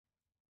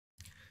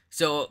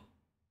So,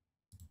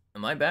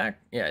 am I back?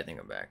 Yeah, I think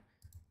I'm back.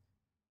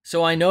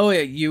 So I know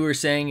you were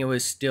saying it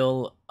was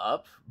still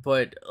up,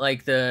 but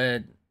like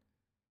the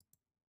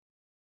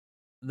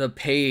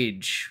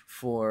page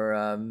for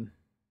I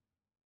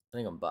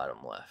think I'm bottom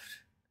left.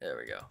 There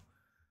we go.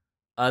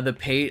 The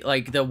page,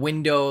 like the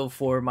window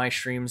for my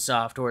stream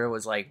software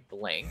was like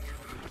blank,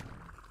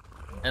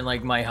 and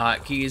like my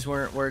hotkeys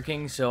weren't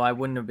working, so I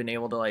wouldn't have been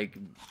able to like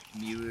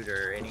mute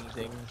or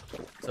anything.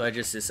 So I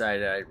just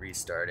decided I'd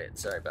restart it.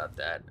 Sorry about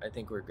that. I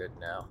think we're good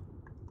now.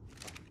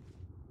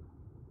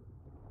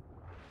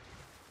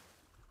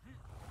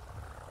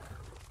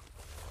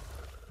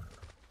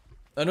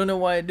 I don't know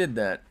why I did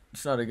that.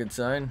 It's not a good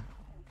sign.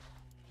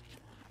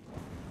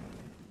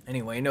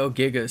 Anyway, no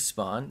gigas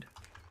spawned.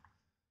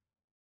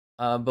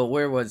 But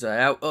where was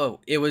I? Oh,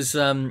 it was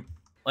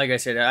like I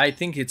said, I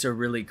think it's a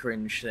really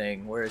cringe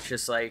thing where it's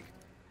just like,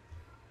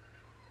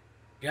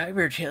 did I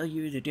ever tell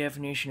you the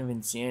definition of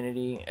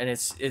insanity? And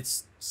it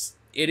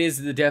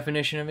is the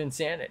definition of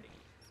insanity.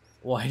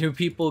 Why do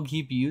people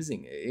keep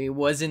using it? It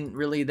wasn't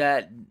really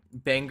that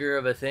banger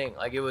of a thing.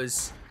 Like it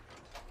was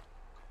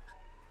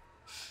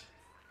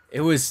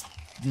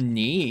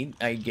neat,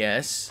 I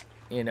guess.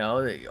 You know,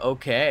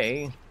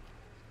 okay.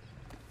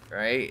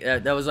 Right?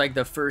 That was like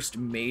the first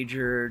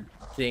major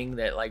thing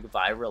that like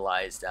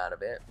viralized out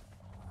of it.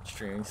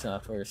 Streaming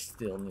software is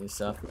still new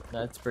stuff.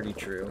 That's pretty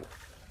true.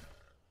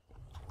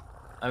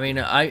 I mean,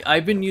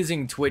 I've been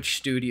using Twitch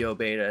Studio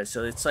Beta,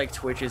 so it's like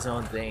Twitch's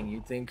own thing.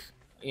 You'd think,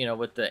 you know,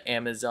 with the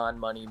Amazon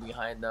money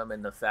behind them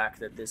and the fact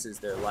that this is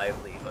their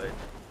livelihood,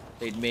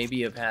 they'd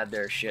maybe have had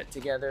their shit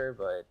together,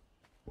 but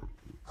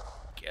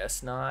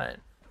guess not.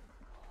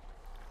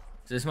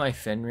 Is this my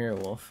Fenrir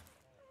wolf?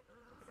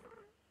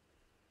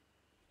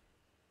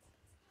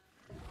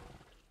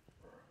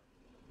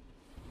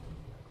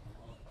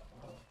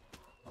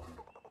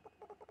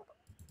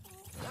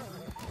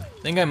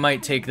 I think I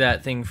might take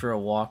that thing for a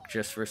walk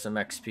just for some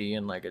XP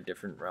in like a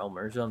different realm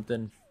or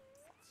something.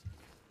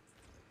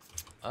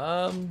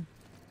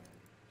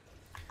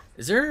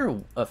 Is there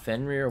a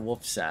Fenrir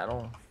wolf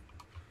saddle?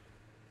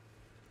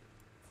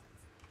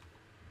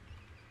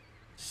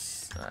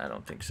 I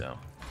don't think so.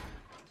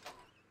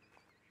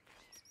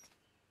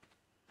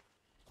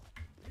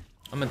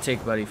 I'm gonna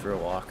take Buddy for a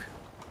walk.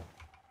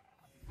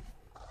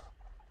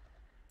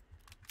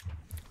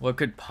 What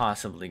could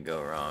possibly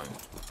go wrong?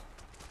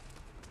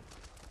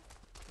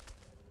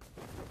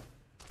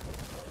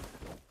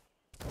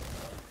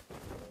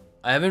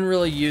 I haven't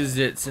really used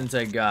it since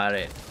I got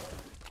it.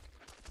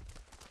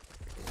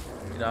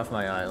 Get off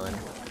my island.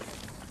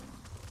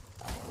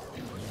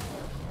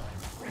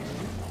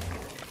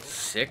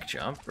 Sick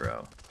jump,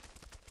 bro.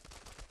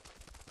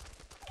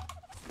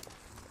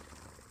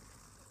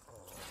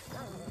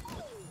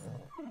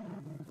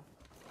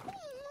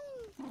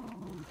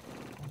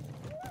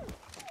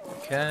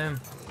 Okay.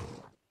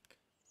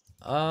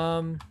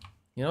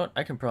 You know what?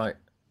 I can probably...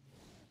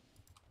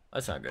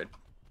 That's not good.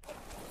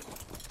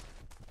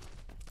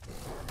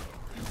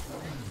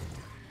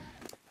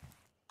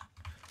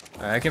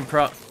 Alright, I can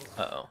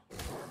Uh-oh.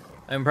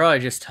 I can probably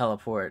just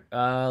teleport.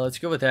 Let's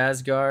go with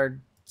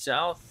Asgard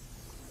south.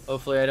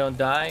 Hopefully I don't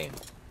die.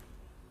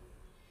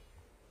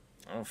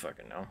 I don't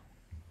fucking know.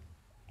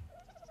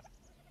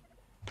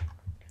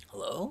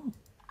 Hello?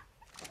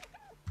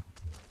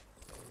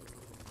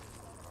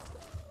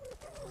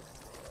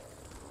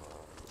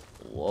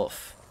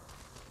 Woof.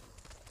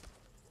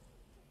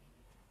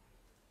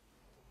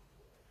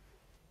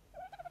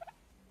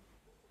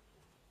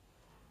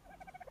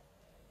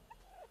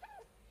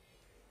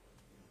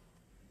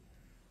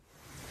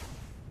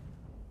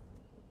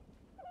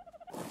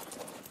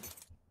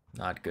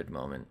 Not good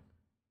moment.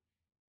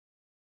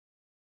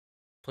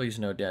 Please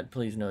no dead,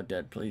 please no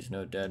dead, please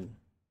no dead.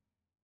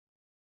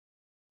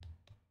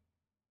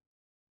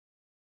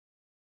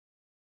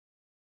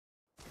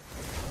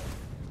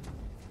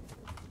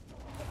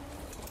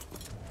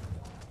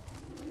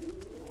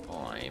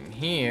 I'm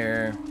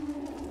here.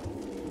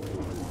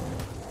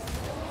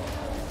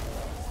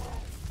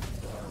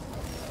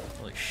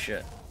 Holy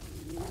shit.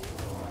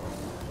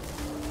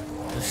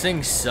 This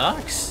thing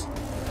sucks.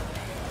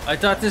 I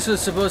thought this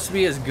was supposed to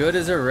be as good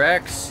as a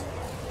Rex.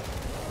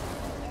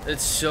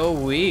 It's so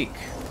weak.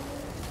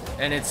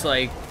 And it's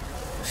like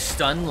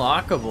stun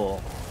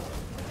lockable.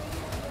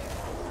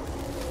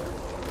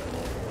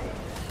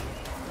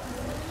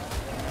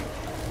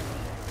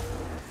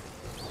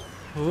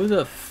 Who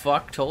the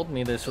fuck told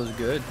me this was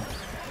good?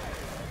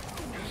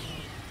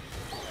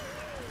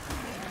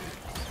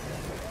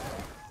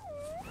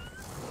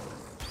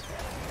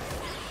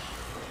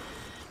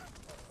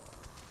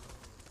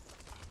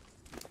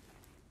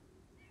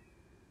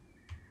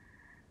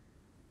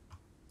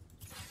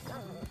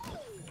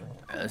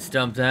 Let's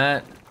dump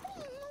that.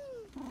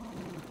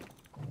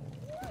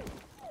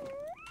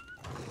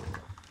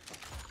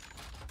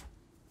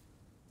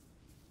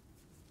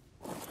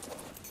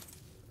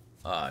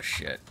 Oh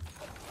shit.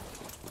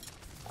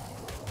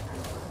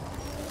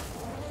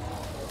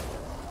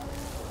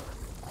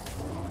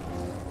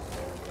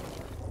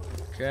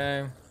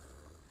 Okay.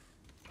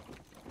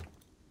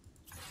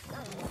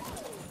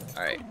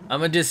 Alright, I'm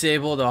gonna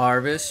disable the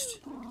harvest.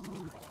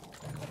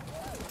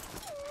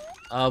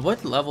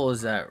 What level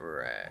is that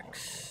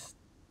Rex?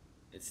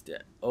 It's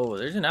dead. Oh,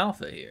 there's an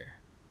alpha here.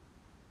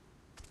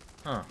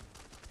 Huh.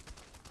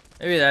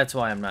 Maybe that's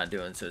why I'm not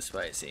doing so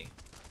spicy.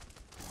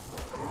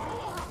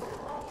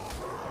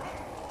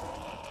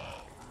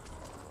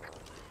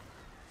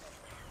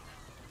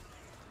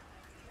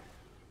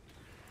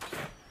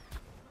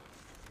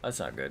 That's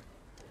not good.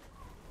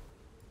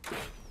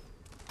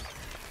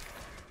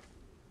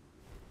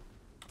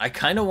 I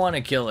kind of want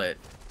to kill it.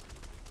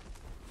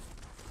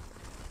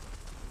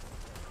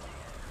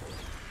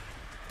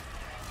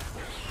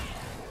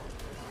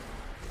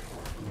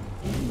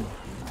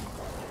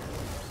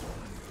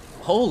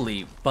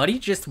 Holy, buddy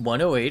just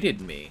 108'd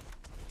me.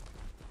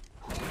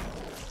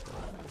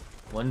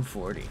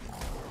 140.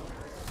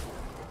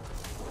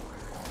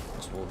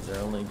 Those wolves are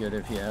only good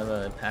if you have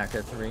a pack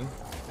of 3. No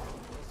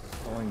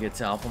one gets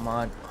alpha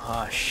mod.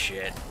 Oh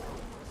shit.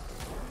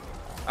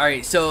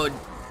 Alright, so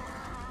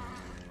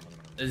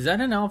is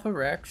that an alpha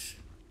Rex?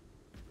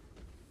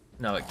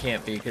 No, it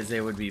can't be because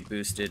they would be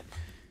boosted.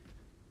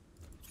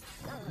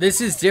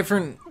 This is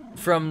different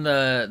from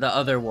the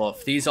other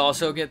wolf. These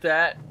also get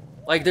that.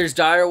 Like there's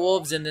dire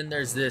wolves and then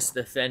there's this,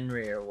 the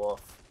Fenrir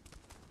wolf.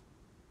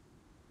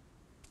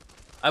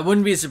 I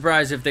wouldn't be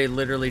surprised if they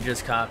literally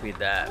just copied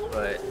that,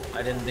 but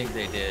I didn't think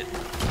they did.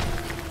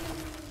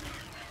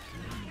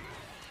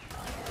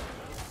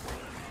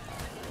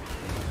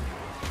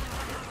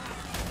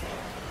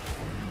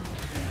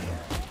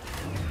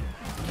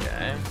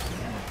 Okay.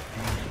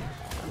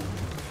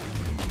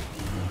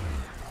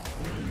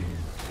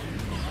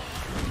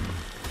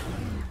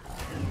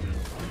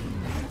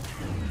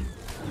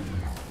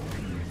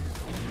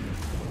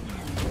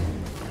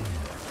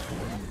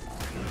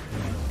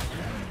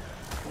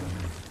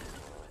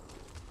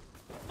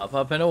 Up,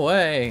 up, and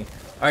away.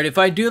 Alright, if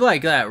I do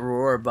like that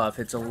roar buff,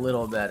 it's a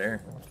little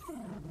better.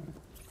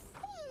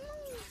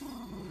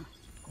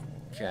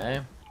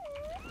 Okay.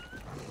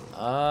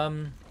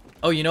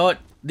 Oh, you know what?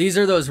 These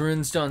are those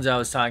runestones I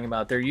was talking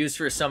about. They're used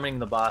for summoning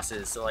the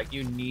bosses. So, like,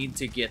 you need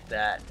to get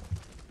that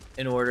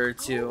in order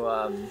to,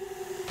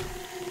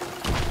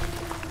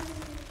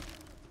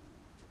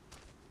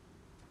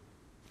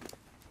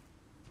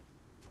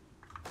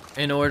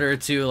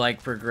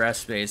 like,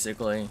 progress,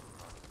 basically.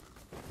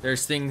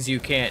 There's things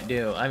you can't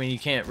do. I mean, you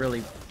can't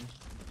really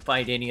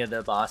fight any of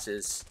the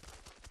bosses.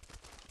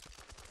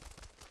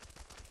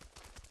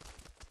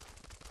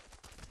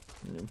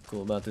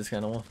 Cool about this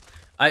kind of wolf.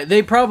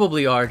 They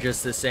probably are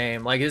just the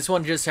same. Like, this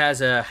one just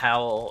has a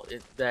howl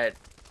that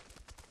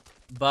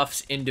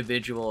buffs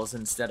individuals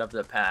instead of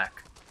the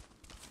pack.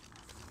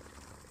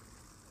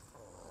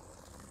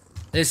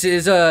 This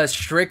is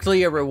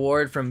strictly a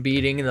reward from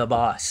beating the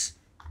boss.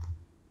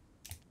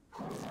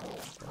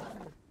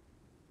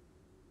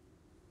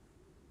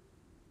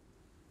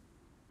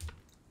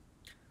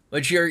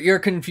 But your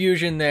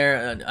confusion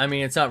there, I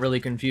mean, it's not really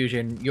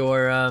confusion.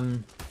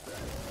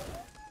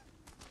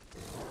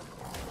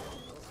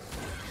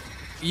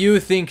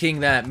 You thinking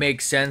that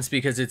makes sense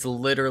because it's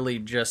literally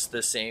just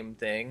the same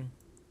thing.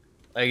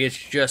 Like, it's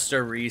just a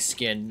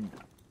reskin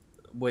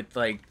with,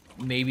 like,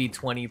 maybe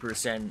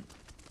 20%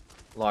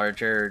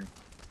 larger.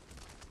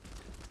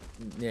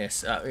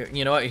 Yes,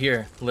 you know what?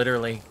 Here,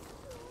 literally.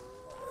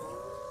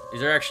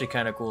 These are actually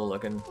kind of cool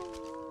looking.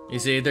 You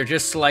see, they're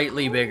just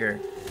slightly bigger.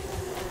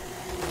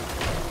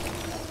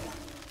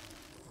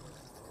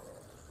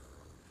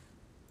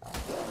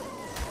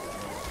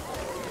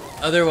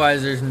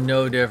 Otherwise, there's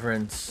no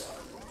difference.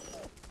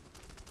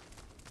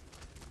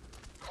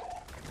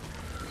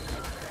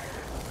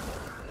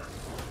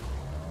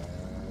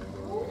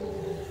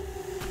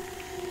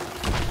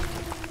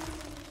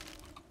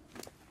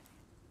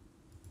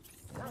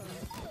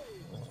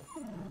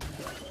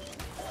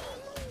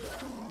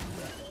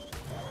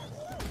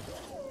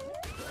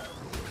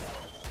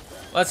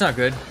 Well, that's not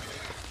good.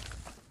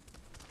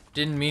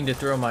 Didn't mean to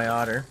throw my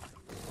otter.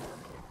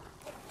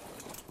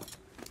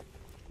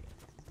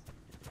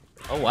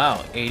 Oh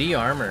wow, 80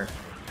 armor.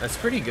 That's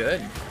pretty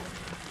good.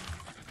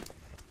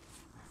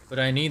 But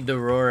I need the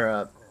roar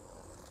up.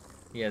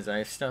 He has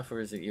ice stuff,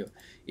 or is it you?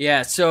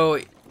 Yeah, so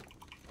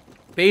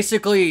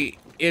basically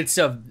it's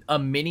a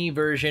mini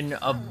version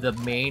of the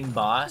main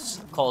boss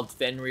called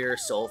Fenrir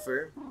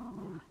Sulfur.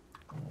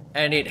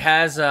 And it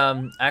has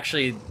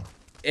actually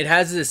it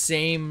has the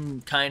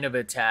same kind of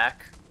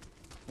attack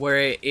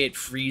where it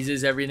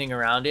freezes everything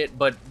around it,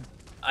 but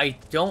I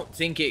don't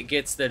think it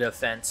gets the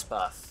defense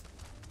buff.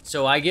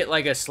 So I get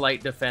like a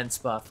slight defense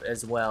buff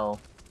as well.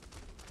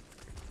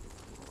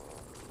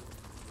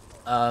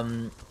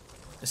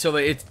 So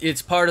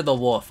it's part of the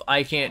wolf.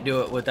 I can't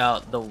do it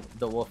without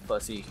the wolf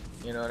pussy.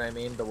 You know what I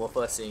mean? The wolf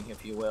pussy,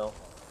 if you will.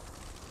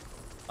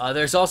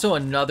 There's also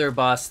another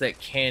boss that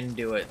can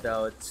do it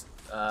though. It's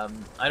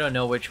I don't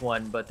know which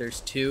one, but there's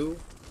 2.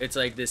 It's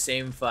like the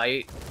same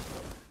fight.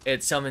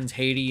 It summons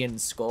Hades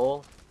and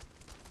Skull.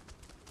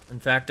 In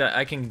fact,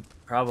 I can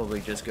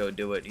probably just go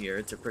do it here.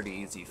 It's a pretty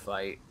easy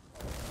fight.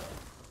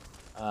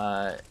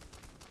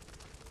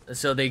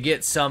 So they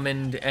get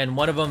summoned, and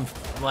one of them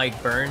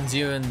like burns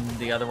you, and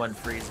the other one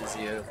freezes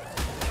you.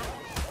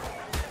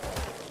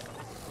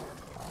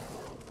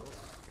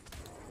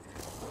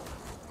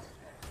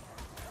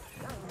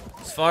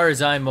 As far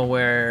as I'm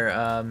aware,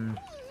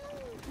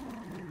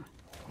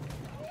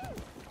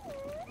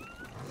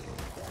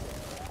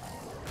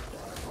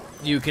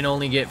 you can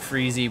only get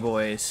freezy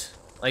boys.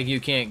 Like, you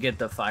can't get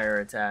the fire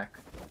attack.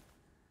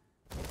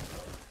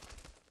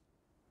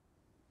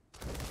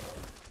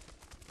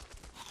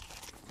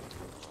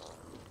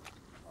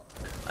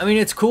 I mean,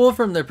 it's cool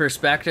from the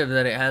perspective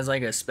that it has,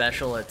 like, a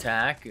special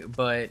attack,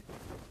 but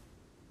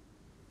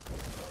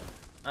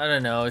I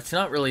don't know, it's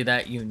not really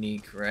that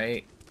unique,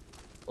 right?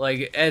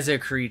 Like, as a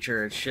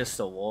creature, it's just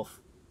a wolf.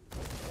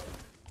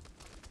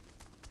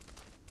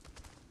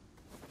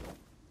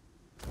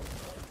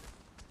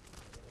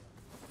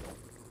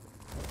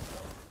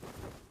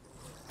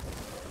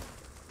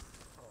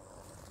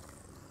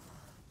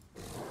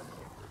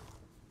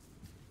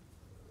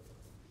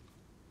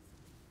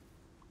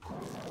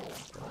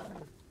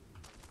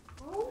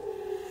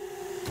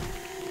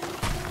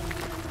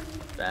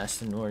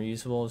 Fast and more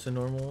usable as a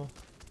normal wolf.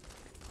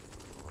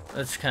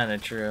 That's kind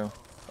of true.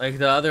 Like,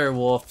 the other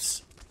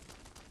wolves,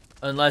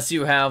 unless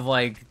you have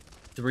like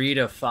 3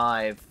 to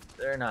 5,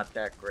 they're not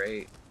that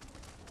great.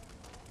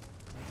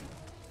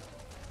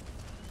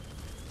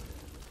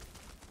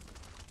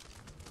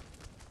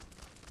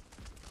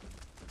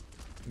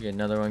 Get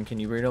another one. Can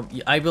you breed them?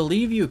 I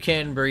believe you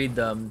can breed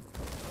them,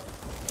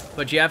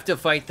 but you have to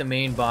fight the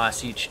main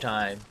boss each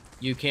time.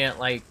 You can't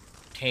like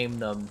tame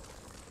them.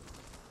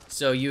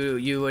 So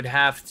you would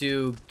have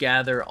to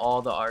gather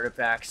all the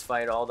artifacts,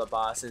 fight all the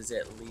bosses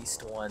at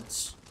least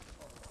once.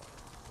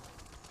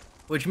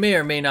 Which may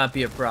or may not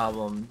be a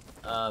problem,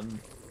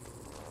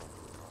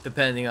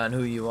 depending on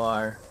who you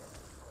are.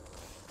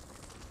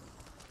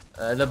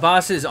 The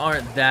bosses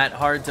aren't that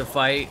hard to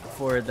fight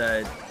for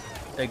the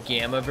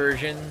Gamma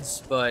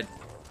versions, but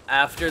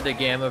after the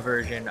Gamma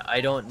version, I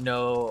don't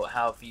know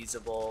how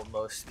feasible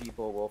most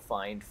people will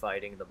find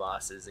fighting the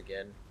bosses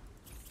again.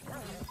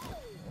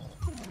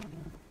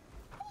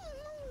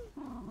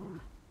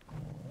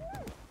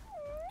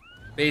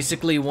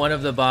 Basically, one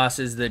of the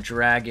bosses, the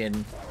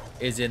dragon,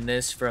 is in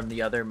this from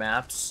the other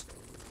maps.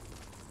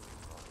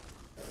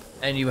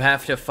 And you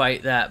have to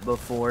fight that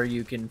before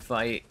you can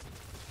fight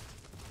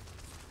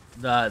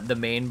the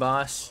main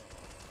boss.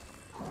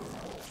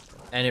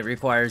 And it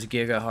requires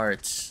Giga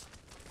Hearts.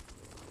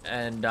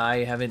 And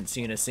I haven't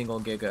seen a single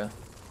Giga.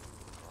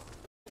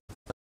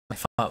 I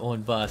fought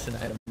one boss and I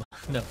had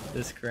enough of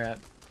this crap.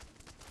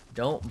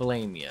 Don't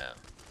blame ya.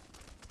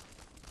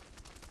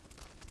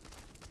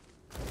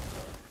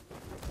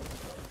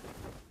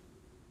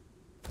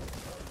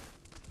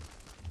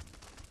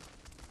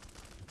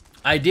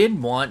 I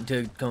did want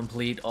to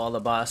complete all the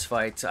boss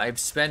fights. I've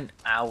spent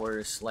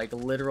hours, like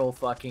literal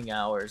fucking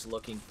hours,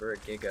 looking for a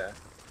Giga.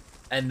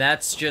 And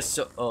that's just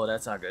so... Oh,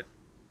 that's not good.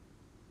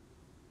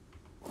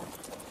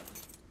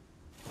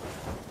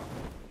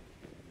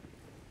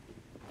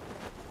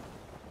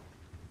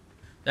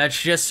 That's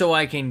just so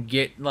I can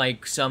get,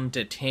 like, some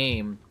to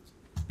tame.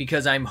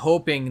 Because I'm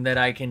hoping that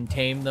I can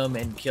tame them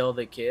and kill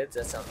the kids.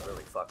 That sounds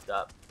really fucked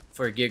up.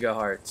 For Giga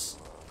Hearts.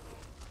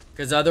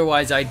 Because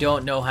otherwise, I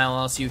don't know how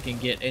else you can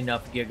get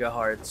enough Giga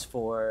Hearts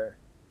for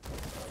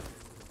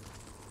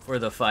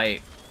the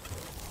fight.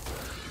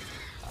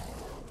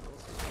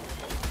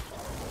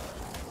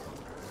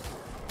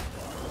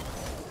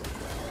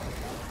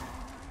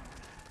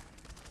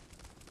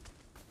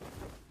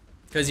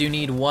 Because you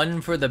need 1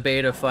 for the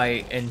beta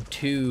fight and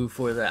 2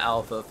 for the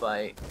alpha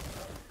fight.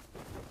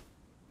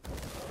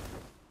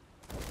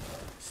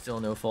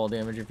 Still no fall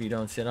damage if you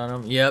don't sit on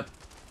them. Yep.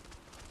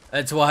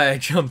 That's why I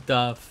jumped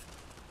off.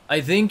 I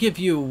think if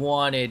you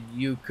wanted,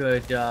 you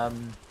could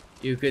spam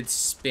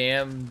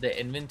the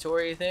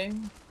inventory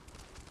thing.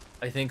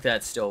 I think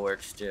that still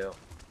works too.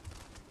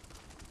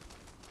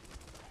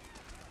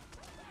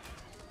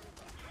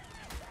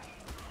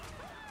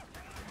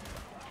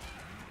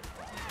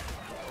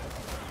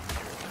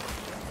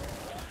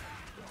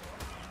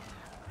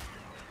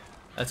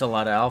 That's a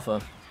lot of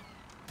alpha.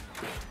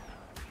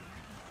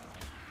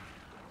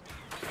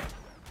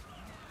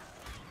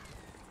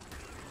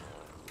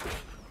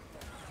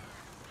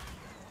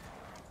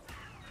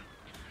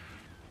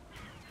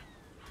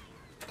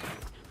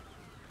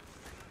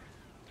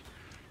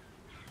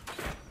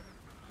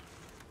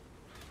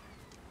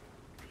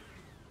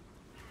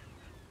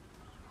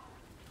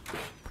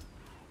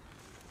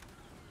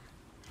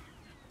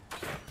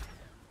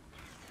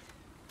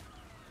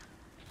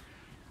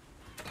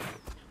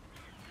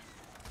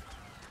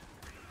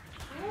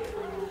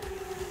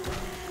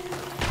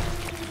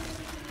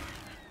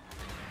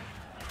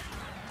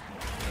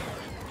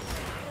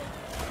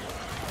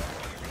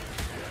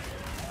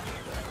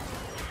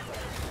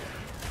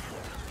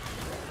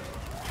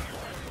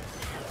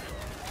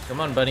 Come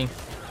on, buddy.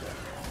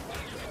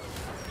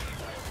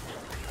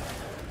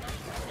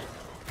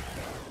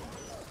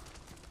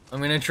 I'm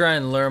gonna try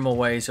and lure him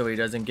away so he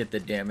doesn't get the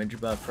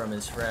damage buff from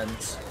his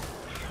friends.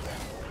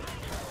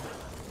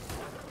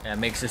 Yeah, it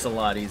makes this a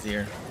lot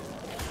easier.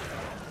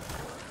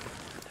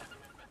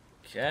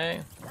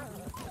 Okay.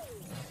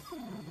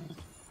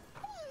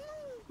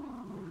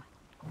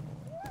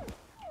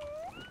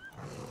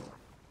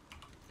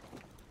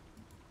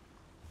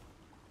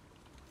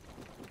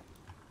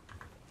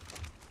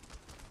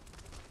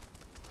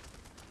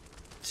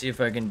 See if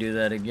I can do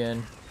that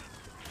again.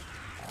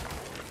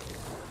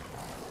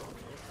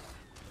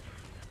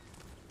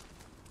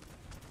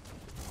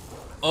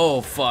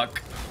 Oh,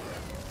 fuck.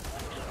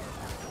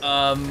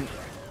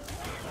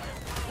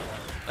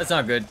 That's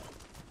not good.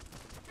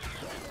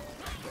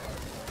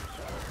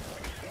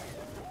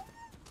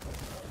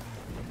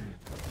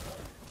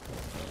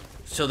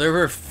 So there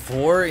were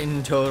 4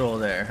 in total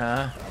there,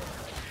 huh?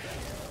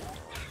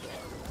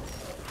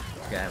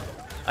 Okay.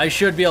 I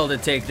should be able to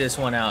take this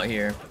one out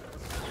here.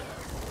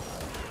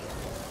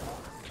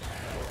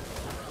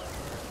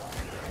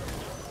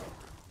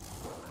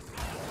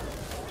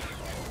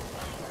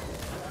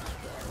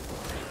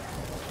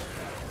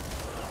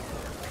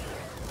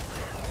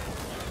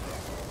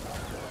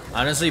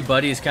 Honestly,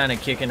 Buddy's kind of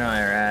kicking our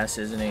ass,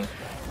 isn't he?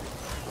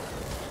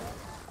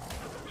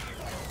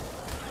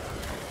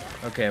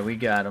 Okay, we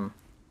got him.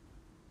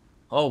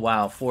 Oh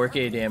wow,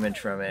 4K damage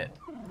from it.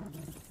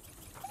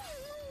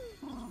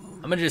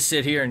 I'm gonna just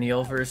sit here and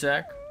heal for a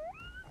sec.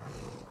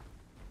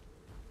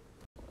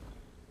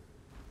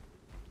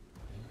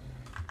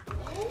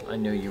 I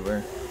knew you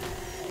were.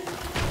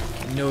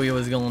 Knew he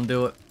was gonna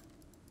do it.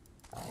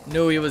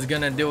 Knew he was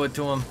gonna do it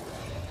to him.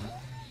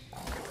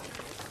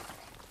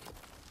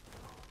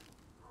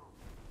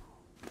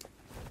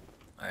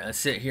 Alright, let's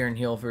sit here and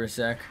heal for a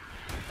sec.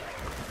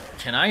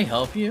 Can I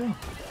help you?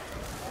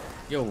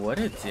 Yo, what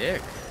a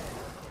dick.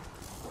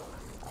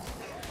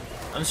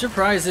 I'm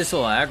surprised this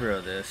will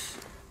aggro this.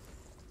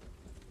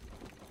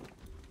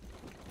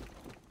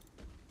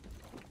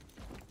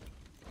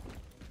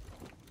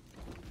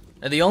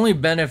 Now, the only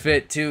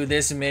benefit to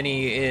this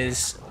mini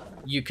is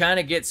you kind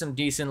of get some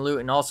decent loot,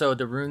 and also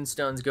the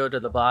runestones go to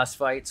the boss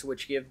fights,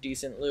 which give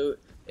decent loot,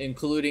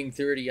 including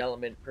 30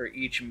 element per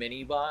each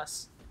mini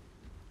boss.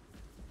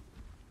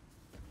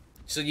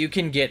 So you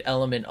can get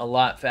element a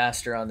lot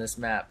faster on this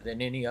map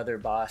than any other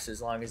boss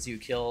as long as you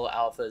kill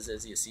alphas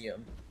as you see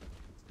them.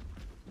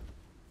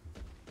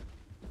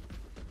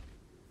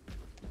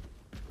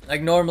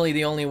 Like normally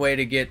the only way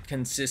to get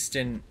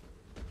consistent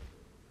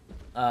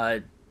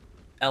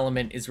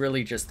element is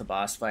really just the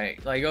boss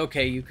fight. Like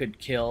okay, you could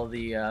kill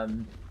the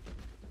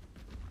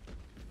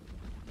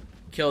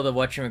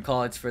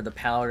whatchamacallits for the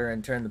powder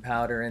and turn the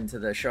powder into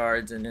the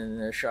shards and then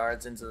the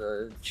shards into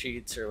the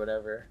cheats or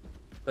whatever.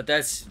 But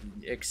that's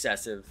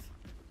excessive.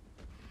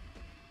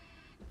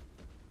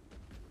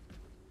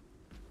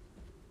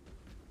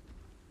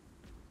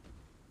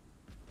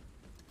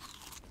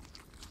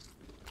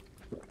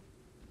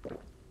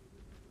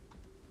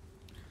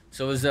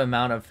 So is the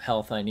amount of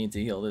health I need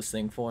to heal this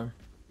thing for?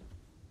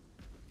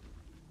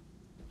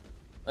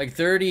 Like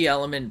 30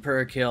 element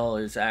per kill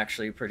is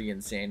actually pretty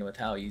insane with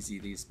how easy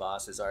these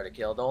bosses are to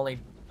kill. The only,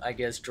 I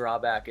guess,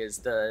 drawback is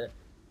the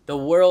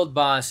world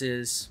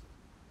bosses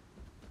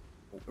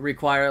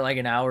require like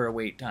an hour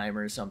wait time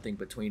or something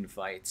between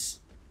fights.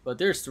 But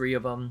there's 3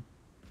 of them.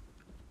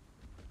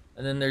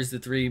 And then there's the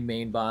 3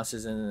 main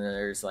bosses, and then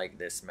there's like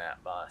this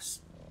map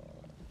boss.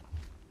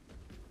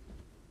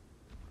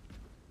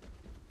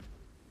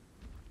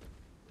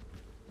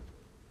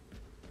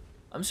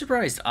 I'm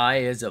surprised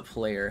I, as a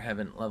player,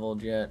 haven't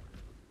leveled yet.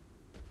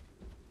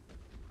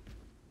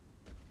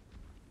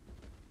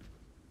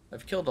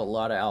 I've killed a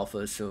lot of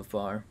alphas so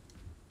far.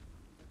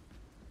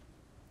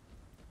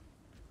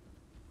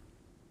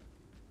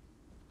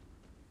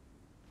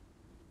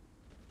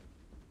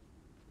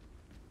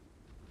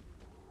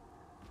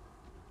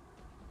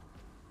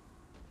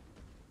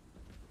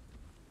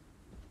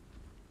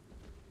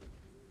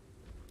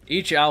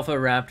 Each alpha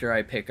raptor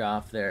I pick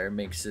off there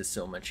makes this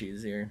so much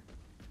easier.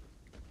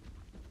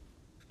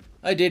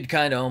 I did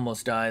kind of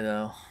almost die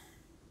though,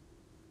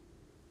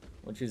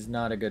 which is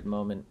not a good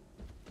moment.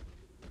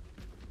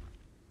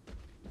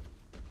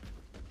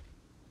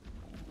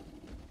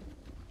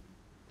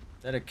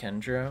 Is that a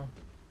Kentro?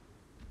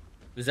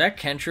 Was that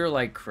Kentro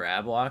like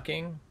crab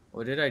walking?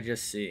 What did I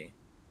just see?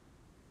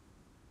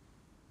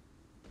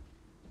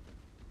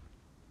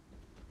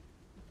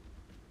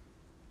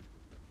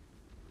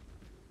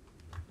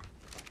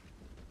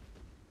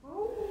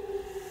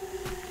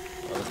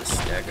 That was a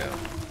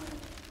stego.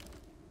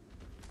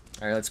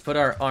 Alright, let's put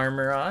our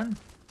armor on.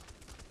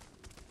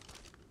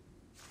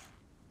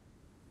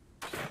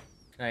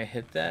 Can I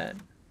hit that?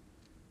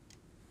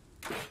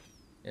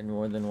 And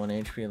more than 1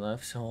 HP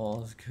left, so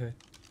all is good.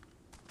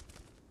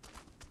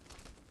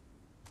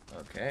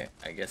 Okay,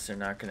 I guess they're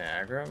not gonna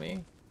aggro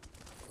me.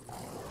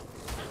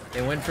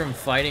 They went from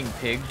fighting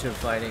pig to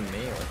fighting me,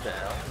 what the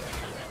hell?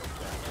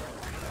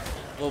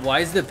 Well,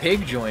 why is the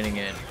pig joining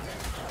in?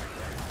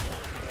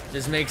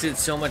 This makes it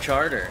so much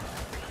harder.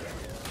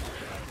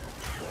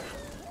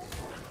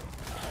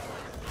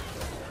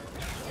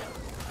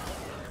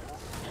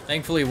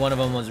 Thankfully, one of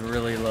them was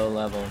really low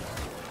level.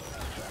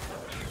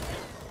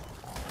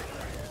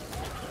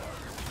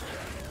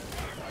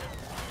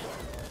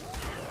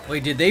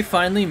 Wait, did they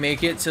finally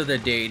make it so the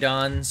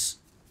Daedons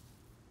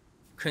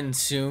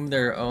consume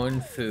their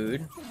own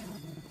food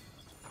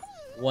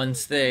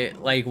once they,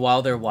 like,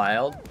 while they're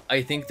wild?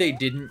 I think they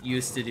didn't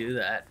used to do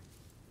that.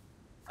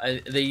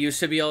 They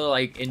used to be able to,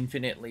 like,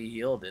 infinitely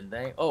heal, didn't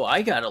they? Oh,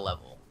 I got a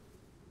level.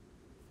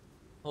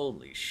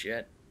 Holy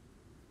shit.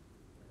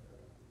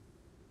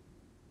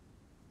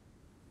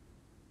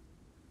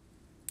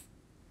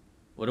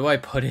 What do I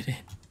put it in?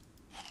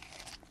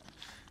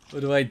 What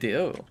do I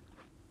do?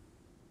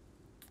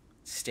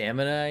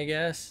 Stamina, I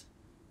guess?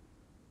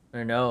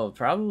 Or no,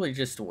 probably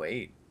just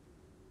weight.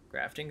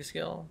 Crafting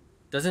skill?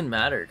 Doesn't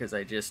matter because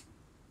I just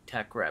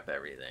tech rep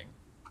everything.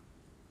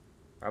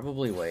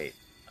 Probably weight.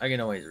 I can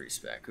always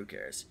respec, who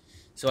cares?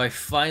 So I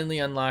finally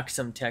unlocked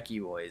some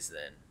techie boys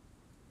then.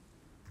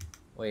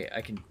 Wait,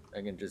 I can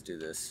just do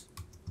this.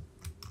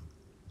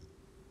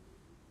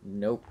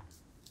 Nope.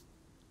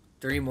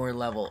 2 more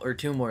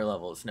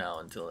levels now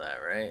until that,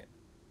 right?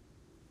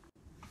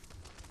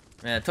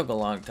 Man, it took a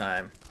long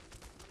time.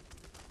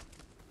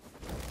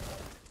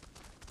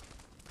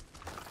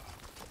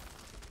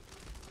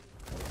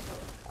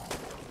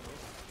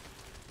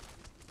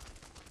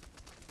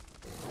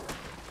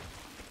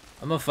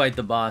 I'm gonna fight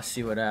the boss,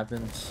 see what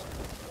happens.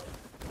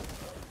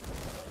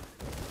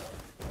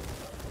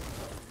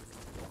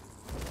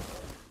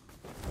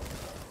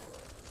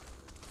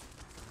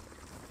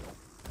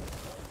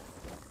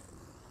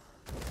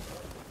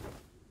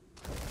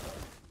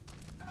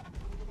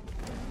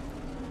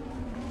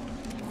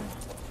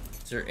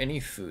 Is there any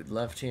food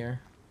left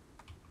here?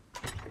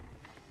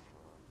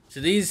 So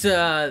these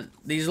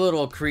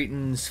little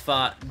cretins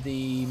fought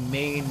the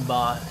main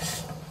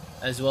boss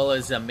as well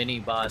as a mini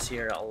boss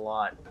here a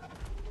lot.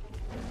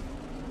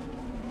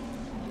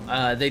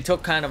 They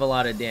took kind of a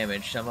lot of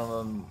damage. Some of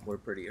them were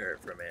pretty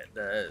hurt from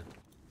it.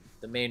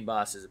 The main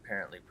boss is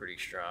apparently pretty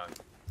strong.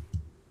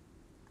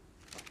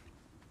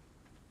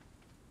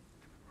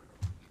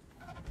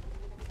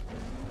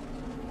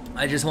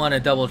 I just want to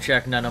double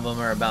check none of them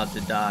are about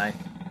to die.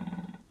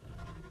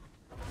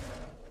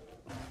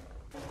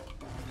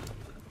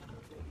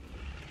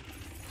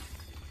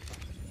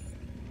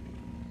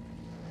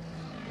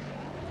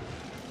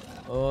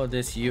 Oh,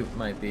 this ute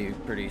might be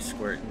pretty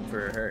squirting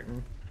for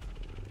hurting.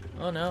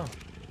 Oh no.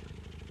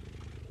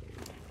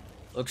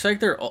 Looks like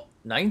they're all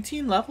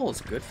 19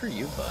 levels. Good for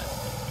you, bud.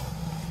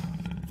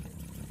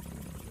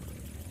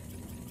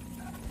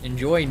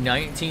 Enjoy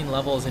 19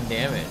 levels in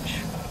damage.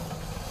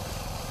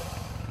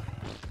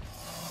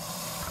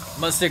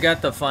 Must have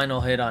got the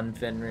final hit on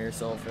Fenrir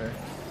Sulfur.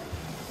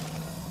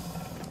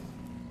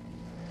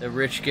 The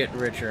rich get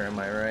richer, am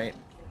I right?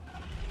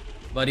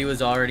 But he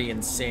was already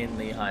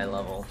insanely high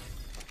level.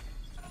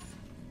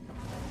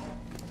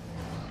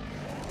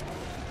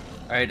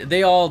 Alright,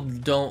 they all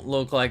don't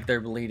look like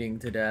they're bleeding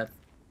to death.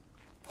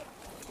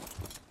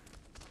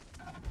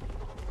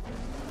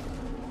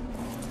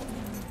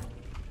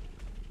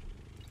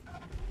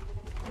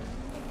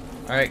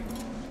 Alright,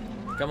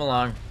 come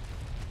along.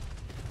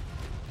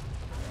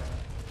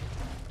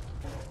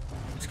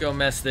 Let's go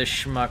mess this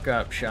schmuck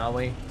up, shall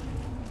we?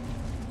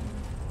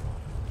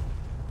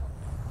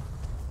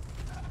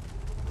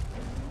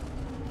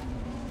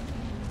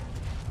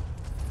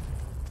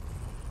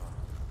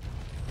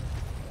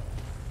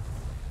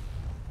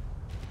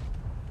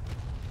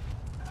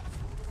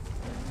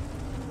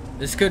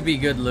 This could be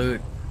good loot.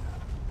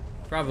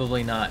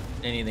 Probably not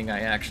anything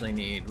I actually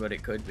need, but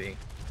it could be.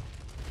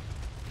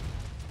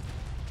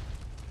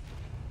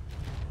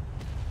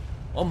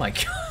 Oh my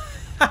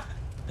god.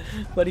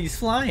 But he's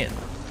flying.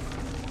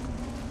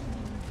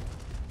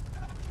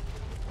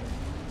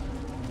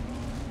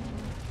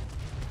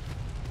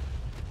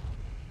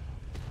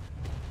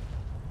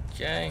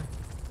 Okay.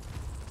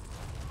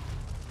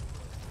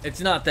 It's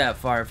not that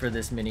far for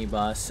this mini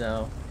boss,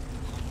 so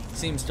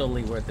seems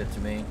totally worth it to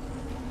me.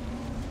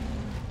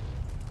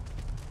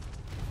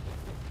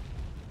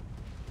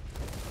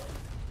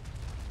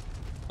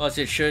 Plus,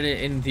 it should,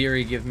 in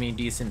theory, give me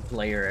decent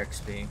player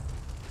XP.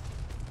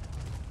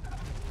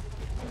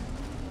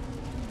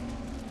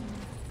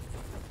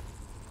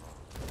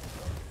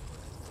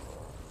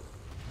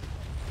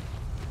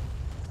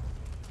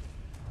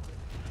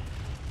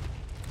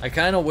 I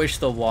kind of wish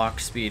the walk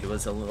speed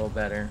was a little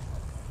better.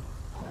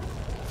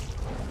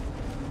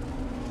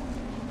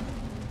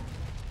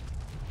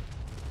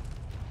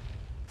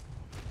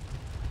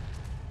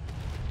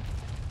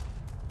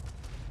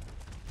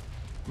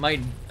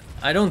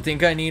 I don't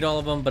think I need all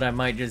of them, but I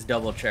might just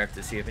double check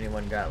to see if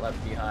anyone got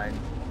left behind.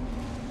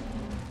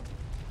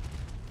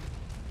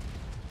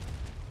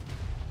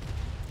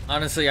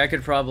 Honestly, I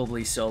could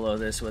probably solo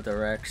this with a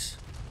Rex.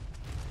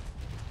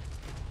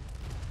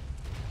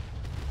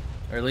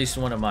 Or at least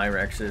one of my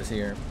Rexes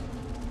here.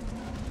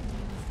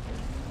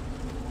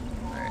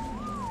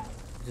 Alright.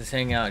 Just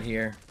hang out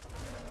here.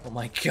 Oh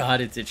my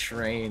god, it's a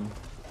train.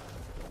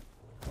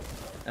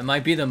 That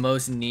might be the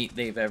most neat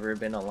they've ever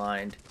been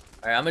aligned.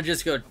 Alright, I'm gonna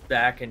just go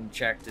back and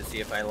check to see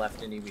if I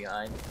left any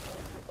behind.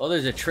 Oh,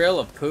 there's a trail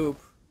of poop.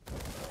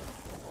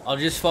 I'll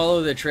just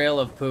follow the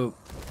trail of poop.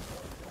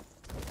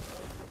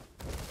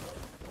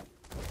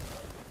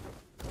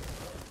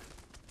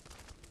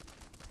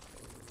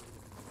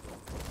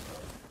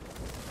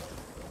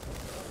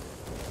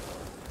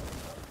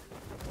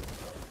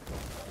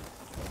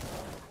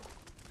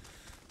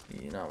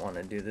 Do not want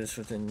to do this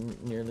with a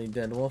nearly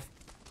dead wolf.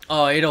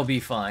 Oh, it'll be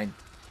fine.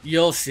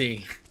 You'll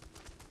see.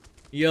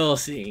 You'll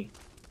see.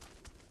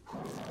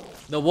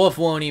 The wolf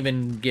won't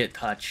even get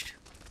touched.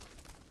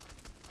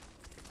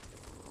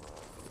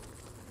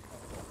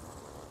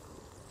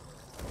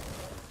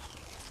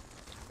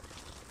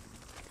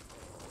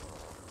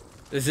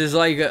 This is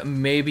like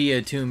maybe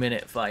a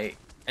 2-minute fight,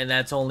 and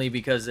that's only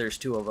because there's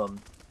 2 of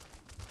them.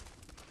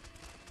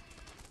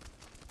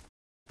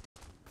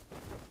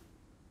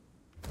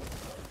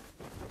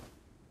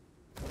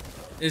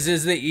 This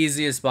is the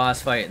easiest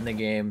boss fight in the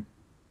game.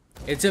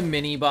 It's a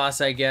mini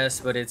boss, I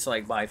guess, but it's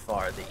like by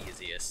far the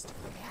easiest.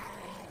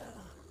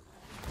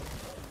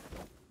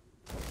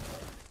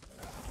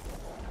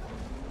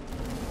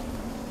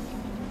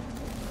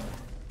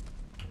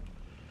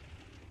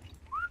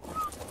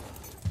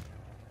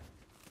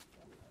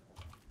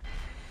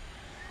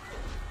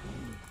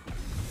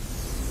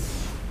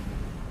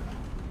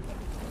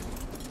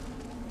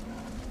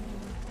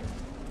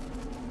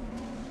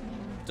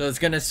 So it's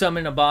gonna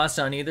summon a boss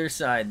on either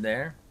side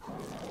there.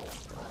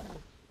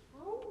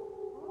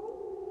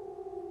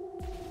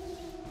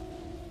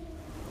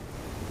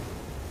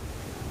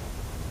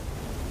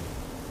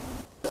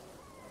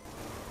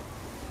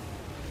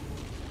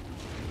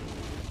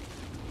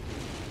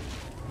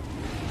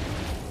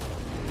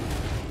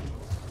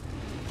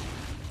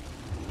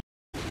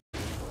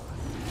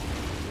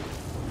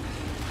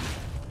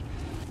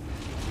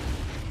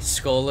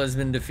 Skull has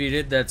been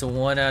defeated. That's a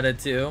 1 out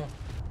of 2.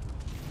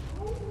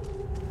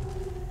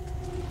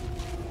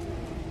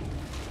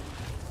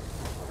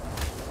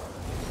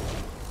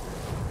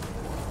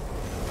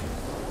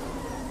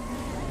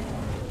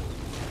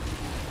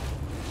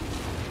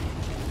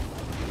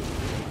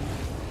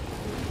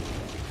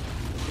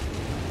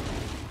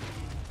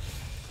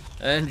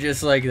 And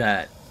just like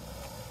that,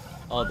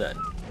 all done.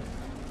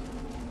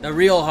 The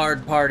real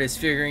hard part is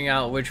figuring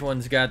out which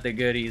one's got the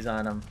goodies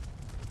on them.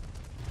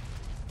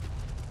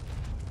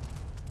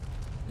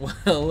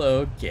 Well,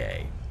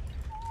 okay.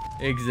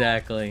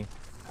 Exactly.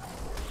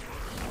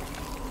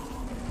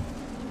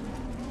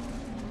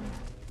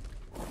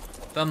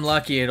 If I'm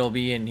lucky, it'll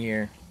be in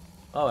here.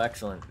 Oh,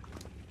 excellent.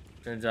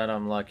 Turns out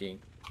I'm lucky.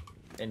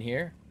 In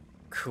here?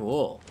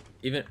 Cool.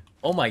 Even,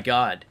 oh my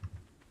god.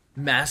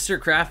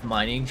 Mastercraft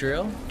mining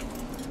drill?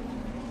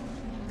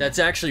 That's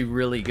actually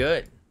really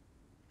good.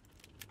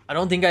 I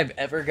don't think I've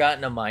ever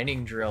gotten a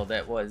mining drill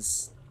that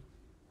was,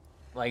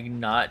 like,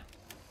 not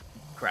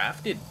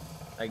crafted,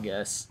 I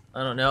guess.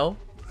 I don't know.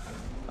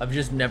 I've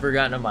just never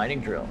gotten a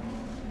mining drill.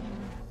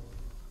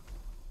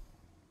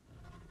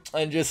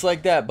 And just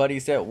like that,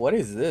 buddy said, what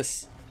is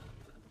this?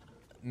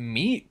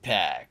 Meat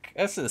pack?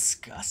 That's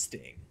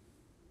disgusting.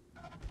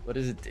 What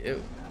does it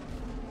do?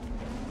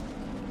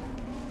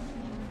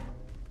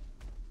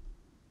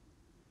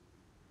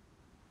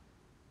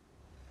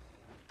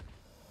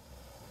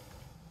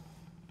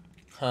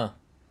 Huh.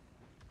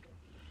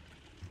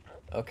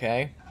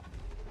 Okay.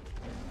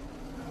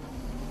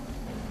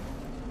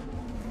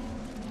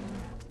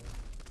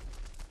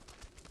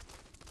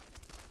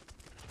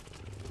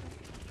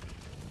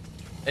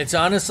 It's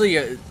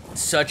honestly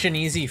such an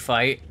easy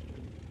fight.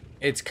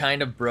 It's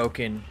kind of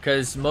broken,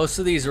 because most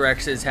of these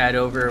Rexes had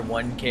over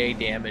 1k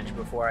damage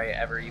before I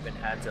ever even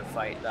had to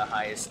fight the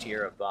highest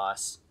tier of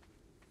boss.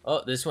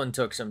 Oh, this one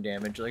took some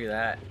damage. Look at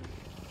that.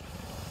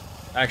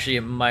 Actually,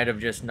 it might have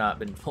just not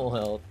been full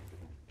health.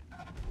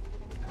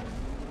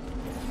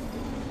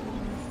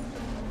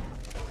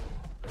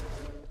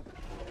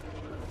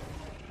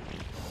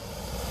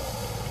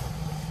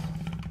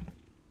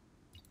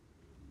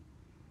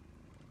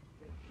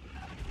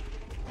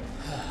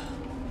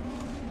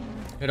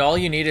 But all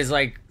you need is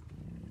like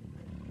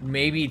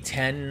maybe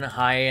 10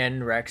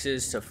 high-end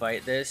Rexes to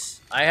fight this.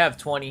 I have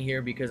 20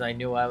 here because I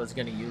knew I was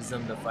going to use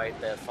them to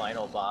fight the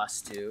final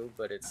boss too,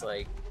 but it's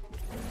like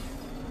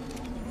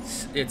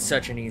it's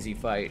such an easy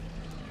fight.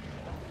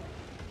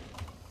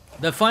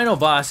 The final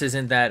boss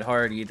isn't that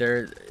hard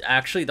either.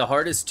 Actually, the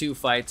hardest 2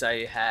 fights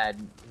I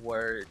had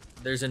were,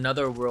 there's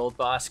another world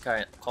boss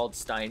called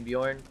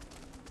Steinbjorn.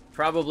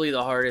 Probably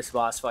the hardest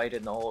boss fight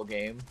in the whole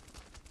game.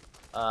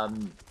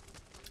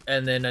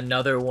 And then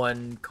another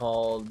one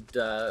called,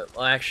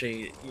 well,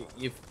 actually,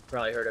 you've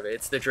probably heard of it.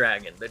 It's the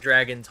dragon. The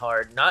dragon's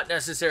hard. Not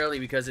necessarily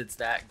because it's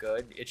that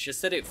good. It's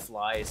just that it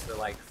flies for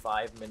like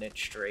 5 minutes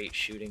straight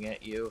shooting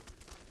at you.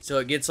 So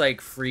it gets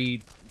like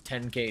free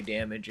 10k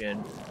damage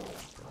in.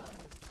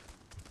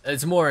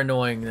 It's more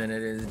annoying than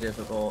it is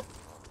difficult.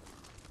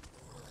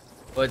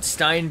 But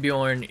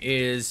Steinbjorn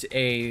is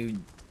a...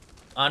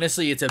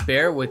 Honestly, it's a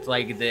bear with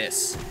like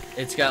this.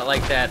 It's got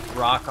like that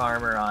rock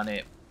armor on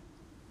it.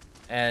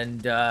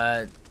 And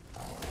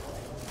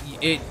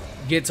it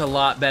gets a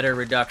lot better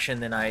reduction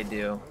than I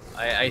do.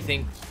 I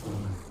think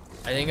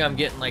I'm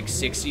getting like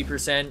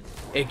 60%.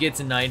 It gets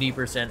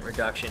 90%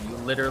 reduction. You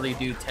literally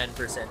do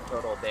 10%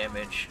 total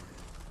damage.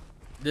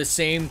 The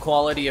same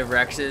quality of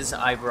Rexes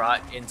I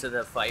brought into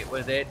the fight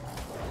with it.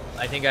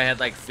 I think I had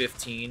like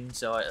 15,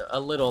 so a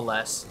little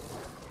less.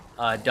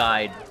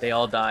 Died. They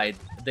all died.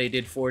 They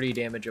did 40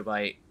 damage a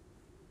bite.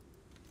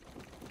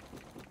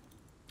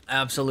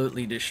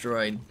 Absolutely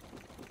destroyed.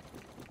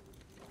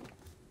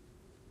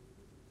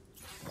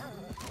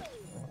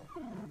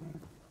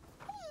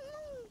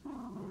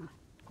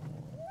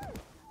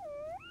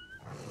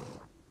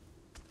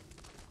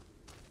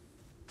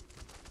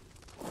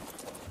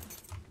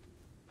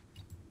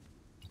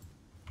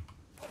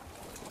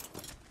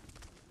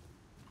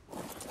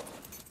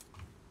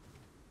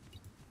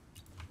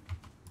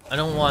 I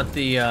don't want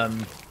the,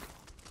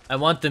 I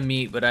want the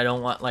meat, but I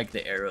don't want, like,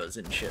 the arrows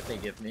and shit they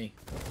give me.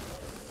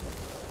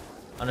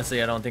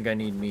 Honestly, I don't think I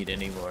need meat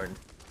anymore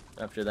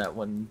after that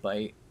one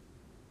bite.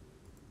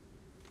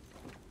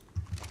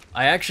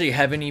 I actually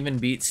haven't even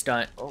beat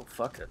Stein. Oh,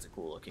 fuck, that's a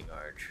cool looking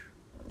arch.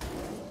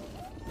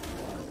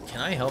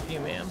 Can I help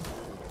you, ma'am?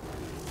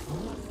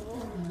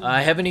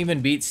 I haven't even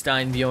beat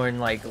Steinbjorn,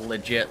 like,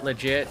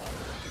 legit.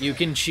 You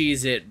can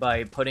cheese it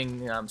by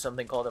putting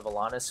something called a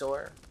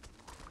Velonosaur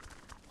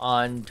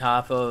on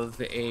top of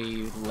a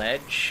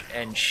ledge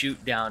and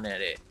shoot down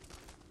at it.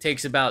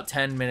 Takes about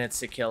 10 minutes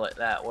to kill it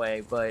that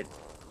way, but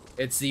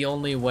it's the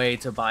only way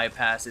to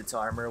bypass its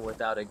armor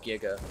without a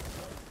Giga.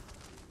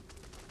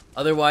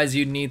 Otherwise,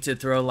 you'd need to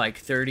throw like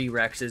 30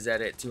 Rexes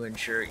at it to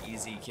ensure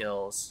easy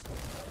kills.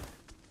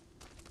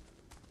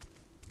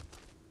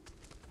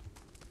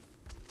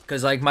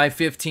 Because like my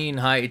 15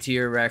 high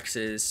tier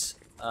Rexes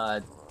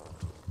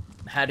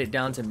had it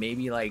down to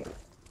maybe like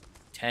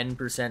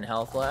 10%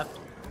 health left.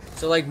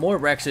 So like more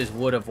Rexes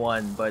would have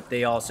won, but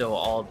they also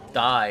all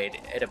died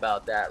at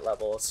about that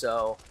level,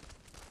 so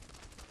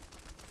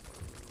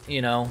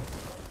you know,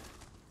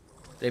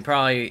 they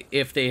probably,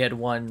 if they had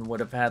won, would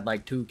have had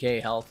like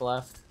 2k health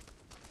left.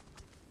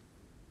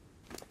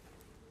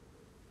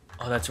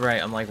 Oh, that's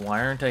right. I'm like,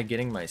 why aren't I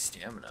getting my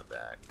stamina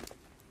back?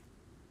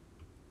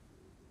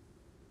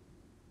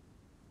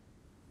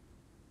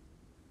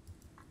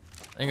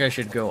 I think I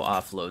should go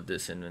offload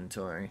this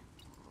inventory.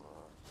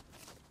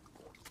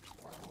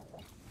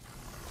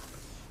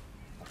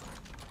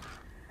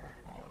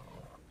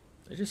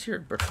 I just hear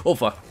it burn. Oh,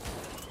 fuck.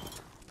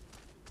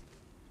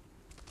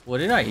 What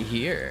did I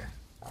hear?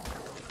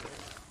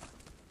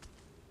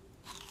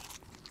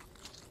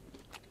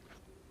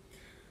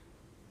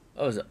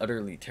 That was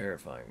utterly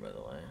terrifying, by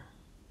the way.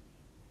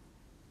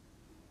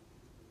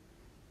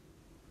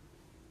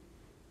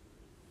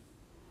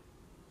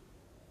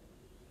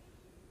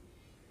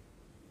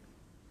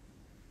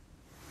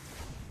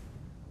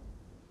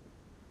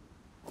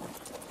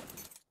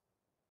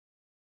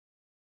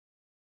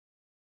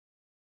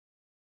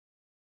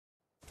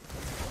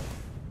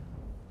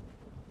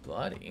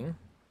 Buddy?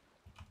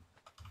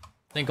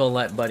 I think I'll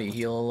let Buddy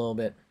heal a little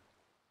bit.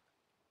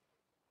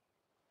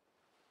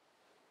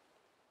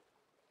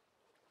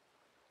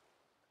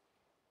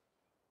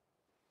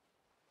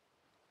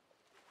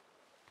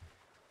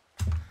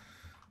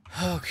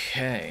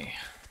 Okay.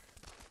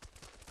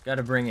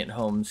 Gotta bring it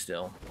home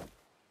still.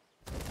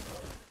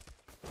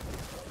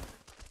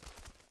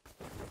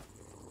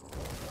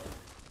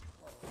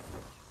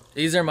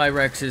 These are my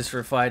Rexes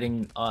for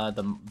fighting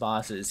the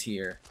bosses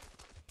here.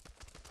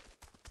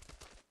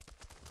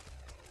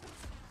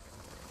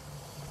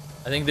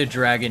 I think the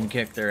dragon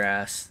kicked their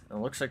ass. It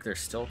looks like they're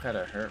still kind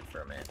of hurt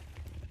from it.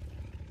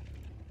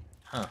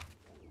 Huh.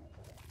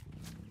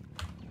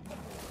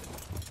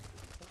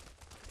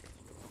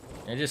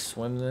 Can I just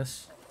swim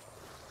this?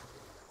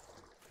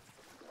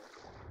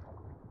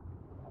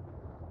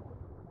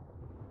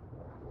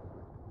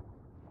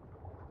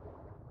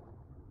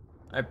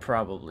 I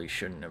probably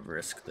shouldn't have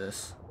risked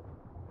this.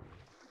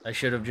 I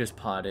should have just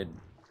potted.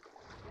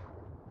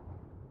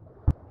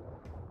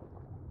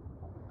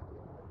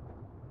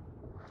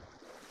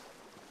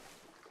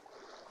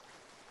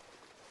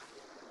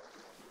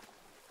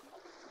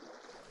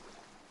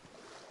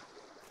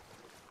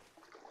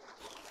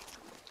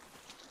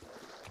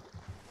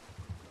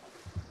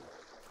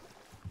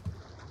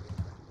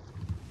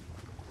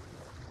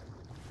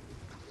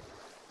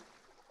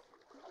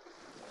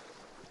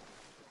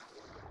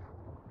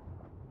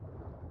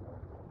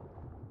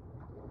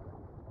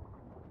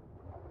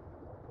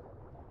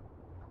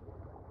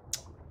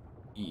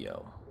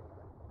 Yo.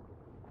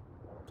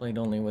 Played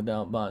only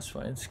without boss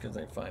fights because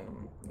I find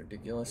them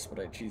ridiculous, but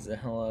I cheese the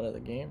hell out of the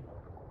game.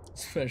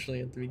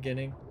 Especially at the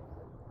beginning.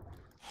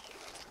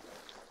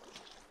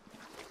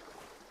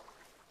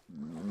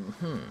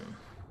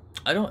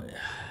 I don't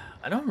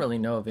really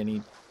know of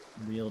any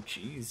real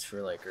cheese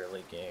for like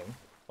early game.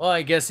 Well,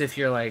 I guess if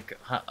you're like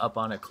up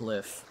on a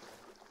cliff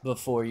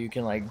before you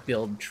can like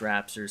build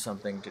traps or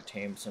something to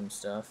tame some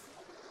stuff.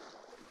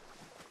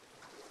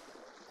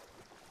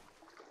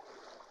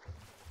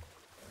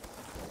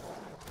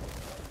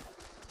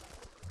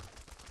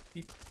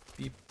 Beep,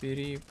 beep,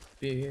 beep,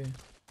 beep,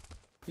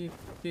 beep,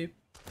 beep.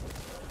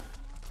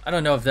 I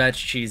don't know if that's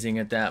cheesing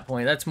at that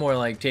point. That's more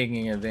like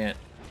taking advantage.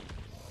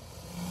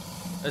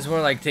 That's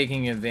more like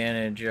taking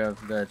advantage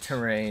of the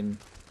terrain.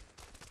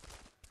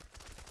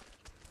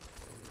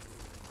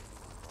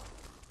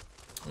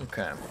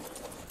 Okay.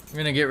 I'm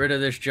gonna get rid of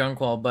this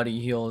junk while Buddy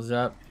heals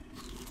up.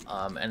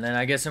 And then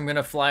I guess I'm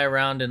gonna fly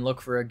around and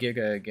look for a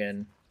Giga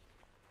again.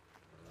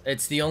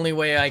 It's the only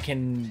way I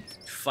can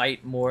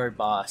fight more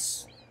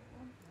boss.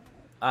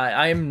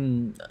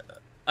 I'm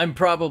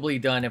probably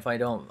done if I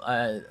don't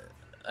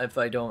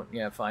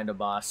find a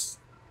boss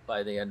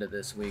by the end of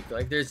this week.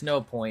 Like, there's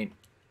no point.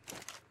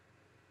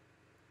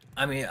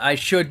 I mean, I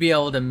should be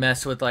able to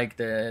mess with like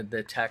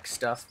the tech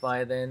stuff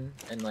by then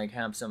and like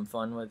have some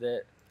fun with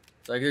it.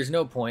 So, like, there's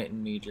no point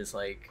in me just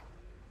like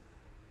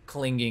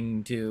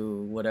clinging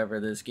to whatever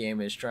this game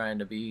is trying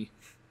to be.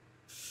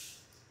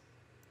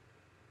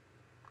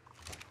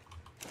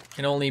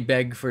 Can only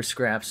beg for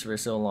scraps for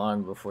so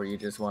long before you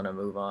just want to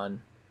move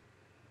on.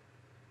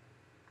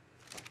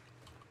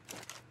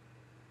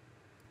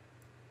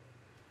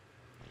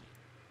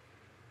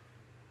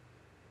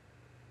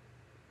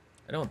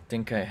 I don't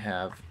think I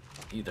have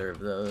either of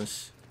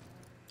those.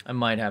 I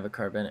might have a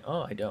carbon.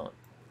 Oh, I don't.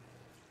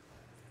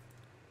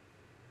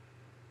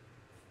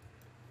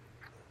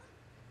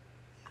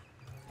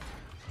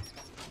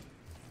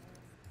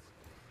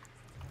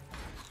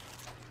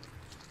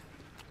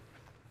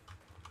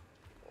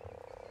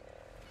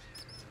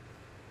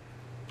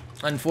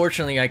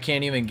 Unfortunately, I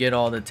can't even get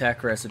all the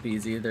tech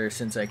recipes either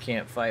since I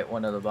can't fight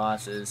one of the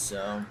bosses,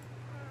 so...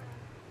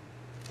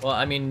 Well,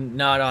 I mean,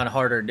 not on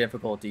harder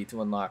difficulty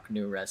to unlock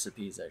new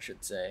recipes, I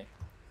should say.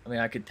 I mean,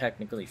 I could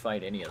technically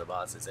fight any of the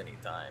bosses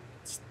anytime.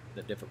 It's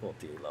the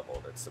difficulty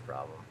level that's the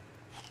problem.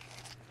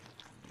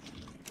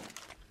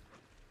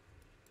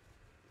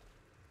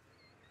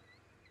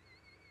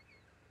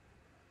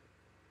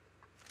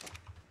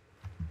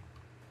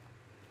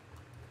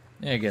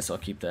 Yeah, I guess I'll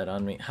keep that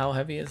on me. How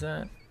heavy is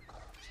that?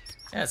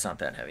 Yeah, it's not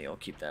that heavy. I'll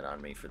keep that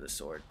on me for the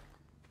sword.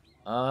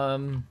 I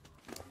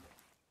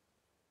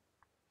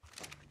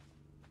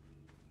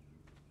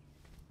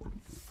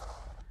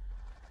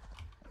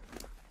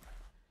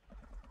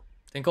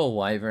think I'll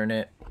wyvern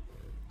it.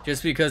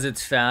 Just because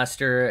it's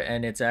faster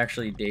and it's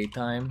actually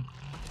daytime.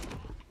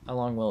 How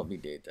long will it be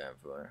daytime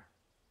for?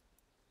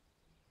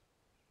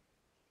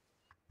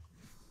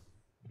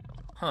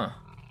 Huh.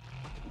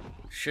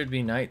 Should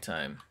be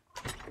nighttime.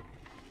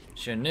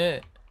 Shouldn't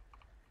it?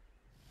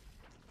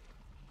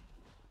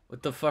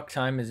 What the fuck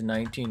time is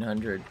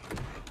 1900?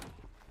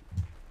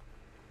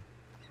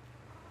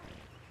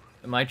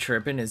 Am I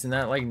tripping? Isn't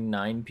that like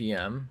 9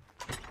 p.m.?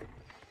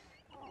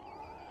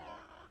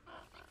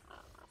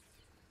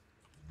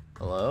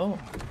 Hello?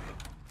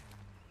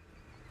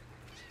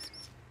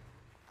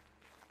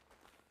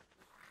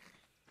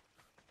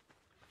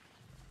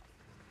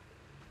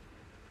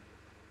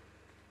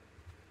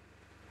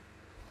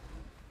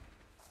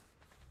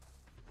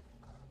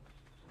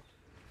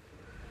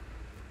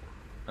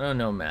 I don't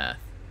know math.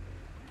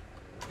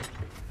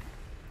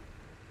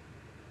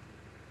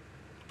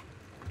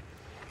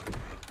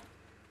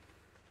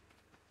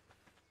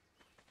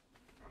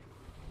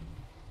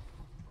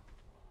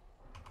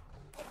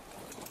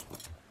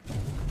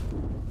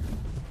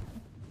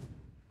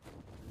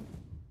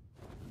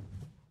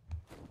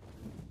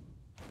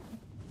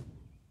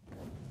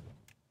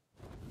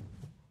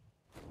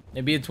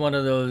 Maybe it's one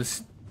of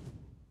those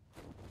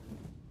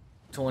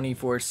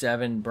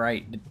 24/7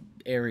 bright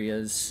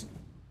areas,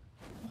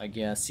 I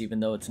guess,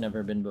 even though it's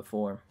never been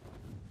before.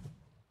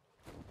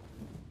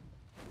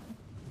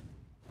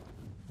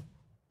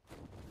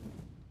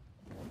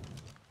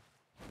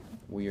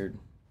 Weird.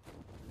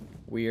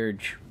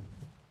 Weird.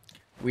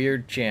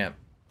 Weird champ.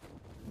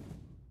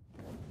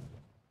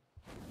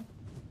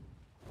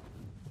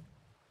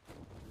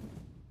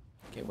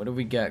 Okay, what do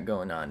we got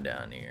going on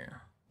down here?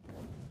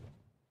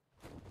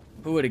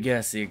 Who would have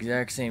guessed the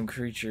exact same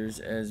creatures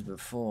as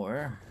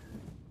before?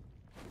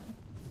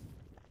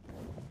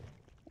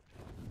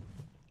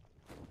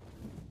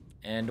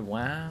 And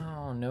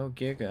wow, no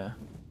Giga.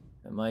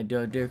 And my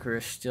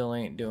Dodicarus still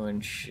ain't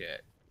doing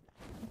shit.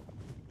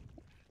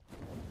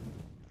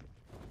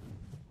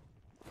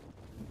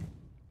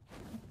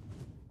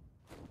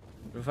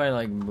 What if I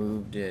like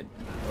moved it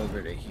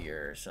over to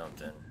here or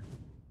something?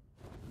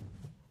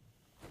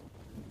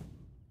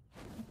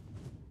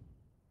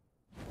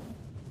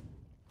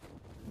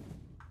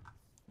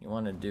 You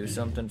want to do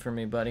something for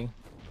me, buddy?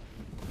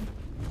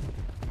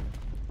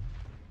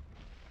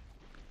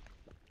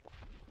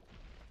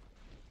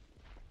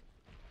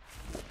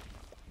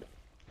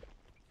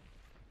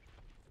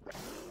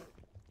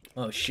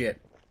 Oh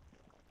shit.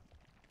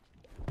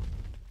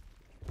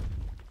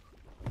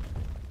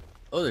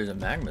 Oh, there's a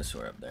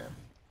magmasaur up there.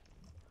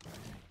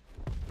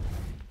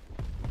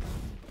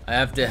 I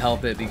have to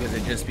help it because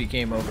it just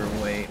became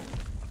overweight.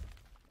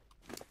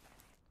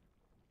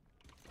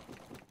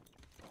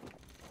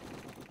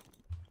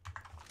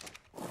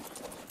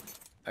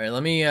 Alright,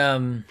 let me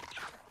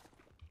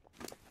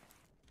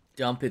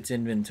dump its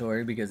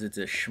inventory because it's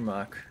a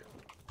schmuck.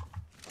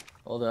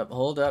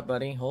 Hold up,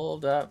 buddy.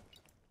 Hold up.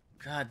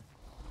 God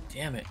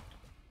damn it.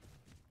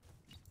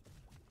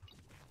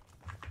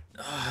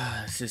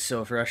 Ah, this is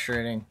so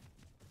frustrating.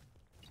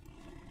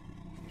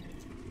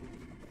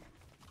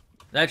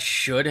 That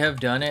should have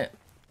done it.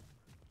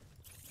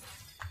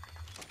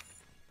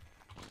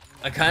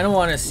 I kind of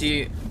want to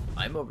see...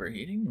 I'm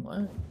overheating?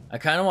 What? I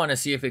kind of want to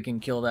see if it can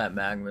kill that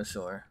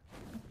magmasaur.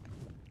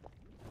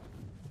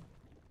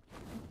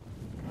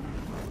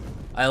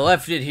 I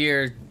left it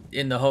here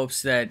in the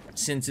hopes that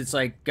since it's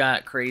like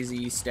got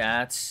crazy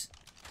stats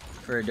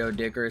for a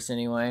Dodicarus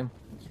anyway,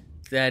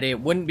 that it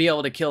wouldn't be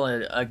able to kill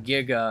a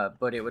Giga,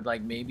 but it would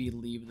like maybe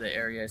leave the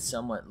area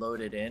somewhat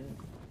loaded in.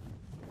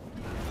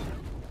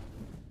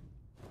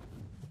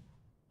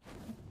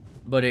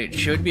 But it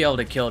should be able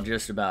to kill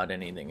just about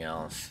anything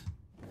else.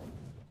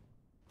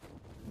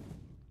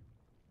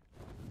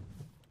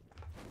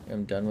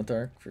 I'm done with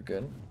ARK for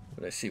good,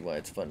 but I see why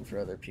it's fun for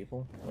other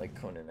people. I like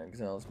Conan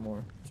Exiles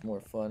more. It's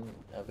more fun.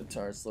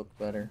 Avatars look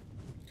better.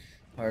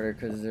 Harder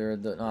because there are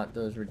not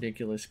those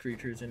ridiculous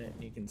creatures in it,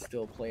 and you can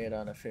still play it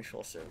on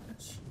official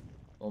servers.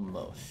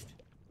 Almost.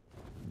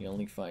 You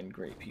only find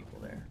great people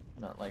there.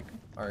 Not like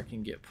ARK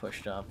can get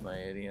pushed off by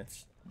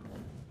idiots.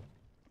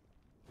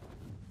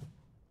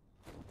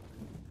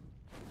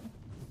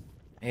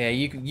 Yeah,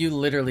 you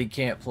literally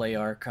can't play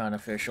ARK on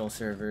official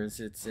servers.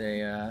 It's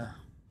a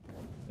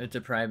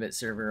private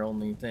server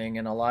only thing,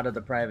 and a lot of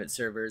the private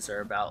servers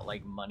are about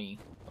like money.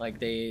 Like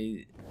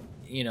they,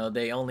 you know,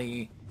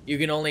 you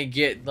can only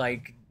get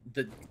like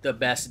the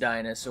best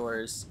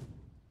dinosaurs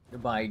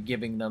by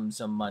giving them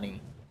some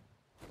money.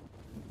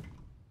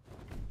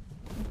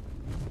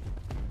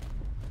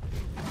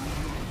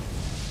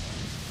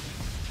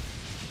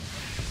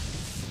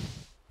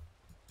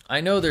 I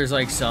know there's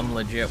like some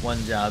legit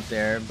ones out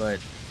there, but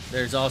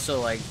there's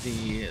also like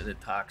the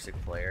toxic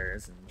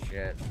players and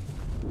shit.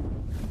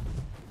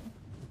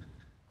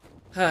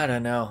 I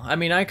don't know. I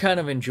mean, I kind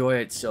of enjoy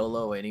it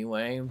solo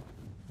anyway.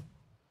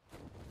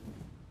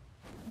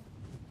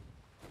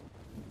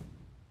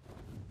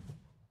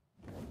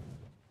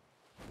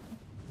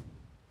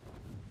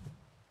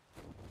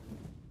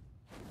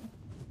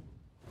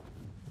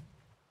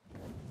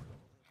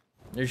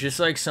 There's just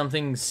like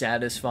something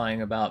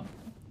satisfying about,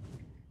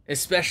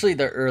 especially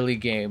the early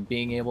game,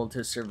 being able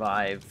to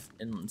survive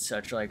in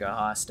such like a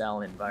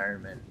hostile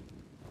environment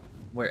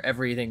where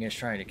everything is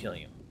trying to kill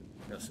you.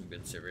 I know some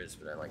good servers,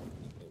 but I like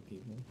new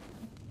people.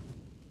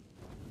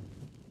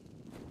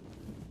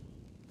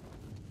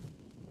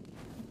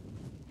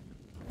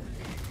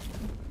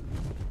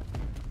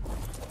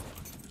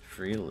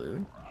 Free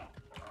loot?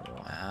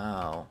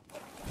 Wow.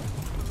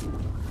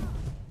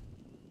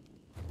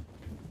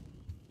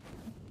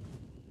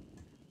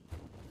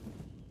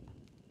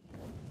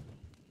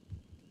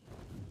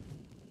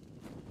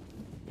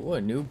 Ooh,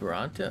 a new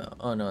Bronto?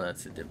 Oh no,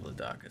 that's a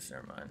Diplodocus,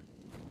 never mind.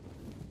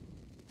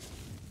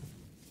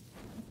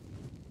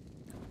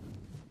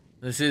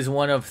 This is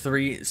one of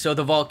three. So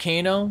the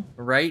volcano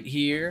right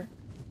here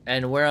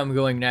and where I'm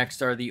going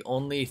next are the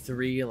only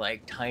three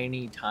like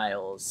tiny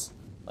tiles.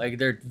 Like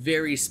they're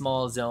very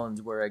small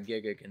zones where a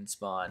Giga can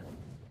spawn.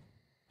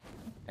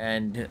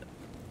 And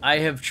I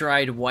have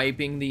tried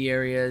wiping the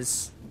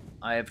areas.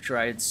 I have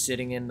tried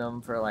sitting in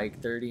them for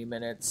like 30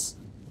 minutes.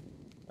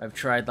 I've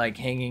tried like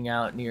hanging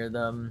out near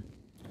them.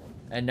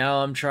 And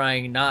now I'm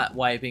trying not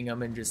wiping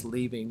them and just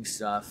leaving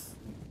stuff.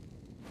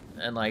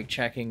 And like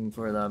checking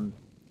for them.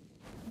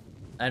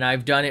 And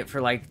I've done it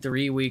for like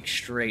 3 weeks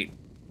straight.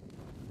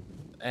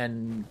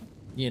 And,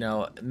 you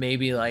know,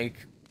 maybe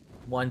like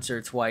once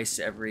or twice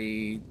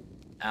every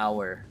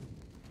hour.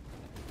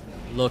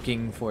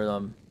 Looking for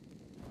them.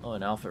 Oh,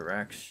 an Alpha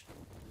Rex.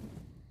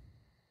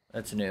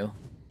 That's new.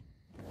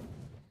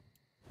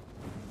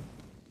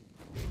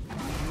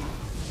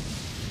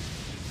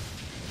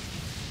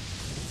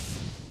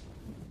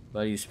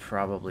 But he's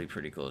probably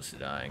pretty close to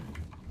dying.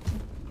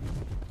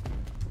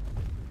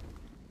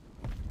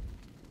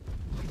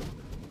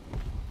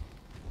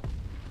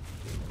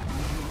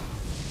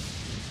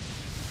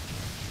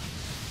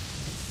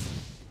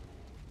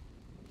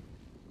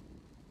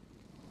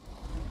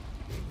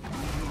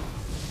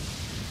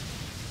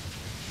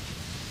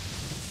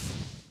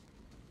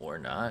 Or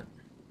not.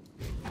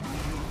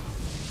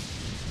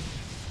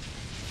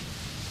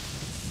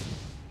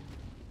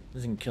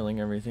 Isn't killing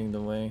everything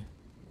the way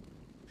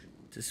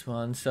to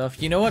spawn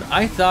stuff. You know what?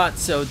 I thought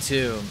so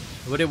too,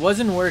 but it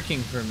wasn't working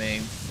for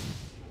me.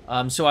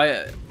 So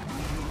I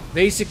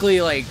basically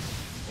like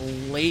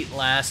late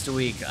last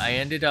week, I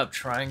ended up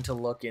trying to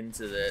look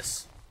into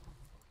this.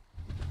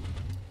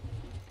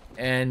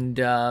 And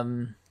huh.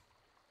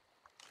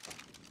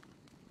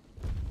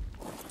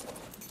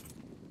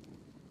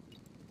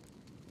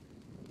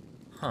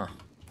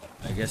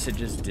 I guess it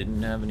just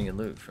didn't have any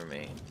loot for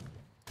me.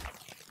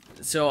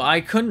 So I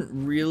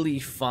couldn't really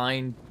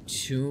find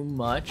too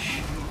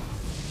much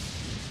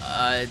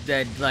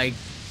that like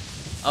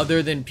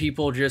other than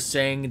people just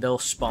saying they'll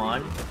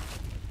spawn.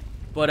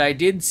 But I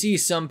did see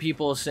some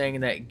people saying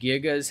that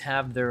Gigas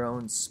have their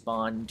own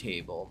spawn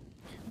table,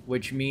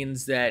 which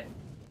means that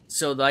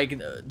so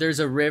like there's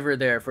a river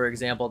there, for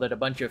example, that a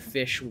bunch of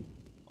fish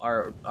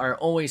are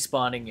always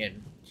spawning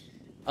in.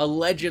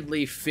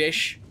 Allegedly,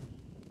 fish,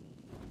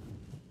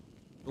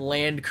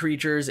 land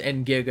creatures,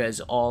 and Gigas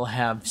all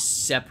have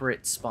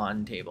separate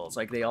spawn tables.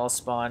 Like they all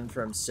spawn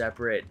from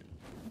separate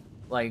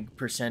like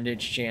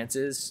percentage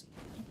chances.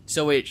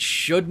 So it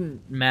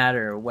shouldn't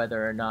matter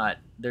whether or not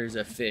there's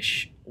a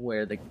fish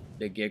where the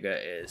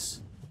Giga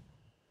is.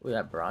 Ooh,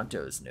 that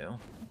Bronto's new.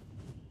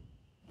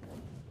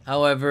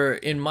 However,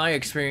 in my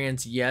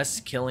experience, yes,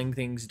 killing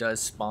things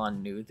does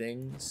spawn new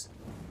things.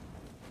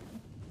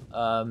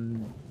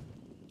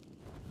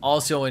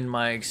 Also in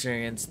my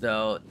experience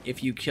though,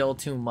 if you kill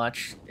too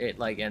much, it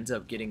like ends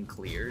up getting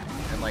cleared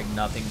and like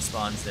nothing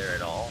spawns there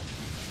at all.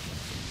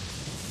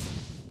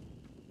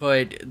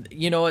 But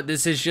you know what,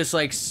 this is just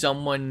like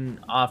someone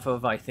off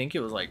of, I think it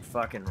was like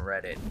fucking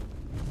Reddit.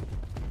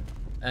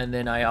 And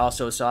then I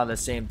also saw the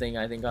same thing,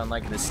 I think on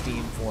like the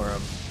Steam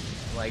forum,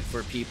 like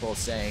for people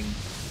saying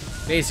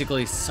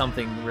basically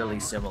something really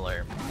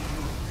similar.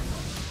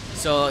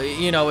 So,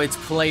 you know, it's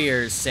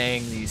players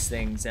saying these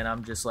things, and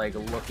I'm just, like,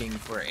 looking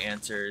for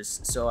answers.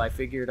 So I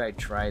figured I'd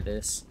try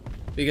this.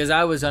 Because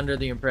I was under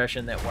the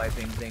impression that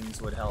wiping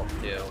things would help,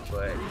 too.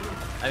 But,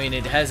 I mean,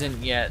 it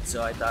hasn't yet,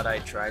 so I thought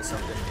I'd try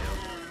something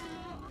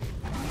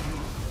new.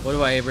 What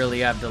do I really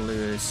have to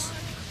lose?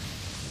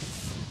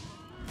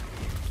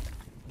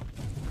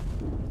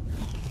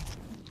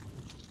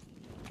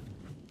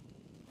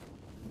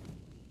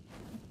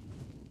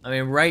 I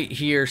mean, right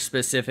here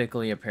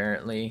specifically,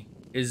 apparently,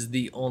 is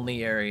the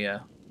only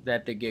area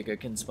that the Giga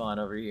can spawn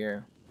over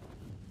here.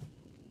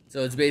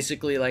 So it's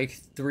basically like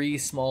 3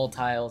 small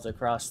tiles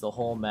across the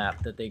whole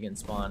map that they can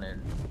spawn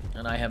in.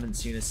 And I haven't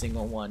seen a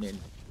single one in...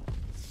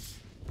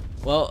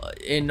 Well,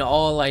 in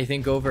all, I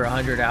think over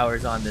 100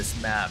 hours on this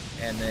map.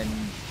 And then,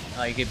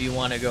 like, if you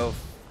want to go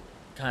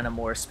kind of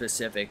more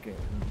specific,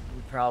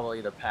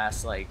 probably the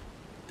past, like,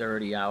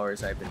 30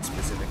 hours I've been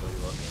specifically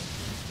looking.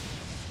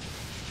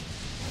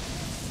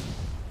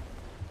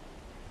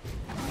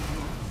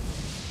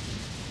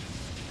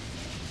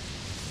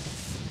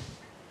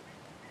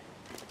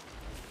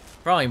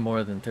 Probably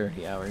more than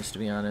 30 hours, to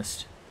be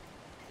honest.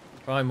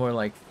 Probably more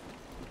like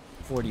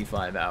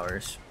 45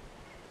 hours.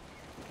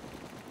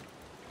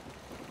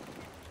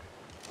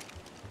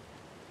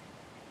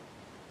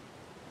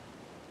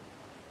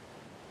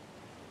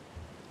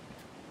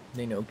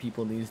 They know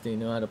people these days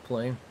know how to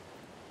play.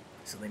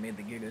 So they made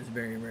the Gigas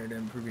very rare to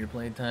improve your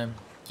playtime.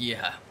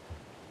 Yeah.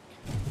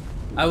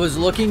 I was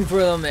looking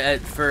for them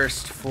at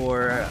first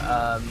for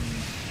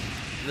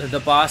the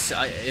boss,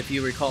 if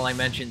you recall I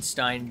mentioned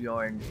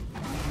Steinbjorn.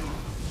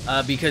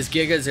 Because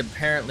Gigas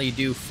apparently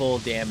do full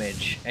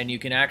damage, and you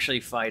can actually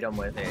fight them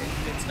with it.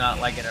 It's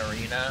not like an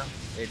arena.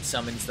 It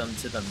summons them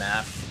to the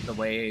map, the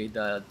way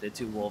the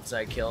 2 wolves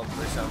I killed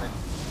were summoned.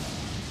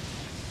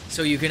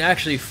 So you can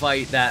actually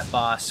fight that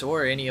boss,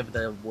 or any of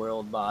the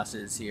world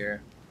bosses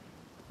here,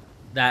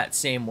 that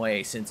same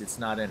way, since it's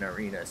not an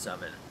arena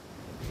summon.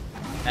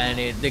 And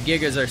the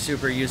Gigas are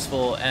super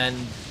useful, and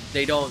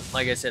they don't,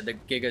 like I said, the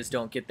Gigas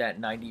don't get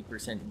that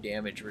 90%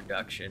 damage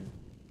reduction.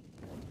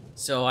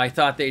 So I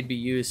thought they'd be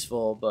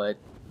useful, but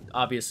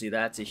obviously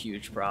that's a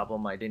huge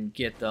problem. I didn't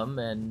get them,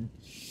 and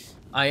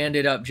I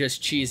ended up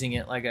just cheesing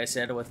it, like I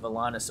said, with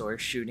Volanosaur,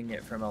 shooting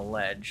it from a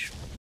ledge.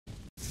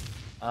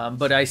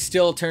 But I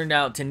still turned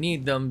out to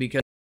need them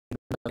because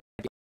of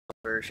the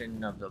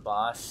version of the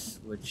boss,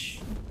 which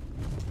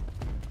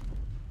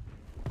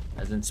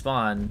hasn't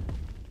spawned.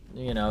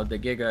 You know, the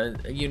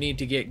Giga, you need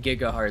to get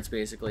Giga Hearts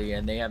basically,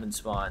 and they haven't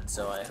spawned,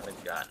 so I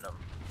haven't gotten them.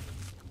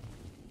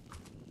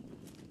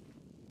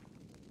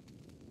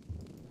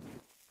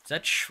 Is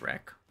that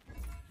Shrek?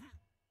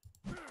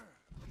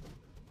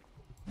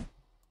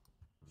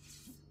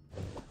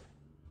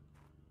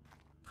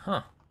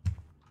 Huh.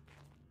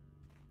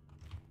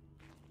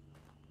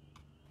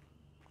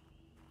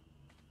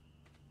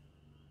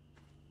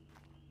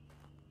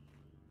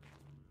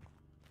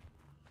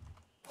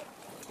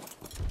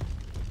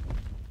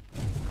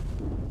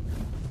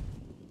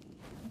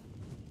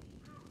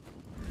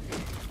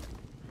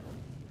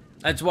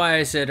 That's why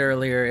I said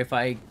earlier, if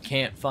I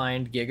can't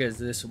find Gigas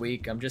this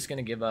week, I'm just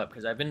gonna give up,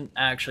 because I've been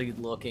actually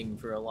looking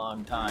for a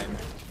long time.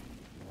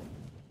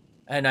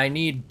 And I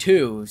need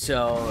 2,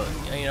 so,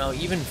 you know,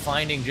 even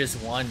finding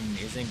just 1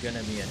 isn't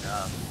gonna be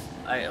enough.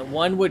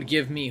 1 would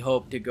give me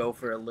hope to go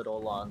for a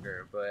little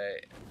longer,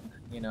 but,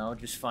 you know,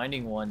 just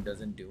finding 1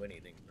 doesn't do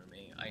anything for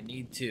me. I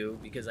need 2,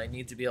 because I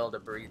need to be able to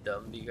breed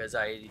them, because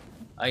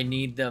I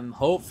need them,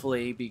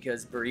 hopefully,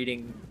 because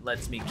breeding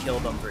lets me kill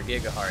them for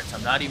Gigahearts.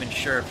 I'm not even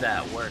sure if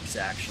that works,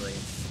 actually,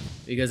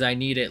 because I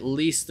need at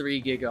least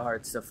 3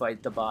 Gigahearts to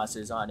fight the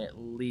bosses on at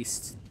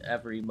least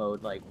every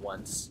mode, like,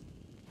 once.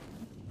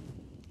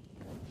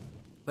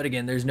 But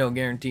again, there's no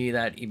guarantee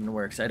that even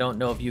works. I don't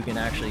know if you can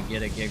actually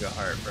get a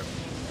Gigaheart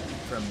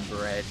from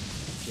bred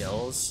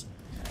kills.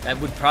 That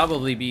would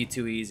probably be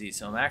too easy,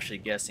 so I'm actually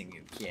guessing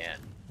you can.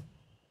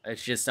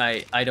 It's just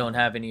I don't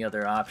have any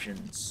other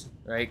options,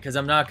 right? Because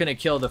I'm not going to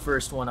kill the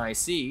first one I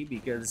see,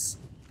 because,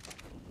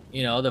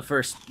 you know, the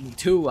first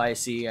 2 I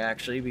see,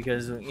 actually,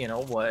 because, you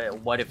know,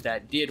 what if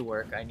that did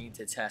work? I need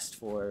to test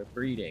for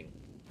breeding.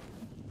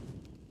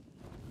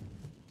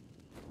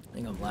 I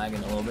think I'm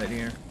lagging a little bit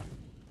here.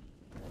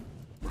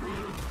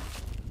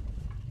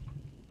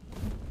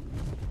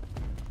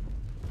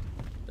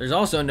 There's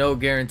also no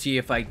guarantee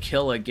if I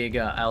kill a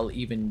Giga, I'll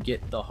even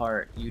get the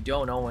heart. You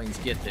don't always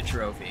get the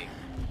trophy.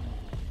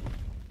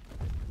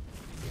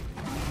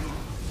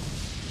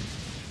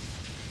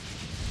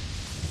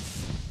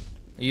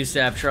 I used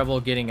to have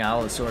trouble getting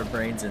Allosaur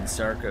brains and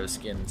Sarco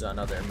skins on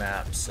other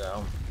maps,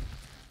 so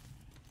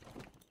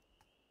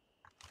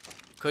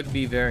could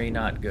be very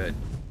not good.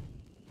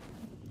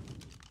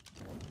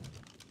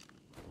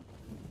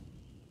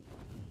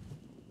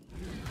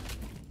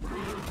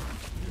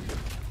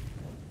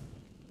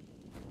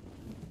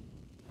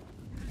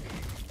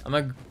 I'm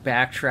gonna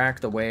backtrack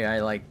the way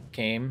I like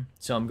came,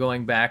 so I'm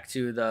going back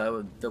to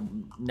the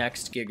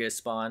next Giga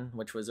spawn,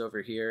 which was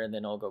over here, and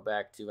then I'll go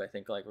back to I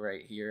think like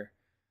right here,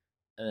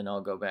 and then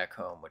I'll go back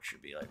home, which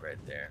should be like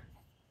right there.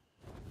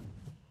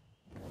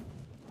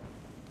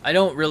 I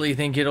don't really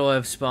think it'll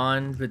have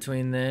spawned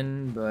between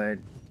then, but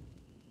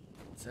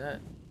is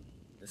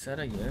that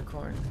a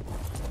unicorn?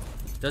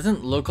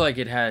 Doesn't look like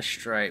it has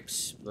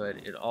stripes, but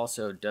it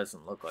also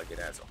doesn't look like it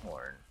has a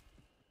horn.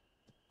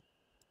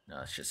 No,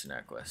 it's just an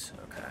necklace.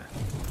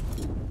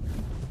 Okay.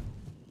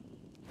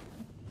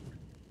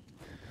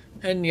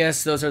 And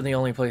yes, those are the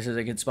only places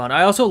they can spawn.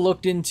 I also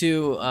looked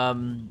into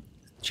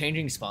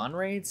changing spawn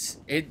rates.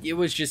 It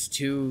was just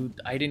too...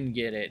 I didn't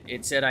get it.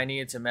 It said I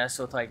needed to mess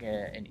with like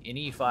an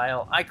ini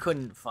file. I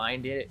couldn't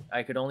find it.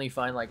 I could only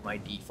find like my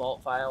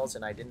default files,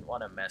 and I didn't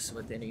want to mess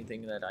with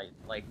anything that I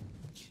like.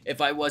 If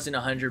I wasn't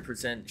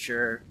 100%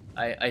 sure,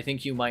 I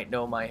think you might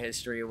know my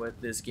history with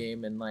this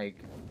game and like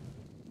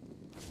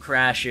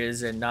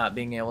crashes and not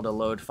being able to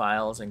load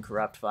files and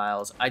corrupt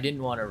files. I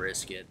didn't want to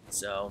risk it,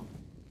 so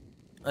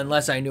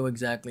unless I knew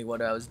exactly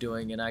what I was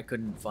doing, and I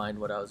couldn't find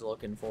what I was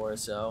looking for,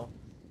 so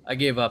I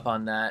gave up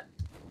on that.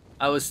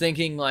 I was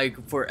thinking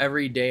like for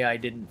every day I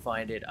didn't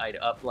find it, I'd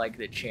up like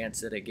the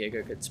chance that a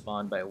Giga could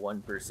spawn by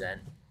 1%.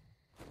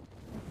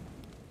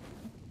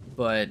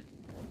 But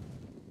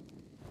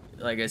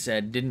like I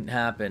said, didn't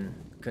happen.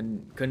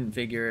 Couldn't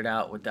figure it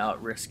out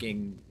without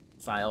risking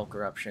file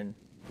corruption.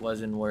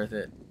 Wasn't worth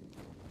it.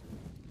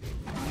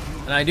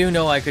 And I do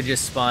know I could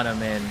just spawn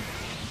them in,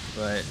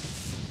 but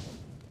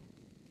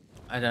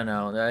I don't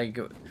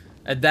know.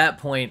 At that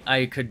point,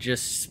 I could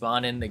just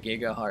spawn in the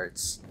Giga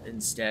Hearts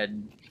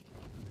instead,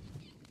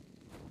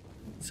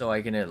 so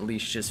I can at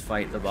least just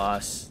fight the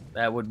boss.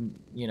 That would,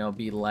 you know,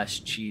 be less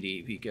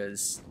cheaty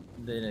because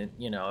then,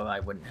 you know, I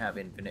wouldn't have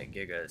infinite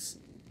Gigas.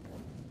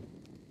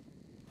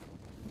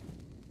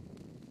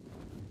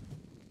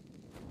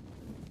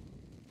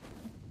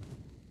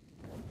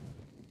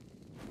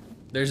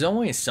 There's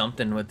always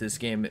something with this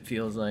game, it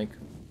feels like.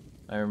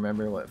 I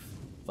remember what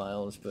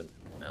files, but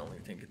I only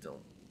think it's a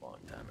long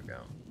time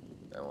ago.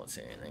 I won't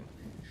say anything.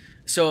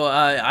 So,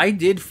 I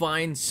did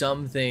find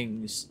some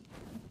things,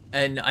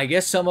 and I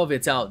guess some of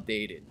it's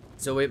outdated.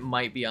 So it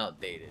might be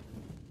outdated.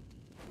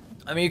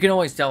 I mean, you can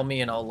always tell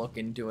me and I'll look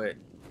into it.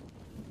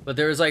 But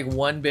there was like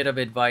one bit of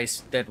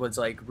advice that was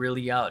like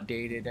really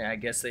outdated, and I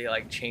guess they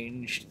like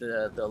changed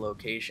the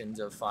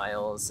locations of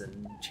files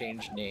and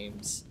changed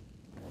names.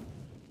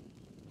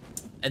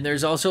 And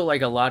there's also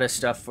like a lot of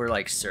stuff for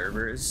like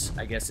servers.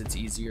 I guess it's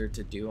easier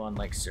to do on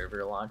like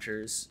server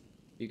launchers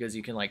because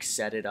you can like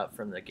set it up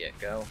from the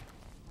get-go.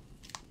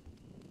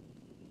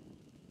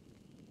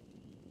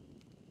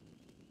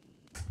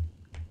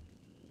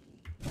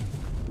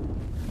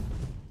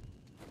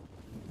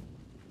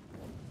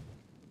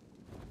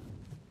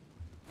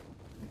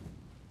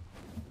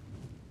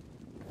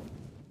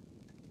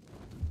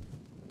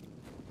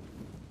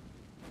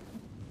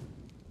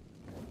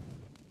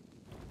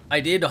 I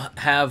did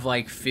have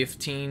like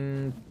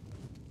 15,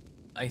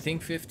 I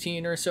think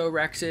 15 or so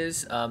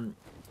Rexes.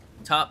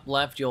 Top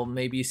left, you'll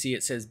maybe see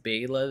it says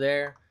Bela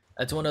there.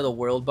 That's one of the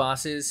world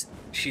bosses.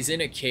 She's in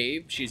a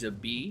cave, she's a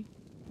bee.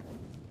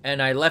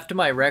 And I left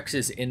my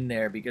Rexes in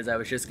there because I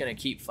was just gonna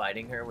keep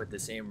fighting her with the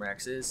same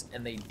Rexes,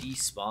 and they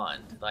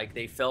despawned. Like,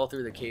 they fell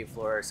through the cave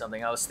floor or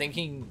something. I was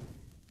thinking,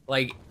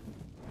 like,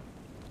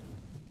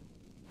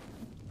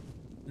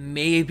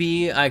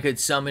 maybe I could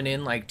summon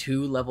in like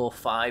 2 level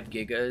 5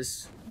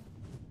 Gigas,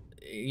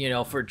 you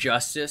know, for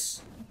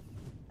justice,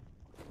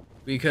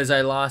 because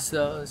I lost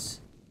those.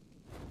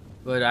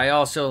 But I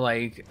also,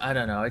 like, I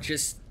don't know, it's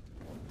just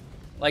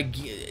like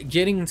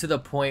getting to the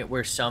point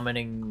where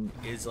summoning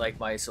is like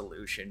my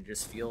solution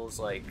just feels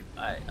like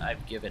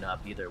I've given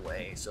up either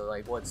way. So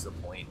like, what's the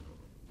point?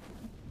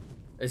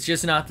 It's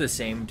just not the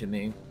same to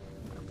me.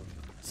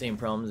 Same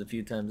problems a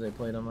few times I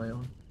played on my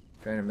own,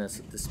 trying to mess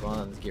with the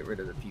spawns, get rid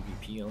of the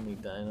PvP only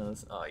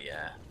dinos. Oh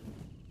yeah,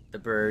 the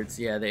birds,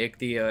 yeah, the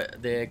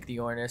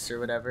Ichthyornis or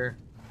whatever,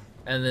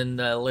 and then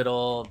the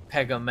little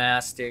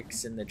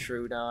Pegomastics and the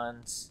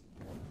Trudons,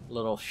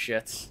 little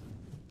shits.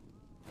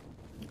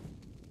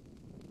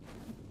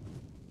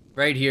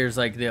 Right here is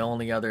like the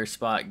only other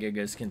spot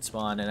Gigas can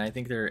spawn, and I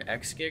think they're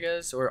X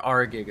Gigas or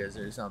R Gigas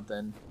or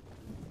something.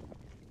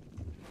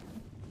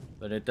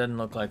 But it doesn't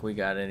look like we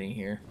got any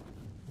here.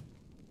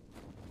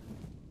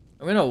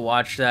 I'm gonna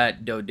watch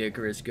that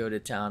Doedicurus go to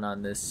town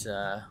on this.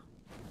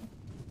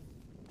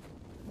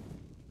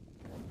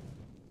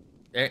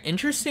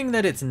 Interesting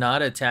that it's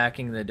not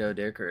attacking the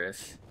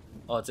Doedicurus.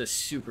 Oh, it's a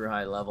super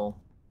high level.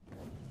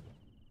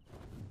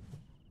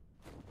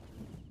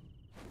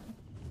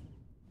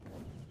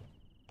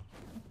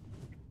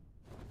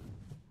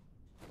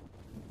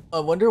 I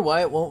wonder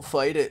why it won't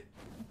fight it.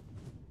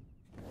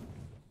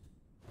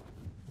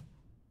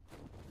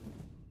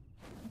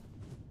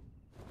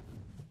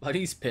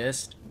 Buddy's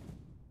pissed.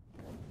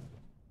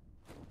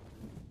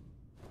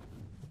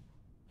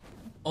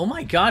 Oh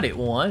my god, it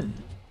won.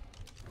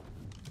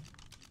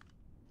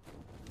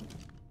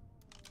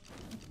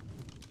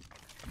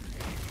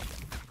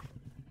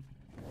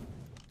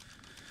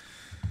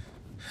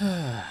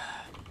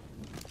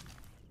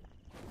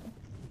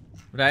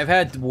 But I've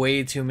had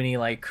way too many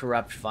like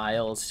corrupt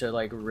files to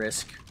like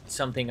risk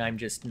something I'm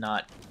just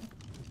not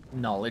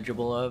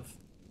knowledgeable of.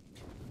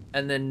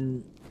 And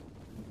then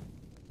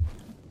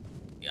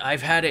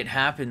I've had it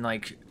happen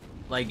like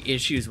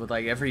issues with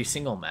like every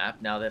single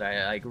map now that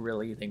I like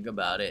really think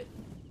about it.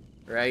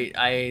 Right?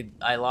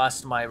 I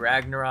lost my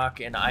Ragnarok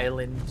and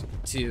Island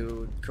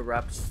to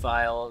corrupt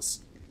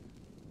files.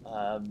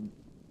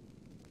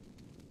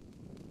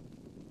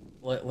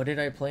 What did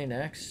I play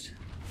next?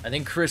 I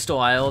think Crystal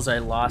Isles I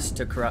lost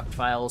to corrupt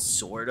files,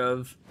 sort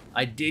of.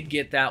 I did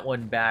get that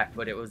one back,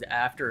 but it was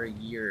after a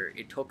year.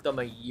 It took them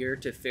a year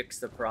to fix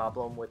the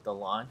problem with the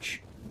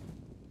launch.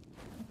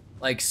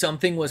 Like,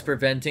 something was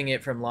preventing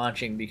it from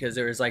launching because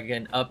there was like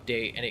an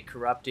update and it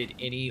corrupted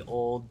any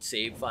old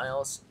save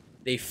files.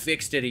 They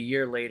fixed it a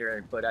year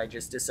later, but I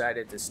just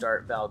decided to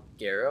start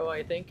Valgero,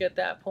 I think, at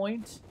that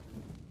point.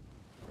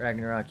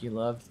 Ragnarok you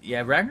loved?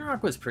 Yeah,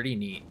 Ragnarok was pretty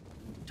neat.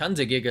 Tons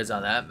of gigas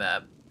on that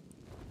map.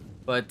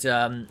 But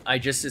I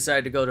just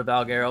decided to go to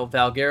Valgero.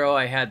 Valgero,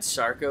 I had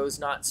Sarcos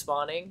not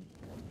spawning.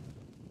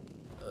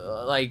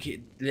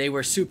 Like, they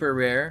were super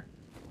rare.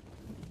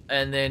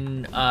 And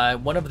then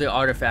one of the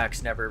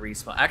artifacts never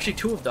respawned. Actually,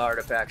 two of the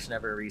artifacts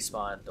never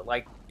respawned,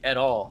 like, at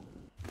all.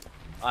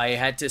 I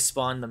had to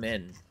spawn them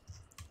in.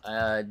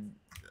 I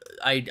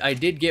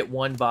did get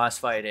one boss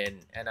fight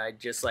in, and I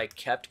just, like,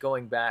 kept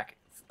going back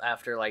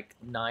after, like,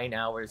 9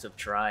 hours of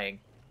trying.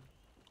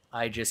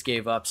 I just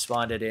gave up,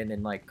 spawned it in,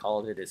 and, like,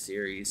 called it a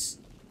series.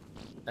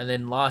 And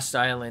then Lost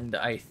Island,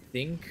 I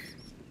think...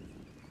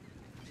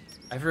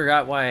 I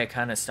forgot why I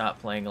kind of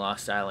stopped playing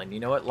Lost Island. You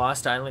know what?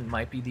 Lost Island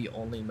might be the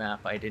only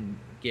map I didn't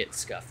get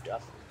scuffed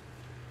up.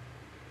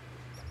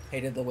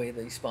 Hated the way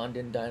they spawned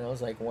in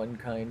dinos, like one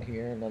kind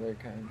here, another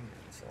kind here,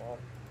 and so on.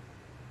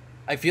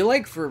 I feel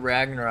like for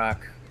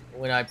Ragnarok,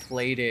 when I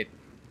played it,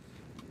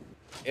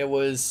 it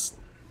was...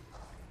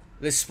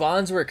 the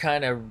spawns were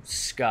kind of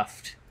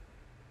scuffed.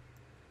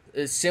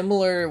 It's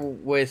similar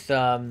with,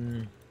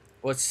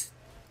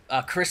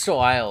 Crystal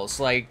Isles.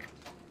 Like,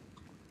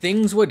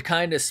 things would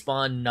kind of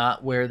spawn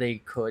not where they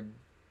could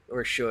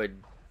or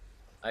should,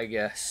 I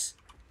guess.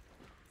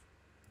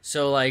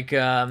 So, like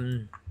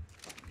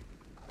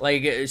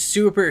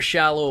super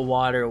shallow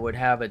water would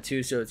have a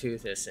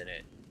Tusoteuthis in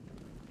it.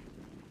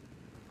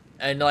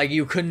 And, like,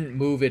 you couldn't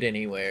move it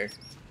anywhere.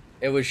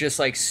 It was just,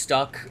 like,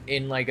 stuck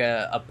in, like,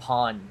 a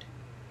pond.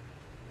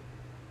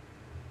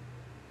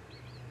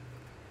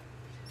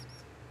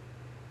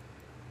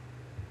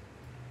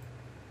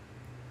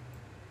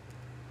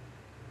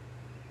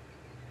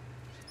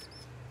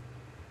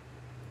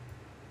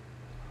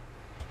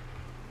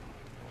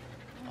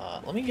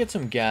 Let me get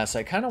some gas.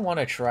 I kind of want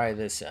to try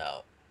this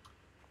out.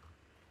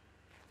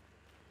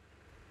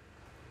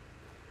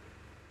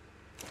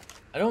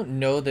 I don't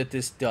know that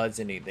this does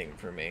anything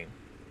for me.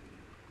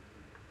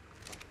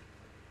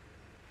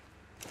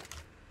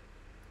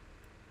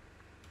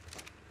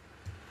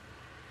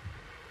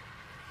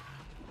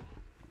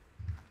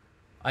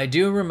 I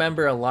do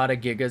remember a lot of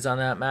gigas on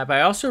that map.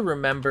 I also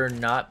remember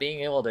not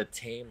being able to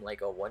tame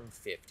like a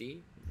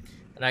 150,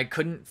 and I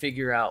couldn't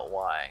figure out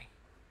why.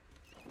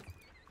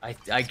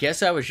 I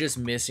guess I was just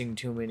missing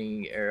too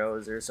many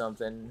arrows or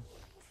something.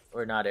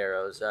 Or not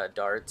arrows,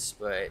 darts,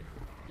 but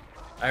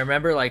I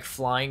remember like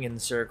flying in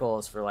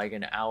circles for like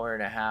an hour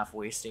and a half,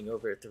 wasting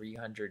over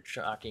 300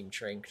 shocking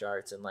trank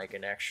darts and like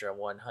an extra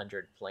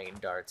 100 plain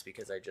darts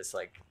because I just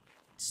like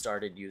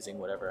started using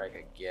whatever I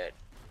could get.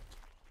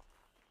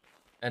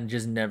 And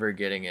just never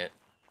getting it.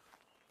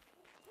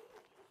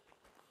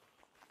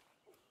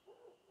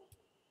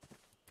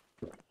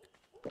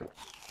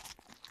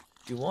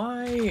 Do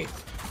I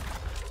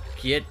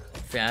get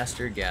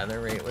faster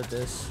gather rate with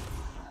this?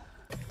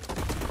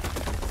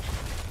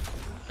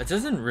 It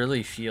doesn't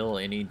really feel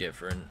any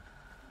different.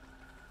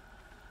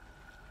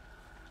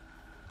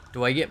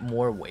 Do I get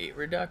more weight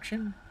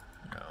reduction?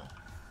 No.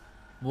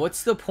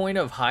 What's the point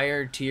of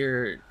higher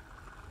tier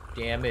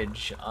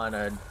damage on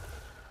a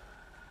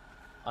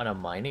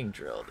mining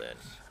drill then?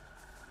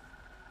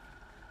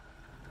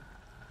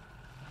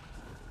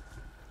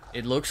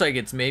 It looks like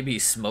it's maybe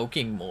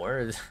smoking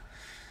more.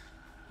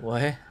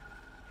 What?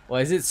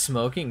 Why is it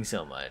smoking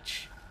so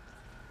much?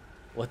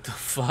 What the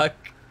fuck?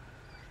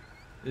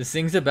 This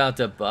thing's about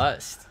to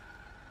bust.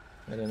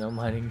 I don't know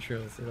mining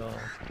drills at all.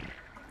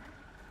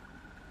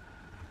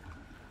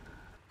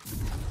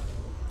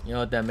 You know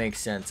what, that makes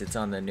sense. It's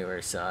on the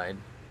newer side.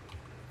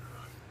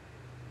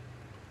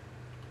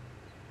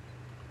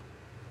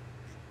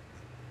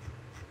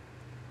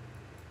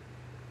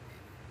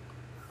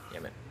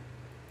 Damn it.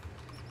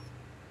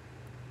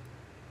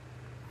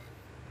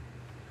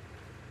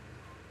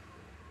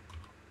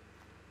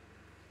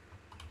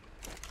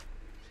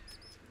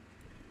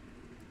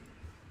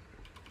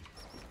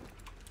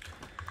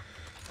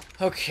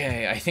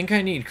 Okay, I think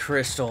I need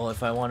crystal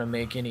if I want to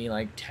make any,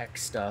 like, tech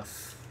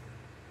stuff.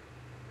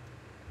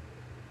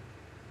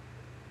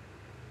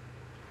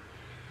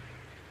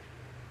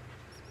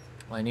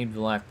 Well, I need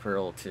black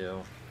pearl,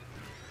 too.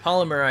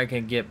 Polymer I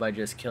can get by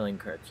just killing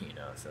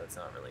Krakino, so that's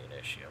not really an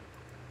issue.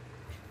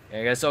 Yeah,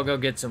 I guess I'll go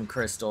get some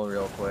crystal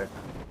real quick.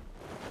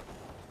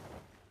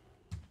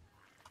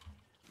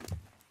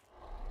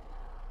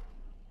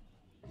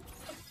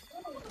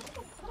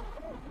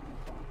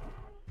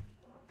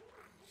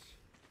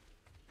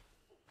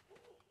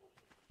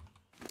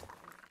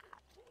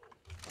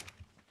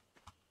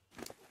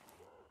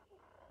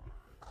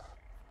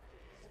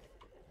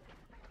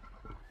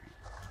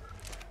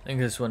 I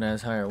think this one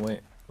has higher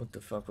weight. What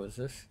the fuck was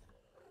this?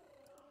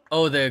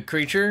 Oh, the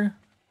creature?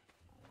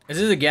 This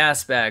is a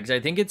gas bags. I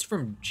think it's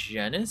from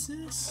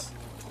Genesis?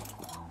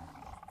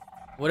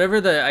 Whatever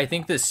I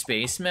think the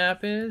space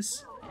map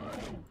is.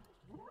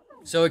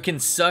 So it can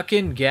suck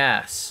in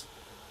gas.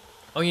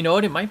 Oh, you know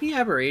what? It might be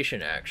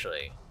aberration,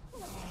 actually.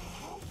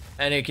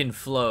 And it can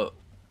float.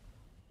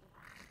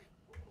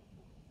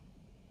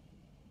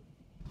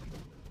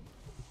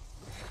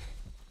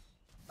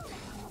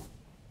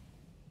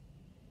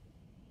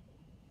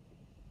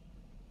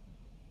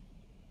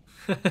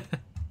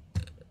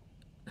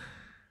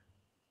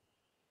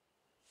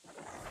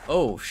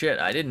 Oh shit,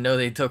 I didn't know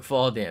they took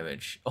fall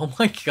damage. Oh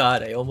my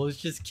god, I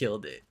almost just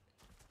killed it.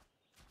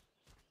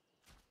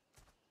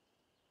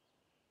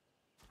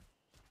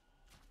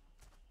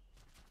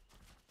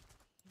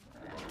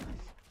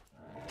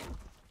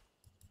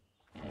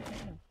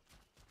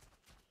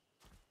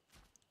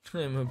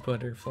 I'm a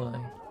butterfly.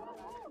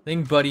 I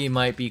think Buddy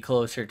might be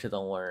closer to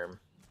the worm.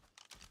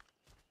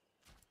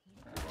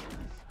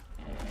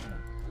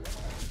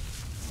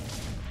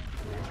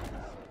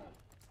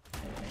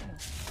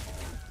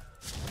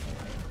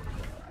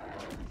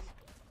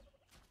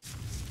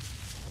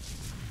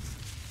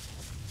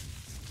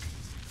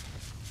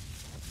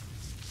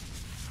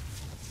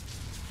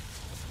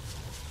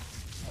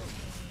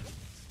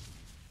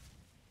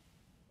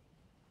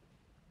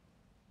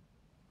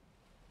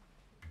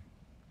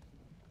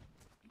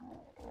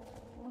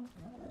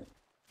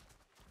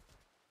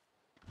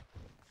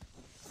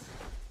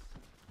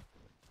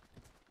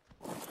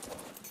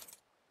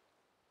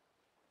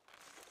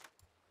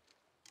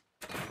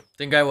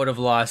 Think I would have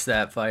lost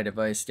that fight if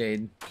I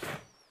stayed.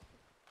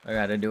 I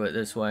gotta do it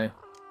this way.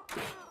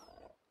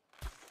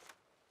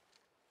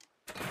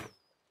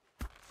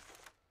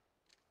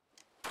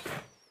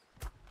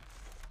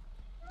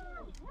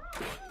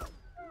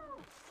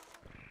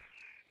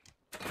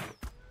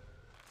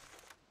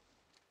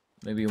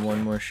 Maybe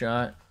one more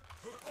shot.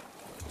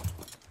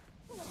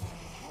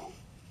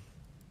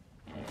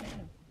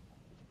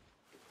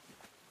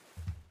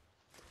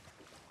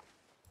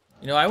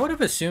 You know, I would have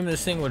assumed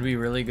this thing would be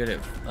really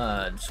good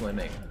at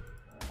swimming.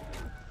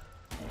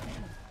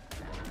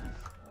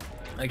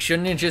 Like,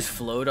 shouldn't it just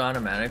float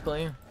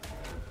automatically?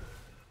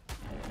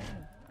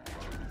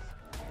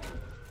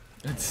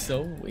 It's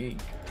so weak.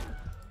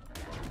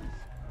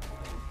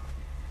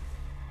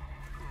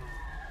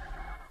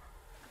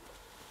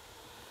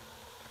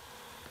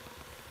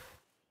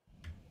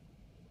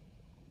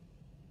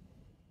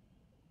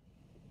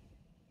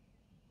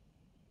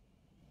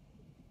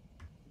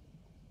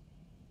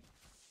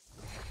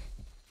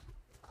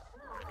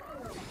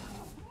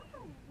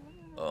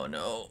 Oh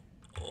no.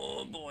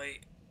 Oh boy.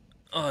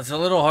 Oh, it's a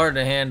little hard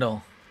to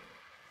handle.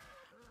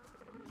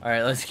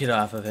 Alright, let's get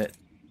off of it.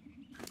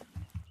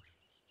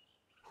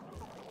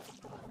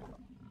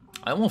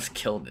 I almost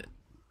killed it.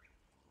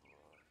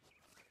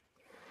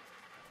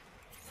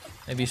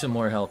 Maybe some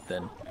more help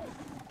then.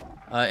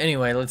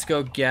 Anyway, let's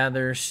go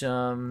gather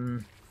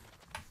some...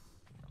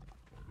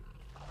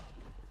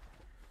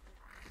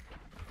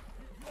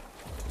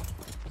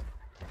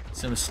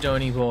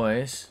 stony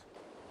boys.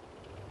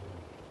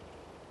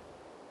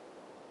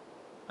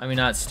 I mean,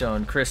 not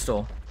stone,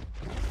 crystal.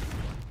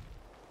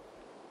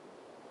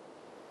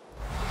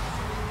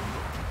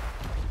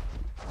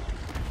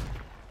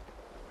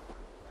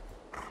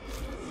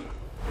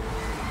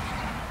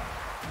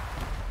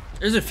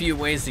 There's a few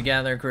ways to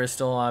gather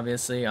crystal,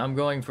 obviously. I'm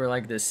going for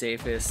like the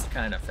safest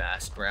kind of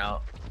fast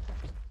route.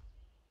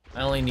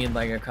 I only need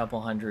like a couple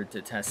hundred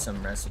to test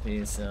some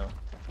recipes, so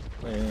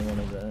maybe one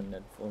of the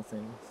needful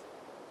things.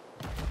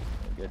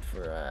 Good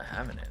for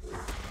having it.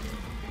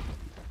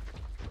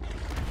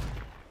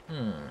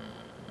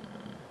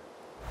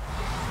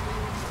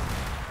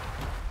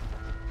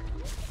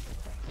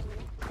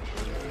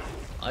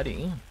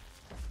 Buddy.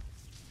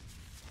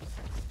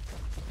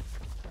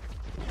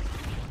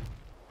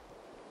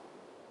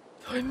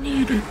 I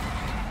need it.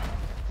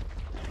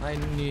 I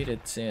need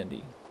it,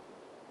 Sandy.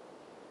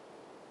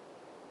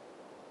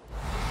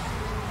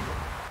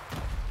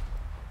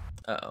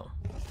 Uh-oh.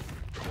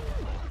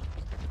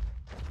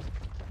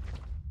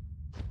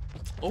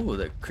 Oh,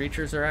 the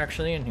creatures are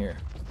actually in here.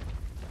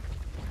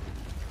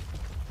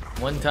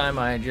 One time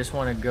I just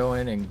want to go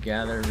in and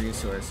gather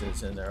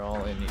resources and they're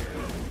all in here.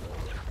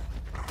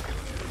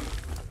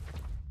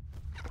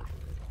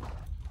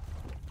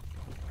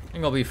 I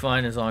think I'll be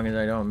fine as long as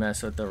I don't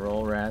mess with the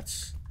roll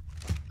rats.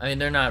 I mean,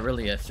 they're not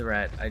really a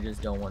threat. I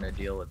just don't want to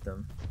deal with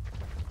them.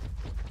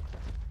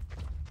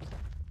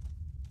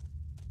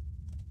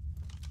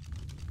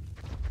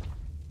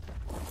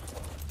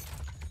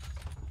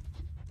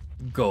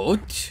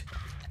 Goat?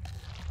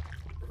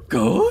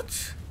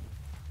 Goat?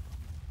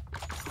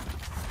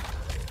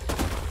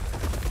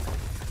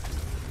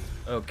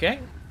 Okay.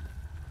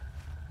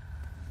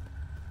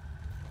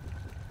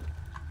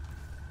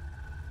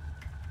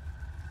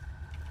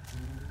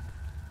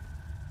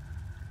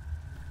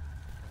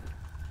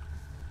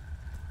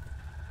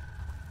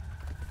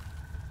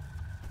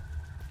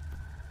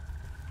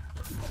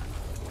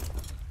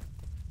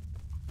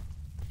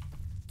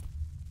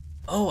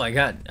 Oh, I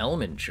got an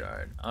element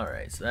shard.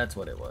 Alright, so that's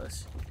what it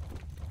was.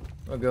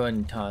 I'll go ahead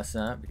and toss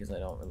that because I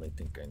don't really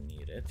think I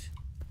need it.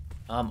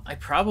 I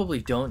probably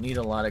don't need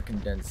a lot of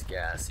condensed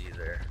gas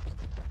either.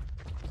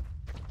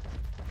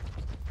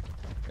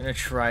 I'm gonna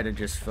try to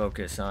just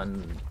focus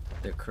on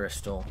the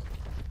crystal.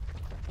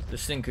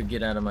 This thing could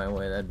get out of my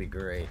way, that'd be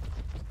great.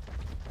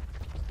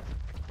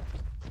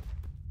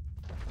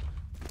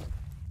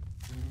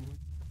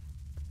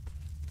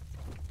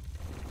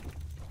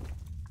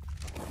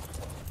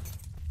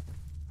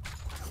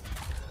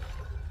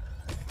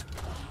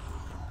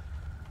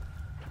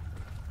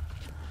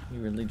 You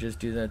really just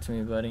do that to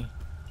me, buddy?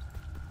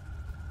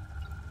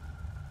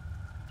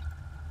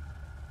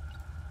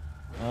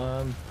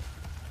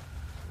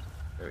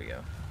 There we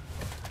go.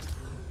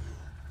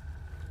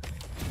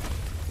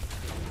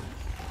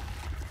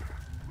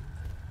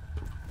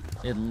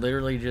 It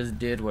literally just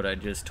did what I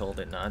just told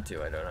it not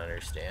to. I don't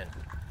understand.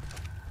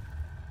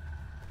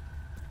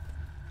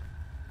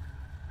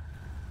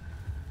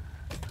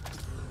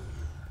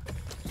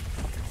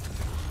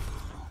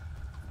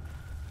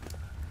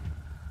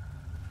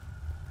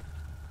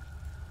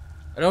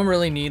 I don't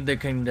really need the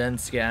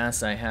condensed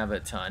gas. I have a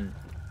ton.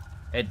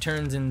 It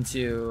turns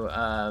into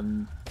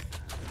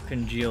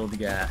congealed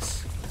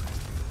gas.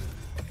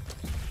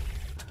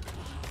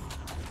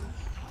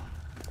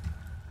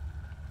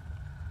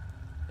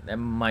 That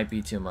might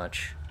be too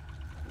much.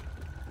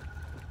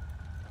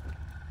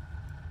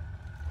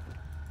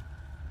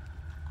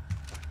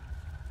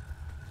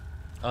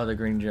 Oh, the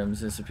green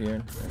gems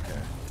disappeared.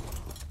 Okay.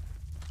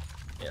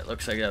 Yeah, it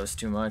looks like that was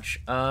too much.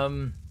 I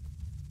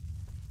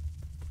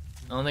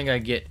don't think I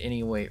get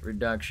any weight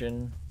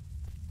reduction.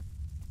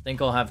 I think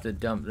I'll have to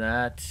dump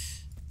that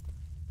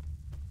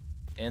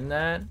in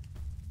that.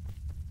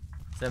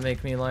 Does that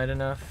make me light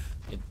enough?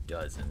 It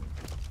doesn't.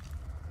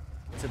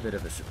 It's a bit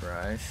of a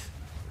surprise.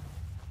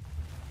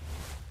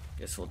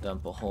 Guess we'll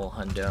dump a whole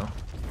hundo.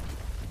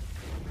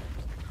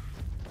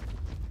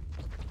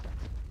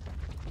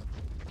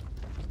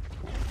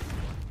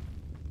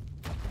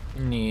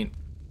 Neat.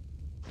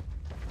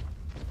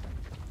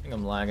 I think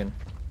I'm lagging.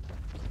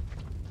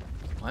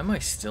 Why am I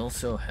still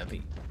so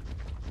heavy?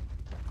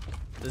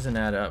 Doesn't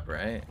add up,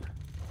 right?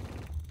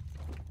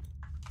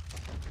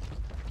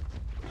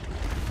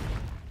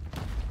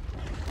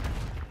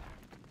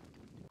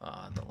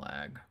 Ah, the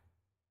lag.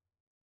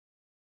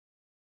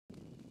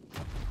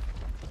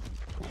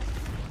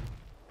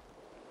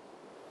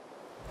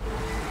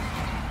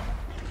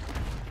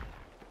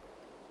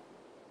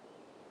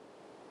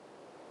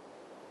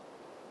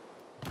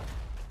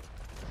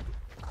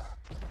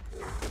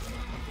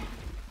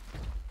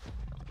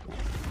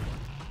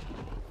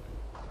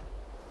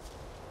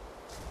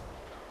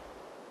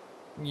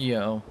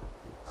 Yo.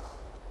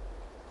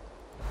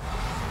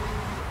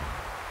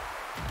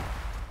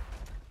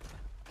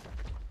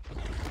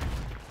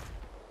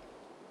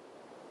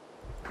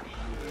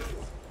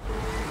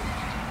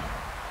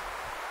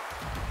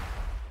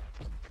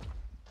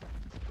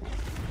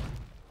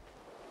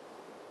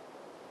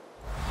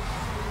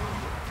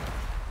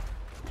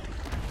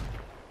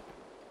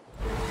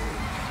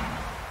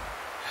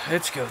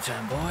 It's go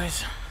time,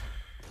 boys.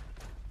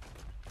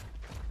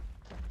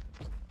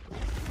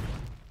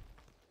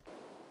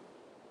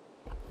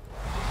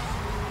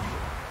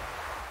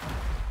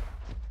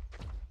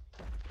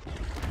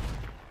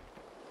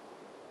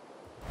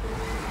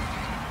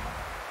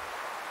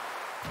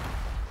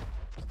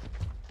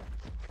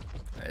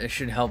 It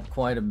should help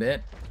quite a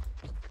bit.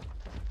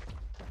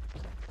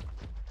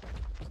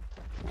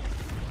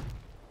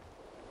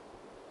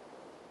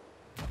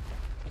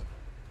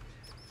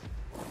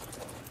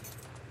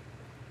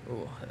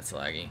 Ooh, that's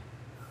laggy.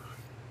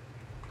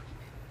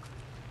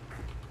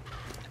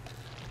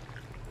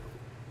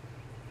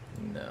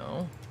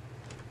 No.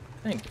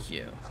 Thank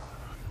you.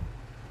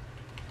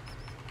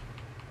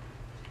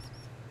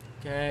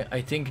 Okay,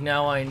 I think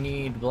now I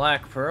need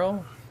black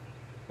pearl.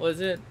 Was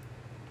it?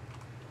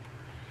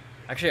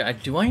 Actually,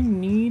 do I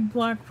need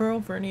black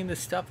pearl for any of the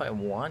stuff I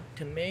want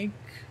to make?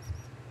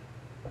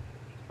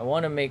 I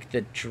want to make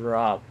the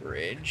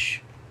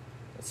drawbridge.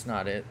 That's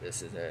not it.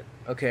 This is it.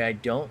 Okay, I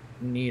don't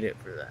need it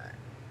for that.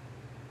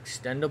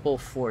 Extendable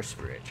force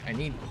bridge. I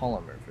need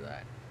polymer for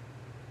that.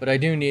 But I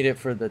do need it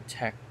for the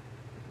tech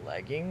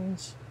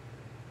leggings.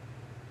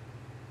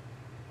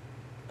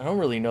 I don't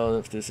really know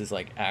if this is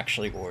like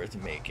actually worth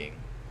making.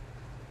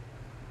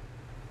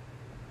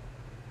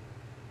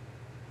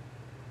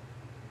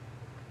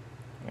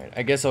 Alright,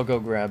 I guess I'll go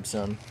grab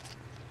some.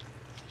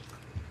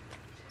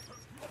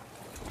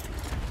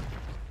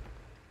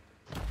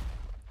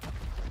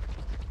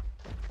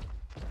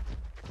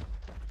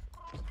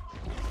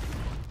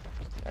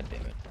 God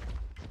damn it.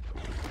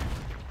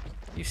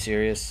 You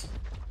serious?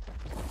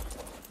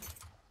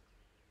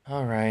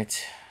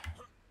 Alright.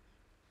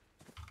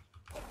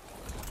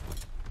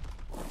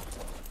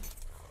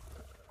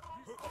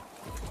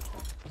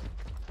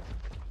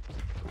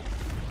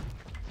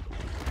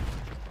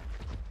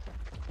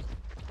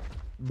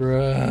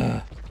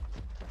 Bruh.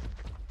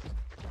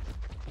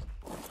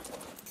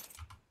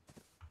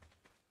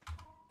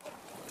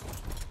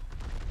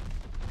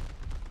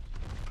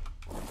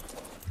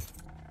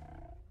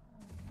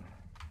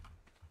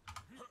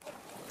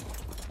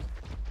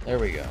 There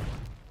we go.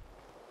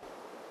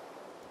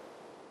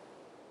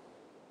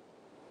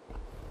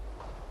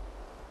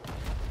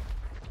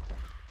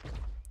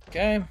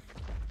 Okay.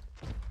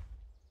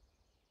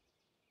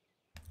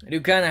 I do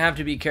kind of have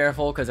to be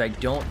careful because I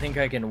don't think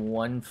I can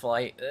one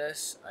flight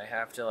this. I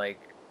have to like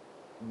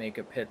make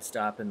a pit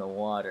stop in the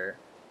water.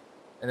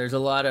 And there's a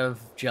lot of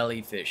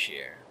jellyfish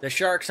here. The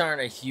sharks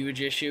aren't a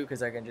huge issue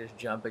because I can just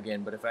jump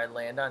again, but if I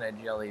land on a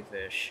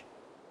jellyfish,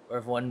 or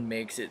if one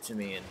makes it to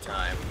me in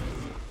time,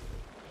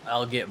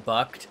 I'll get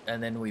bucked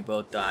and then we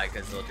both die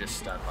because they'll just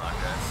stun lock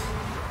us.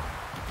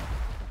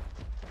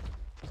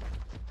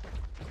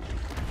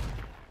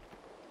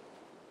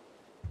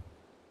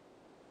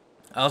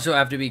 I also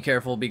have to be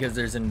careful because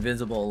there's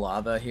invisible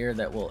lava here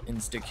that will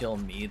insta-kill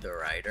me, the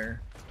rider,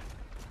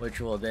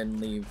 which will then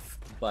leave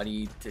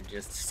Buddy to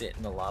just sit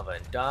in the lava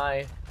and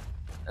die.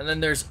 And then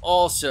there's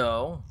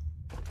also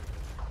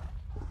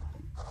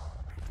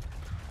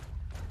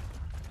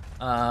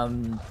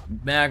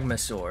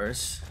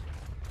magmasaurs.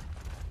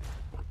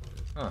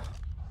 Huh.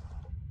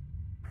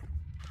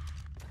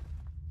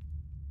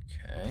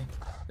 Okay.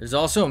 There's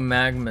also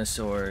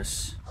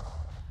magmasaurs.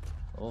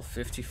 Level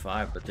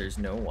 55, but there's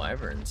no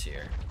wyverns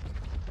here.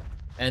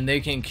 And they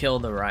can kill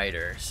the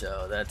rider,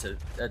 so that's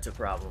a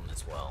problem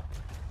as well.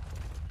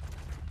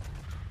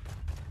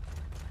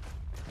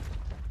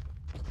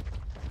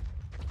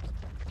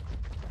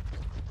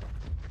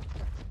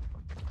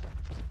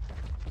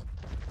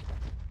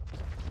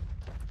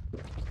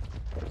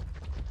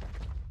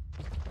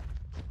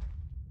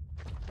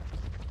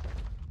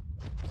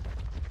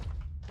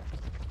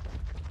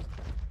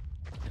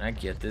 Can I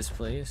get this,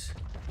 please?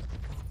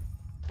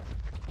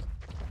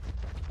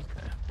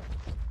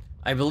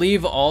 I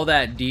believe all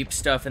that deep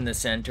stuff in the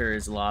center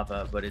is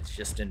lava, but it's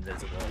just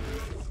invisible.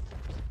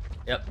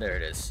 Yep, there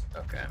it is.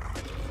 Okay.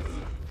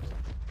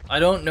 I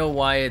don't know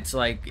why it's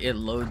like it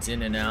loads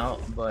in and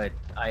out, but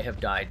I have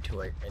died to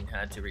it and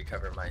had to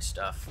recover my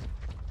stuff.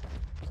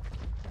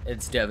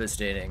 It's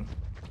devastating.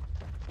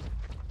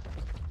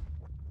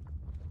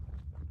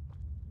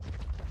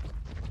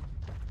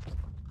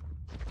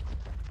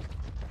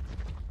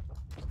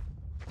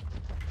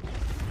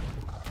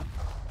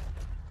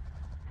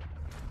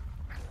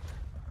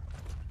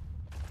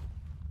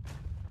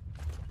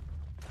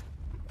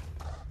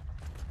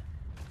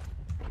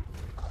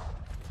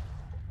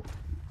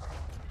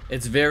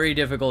 It's very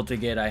difficult to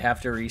get. I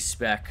have to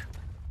respec.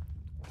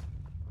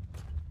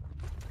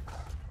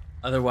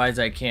 Otherwise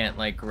I can't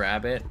like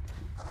grab it.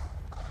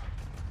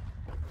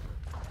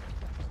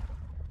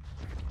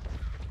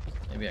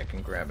 Maybe I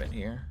can grab it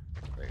here.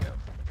 There we go.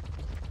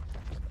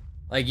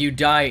 Like you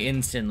die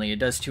instantly. It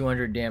does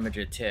 200 damage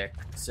a tick.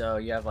 So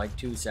you have like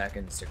 2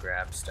 seconds to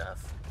grab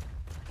stuff.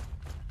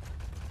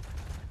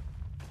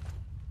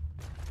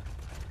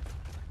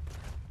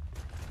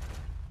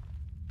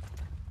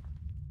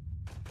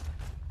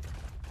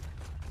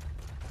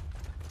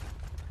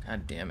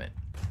 God damn it.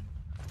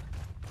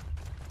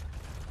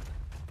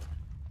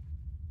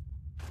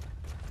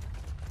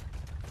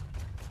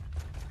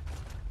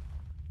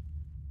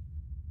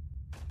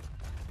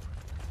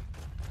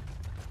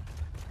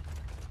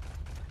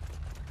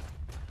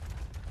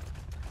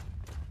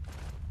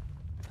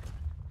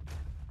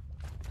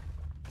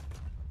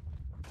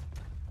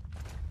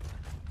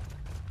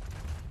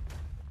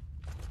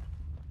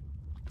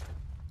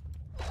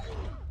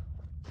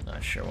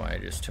 Not sure why I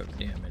just took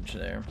damage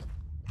there.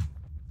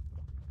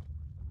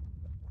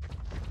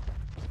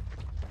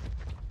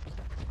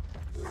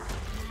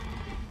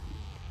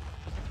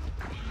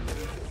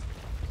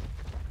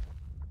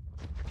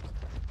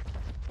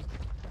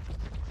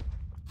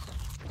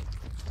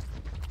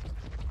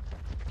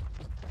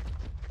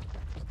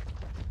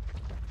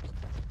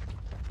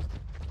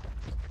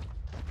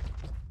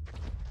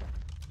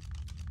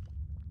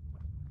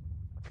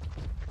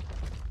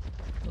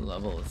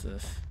 What level is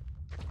this?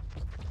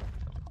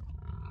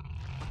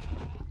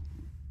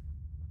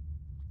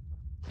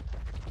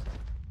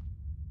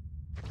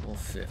 Level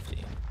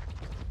 50.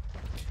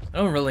 I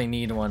don't really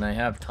need one. I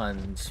have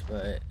tons,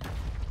 but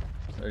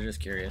I was just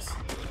curious.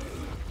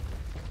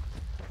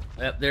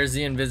 Yep, there's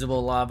the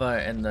invisible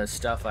lava and the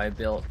stuff I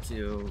built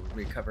to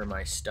recover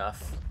my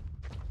stuff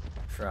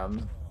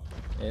from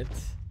it.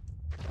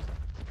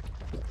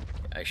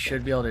 I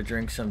should be able to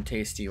drink some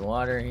tasty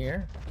water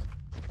here.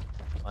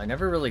 I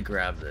never really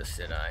grabbed this,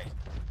 did I?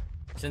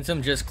 Since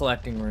I'm just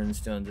collecting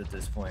runestones at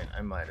this point,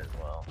 I might as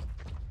well.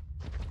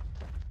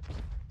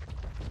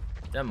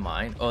 Is that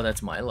mine? Oh,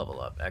 that's my level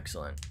up.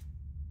 Excellent.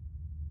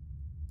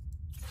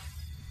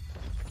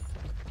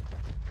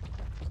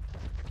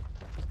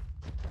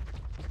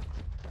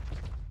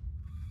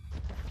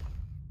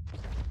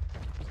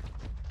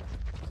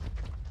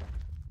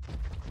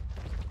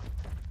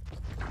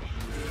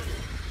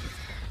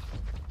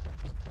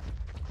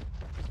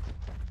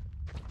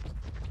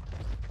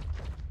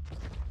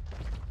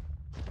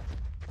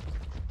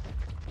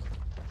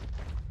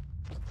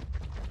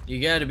 You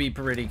gotta be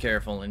pretty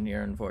careful in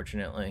here,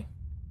 unfortunately.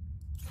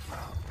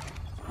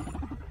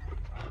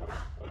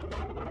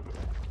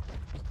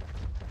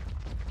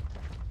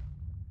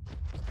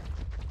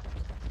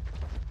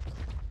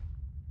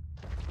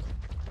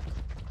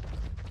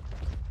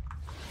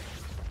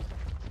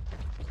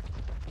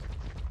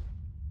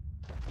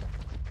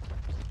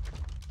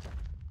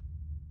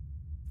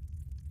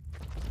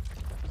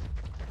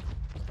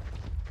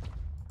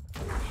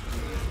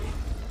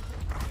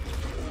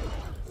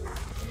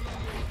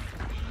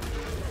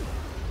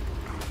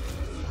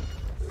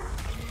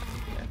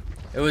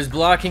 It was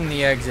blocking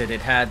the exit. It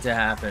had to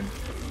happen.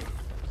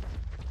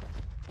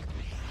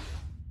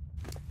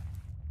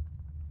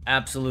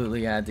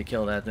 Absolutely had to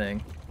kill that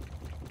thing.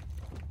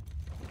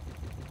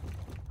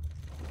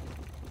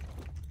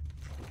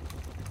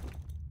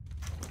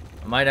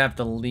 I might have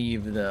to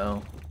leave,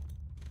 though.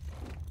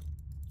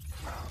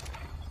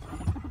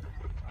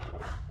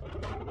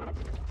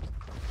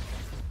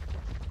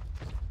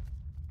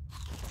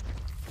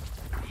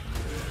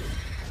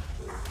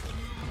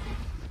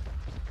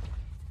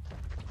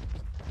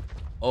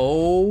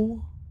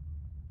 Oh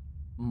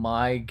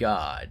my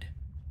God.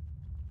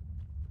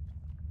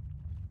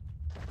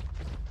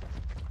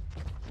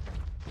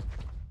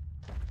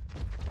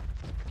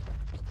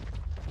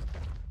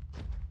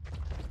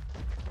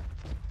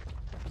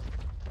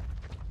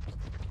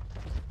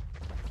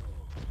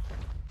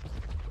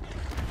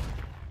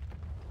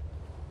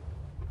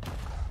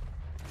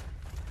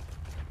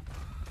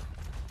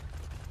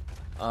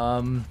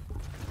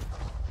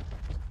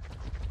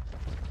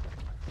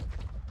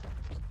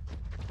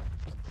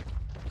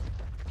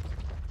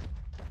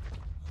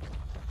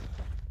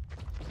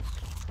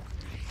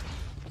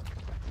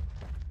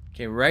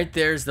 Okay, right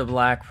there's the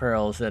black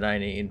pearls that I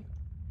need.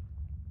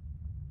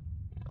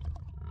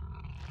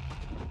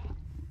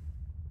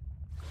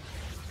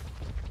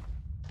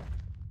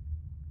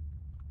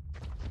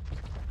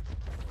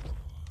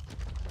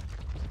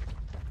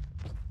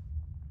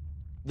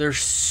 There's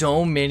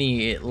so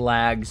many, it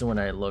lags when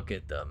I look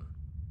at them.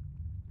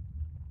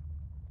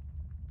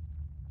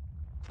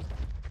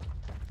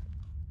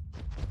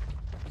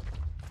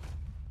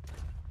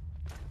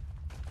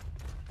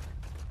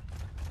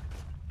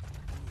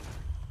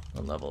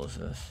 What level is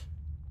this?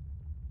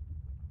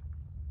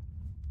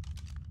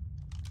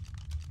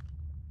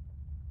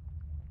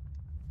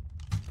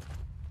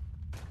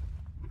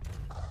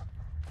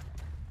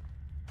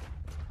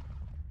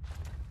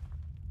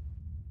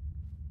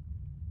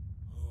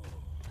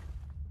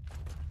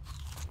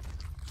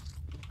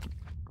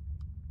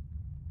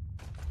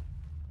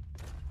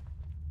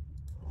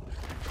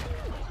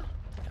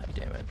 God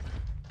damn it.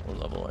 What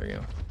level are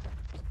you?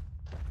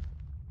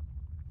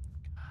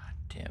 God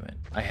damn it.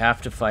 I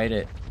have to fight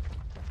it.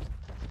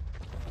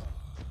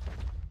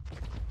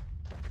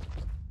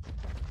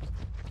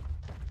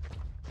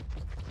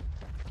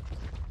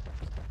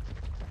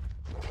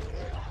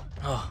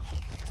 Oh.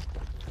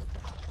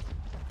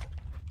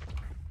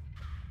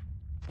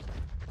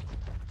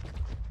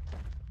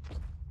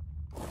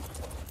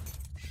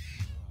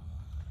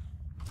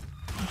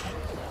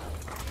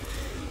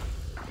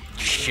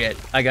 Shit,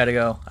 I gotta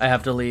go. I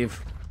have to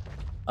leave.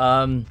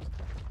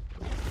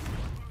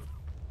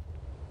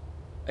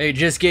 It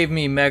just gave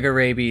me mega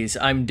rabies.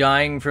 I'm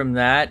dying from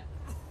that.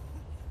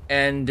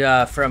 And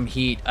from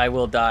heat. I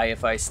will die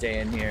if I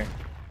stay in here.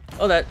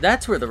 Oh,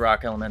 that's where the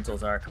rock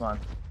elementals are. Come on.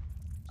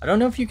 I don't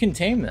know if you can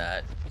tame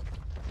that.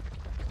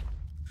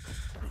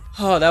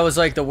 Oh, that was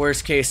like the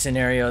worst case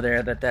scenario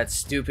there, that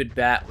stupid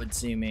bat would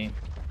see me.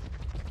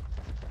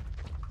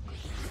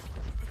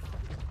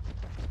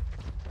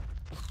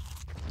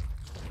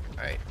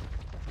 Alright.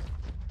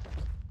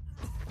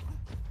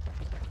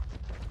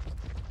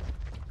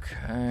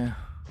 Okay.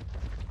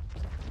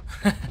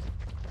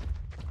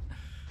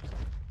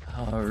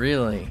 Oh,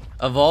 really?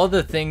 Of all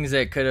the things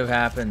that could have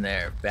happened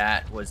there,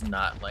 bat was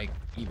not like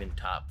even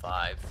top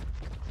 5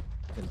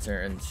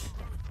 concerns.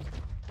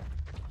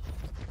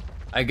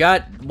 I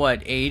got,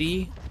 what,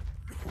 80?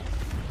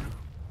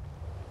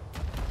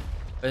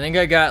 I think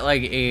I got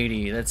like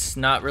 80. That's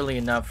not really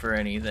enough for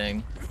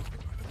anything.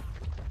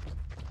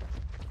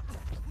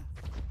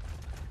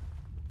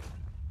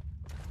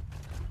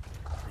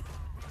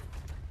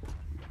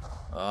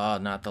 Oh,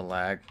 not the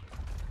lag.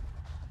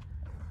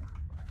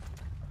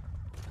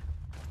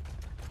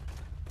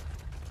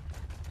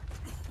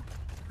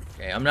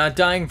 Okay, I'm not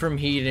dying from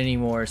heat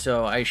anymore,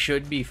 so I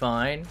should be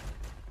fine.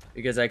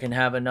 Because I can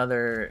have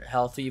another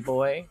healthy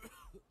boy.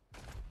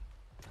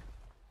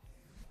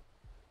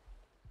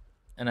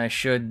 And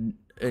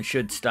it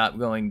should stop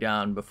going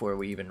down before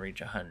we even reach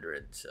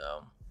 100,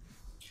 so.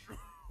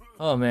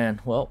 Oh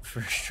man, well,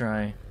 first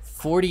try.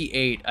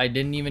 48, I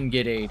didn't even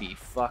get 80,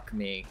 fuck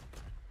me.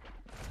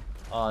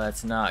 Oh,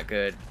 that's not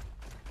good.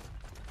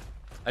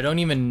 I don't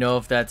even know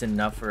if that's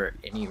enough for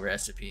any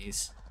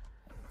recipes.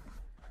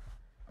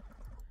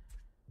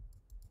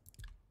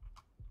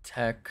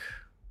 Tech.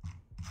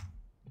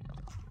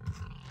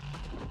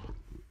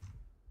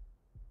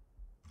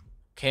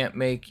 Can't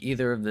make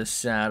either of the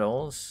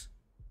saddles.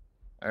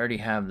 I already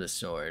have the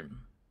sword.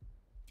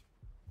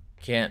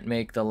 Can't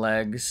make the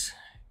legs.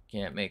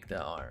 Can't make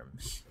the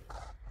arms.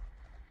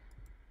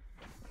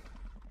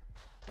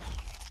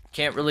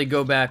 Can't really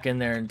go back in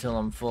there until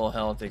I'm full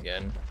health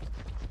again.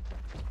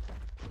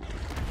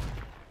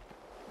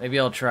 Maybe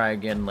I'll try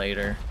again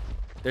later.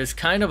 There's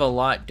kind of a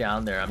lot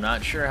down there. I'm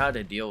not sure how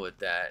to deal with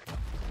that.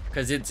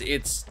 Because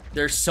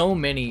there's so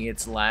many,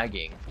 it's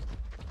lagging.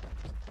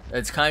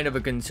 That's kind of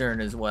a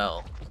concern as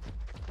well.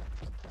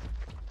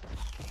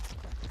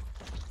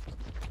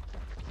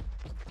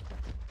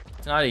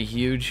 It's not a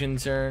huge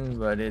concern,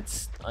 but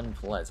it's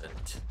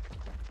unpleasant.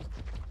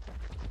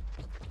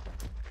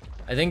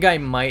 I think I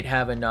might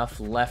have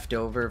enough left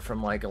over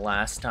from like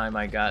last time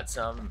I got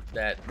some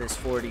that this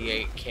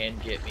 48 can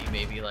get me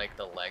maybe like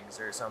the legs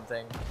or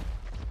something.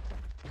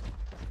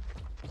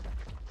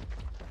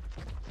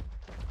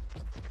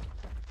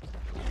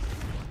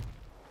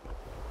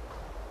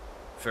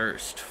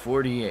 First,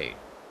 48.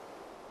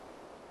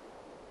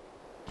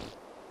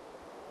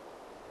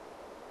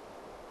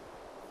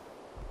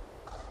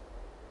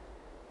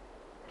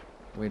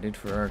 Waited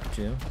for ARK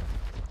 2.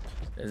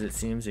 As it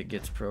seems, it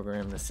gets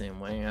programmed the same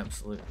way.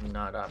 Absolutely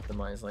not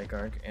optimized like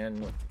ARK.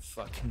 And with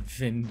fucking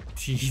Vin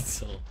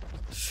Diesel.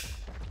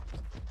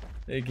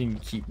 They can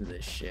keep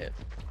this shit.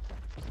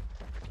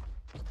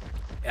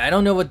 I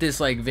don't know what this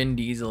like Vin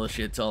Diesel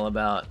shit's all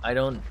about. I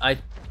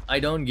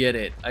don't get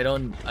it. I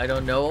don't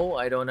know.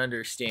 I don't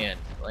understand.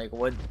 Like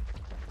what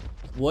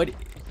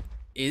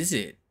is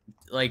it?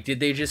 Like, did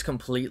they just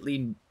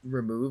completely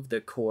remove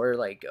the core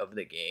like of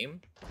the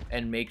game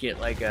and make it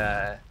like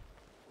a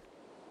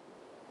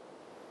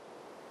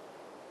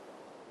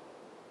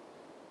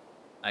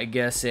I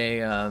guess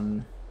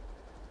a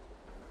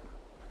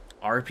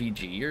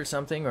RPG or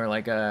something, or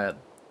like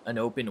an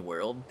open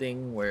world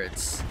thing where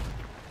it's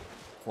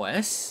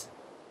quests?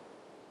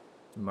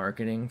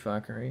 Marketing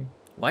fuckery.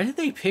 Why did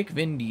they pick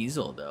Vin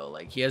Diesel though?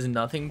 Like, he has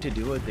nothing to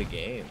do with the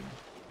game.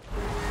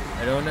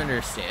 I don't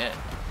understand.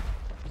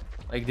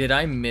 Like, did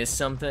I miss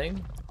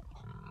something?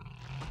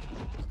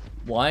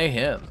 Why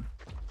him?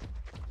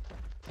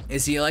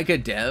 Is he like a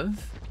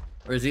dev?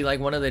 Or is he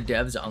like one of the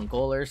dev's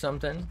uncle or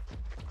something?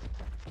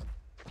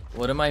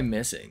 What am I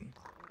missing?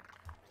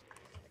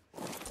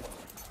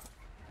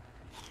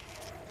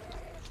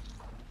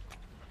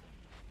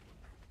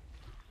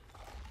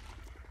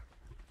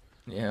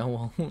 Yeah,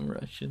 well,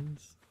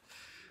 Russians.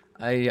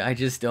 I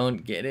just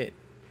don't get it.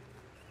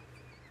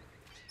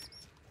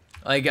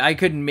 Like, I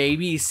could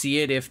maybe see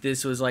it if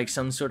this was like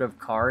some sort of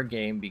car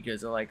game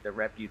because of like the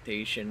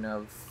reputation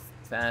of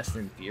Fast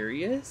and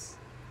Furious.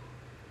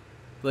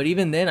 But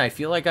even then, I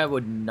feel like I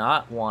would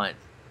not want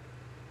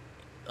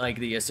like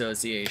the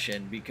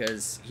association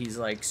because he's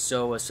like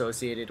so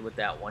associated with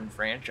that one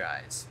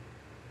franchise.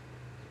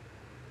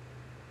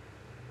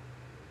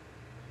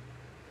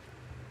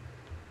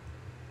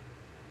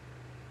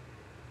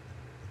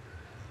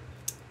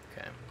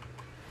 Okay.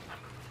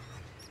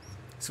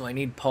 So I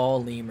need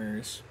Paul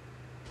Lemurs.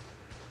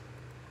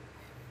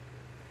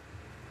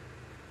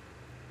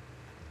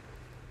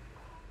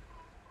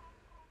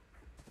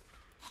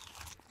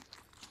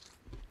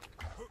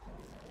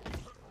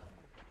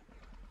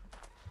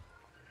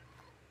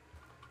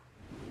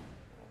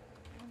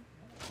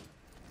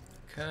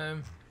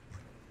 Okay.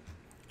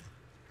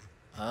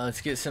 Let's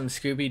get some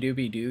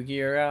Scooby-Dooby-Doo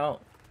gear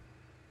out.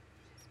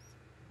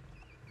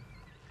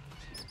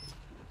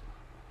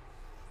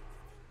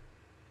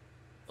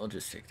 I'll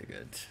just take the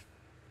goods.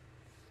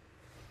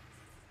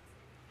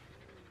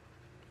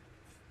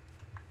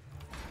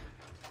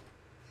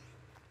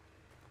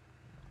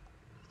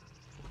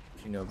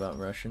 Do you know about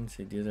Russians?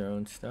 They do their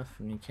own stuff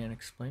and you can't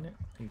explain it.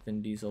 I think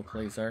Vin Diesel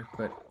plays ARK,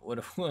 but what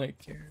do I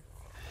care?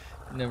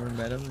 Never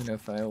met him, and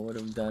if I would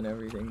have done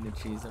everything to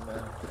cheese him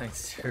out, my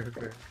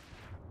server.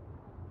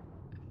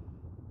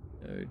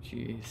 Oh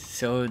jeez.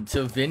 So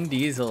Vin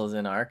Diesel's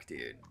an ARK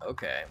dude.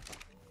 Okay.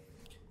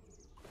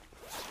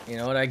 You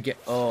know what I get?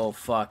 Oh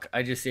fuck!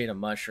 I just ate a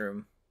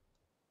mushroom.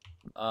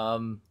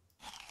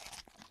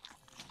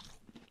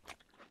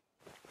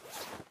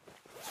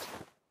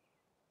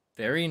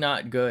 Very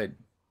not good.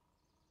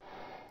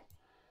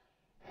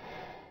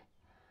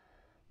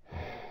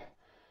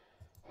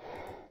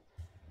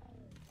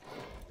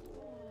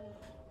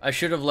 I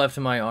should have left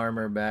my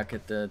armor back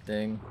at the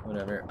thing.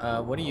 Whatever.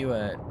 What are you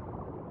at?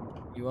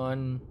 You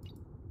on?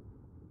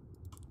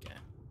 Okay.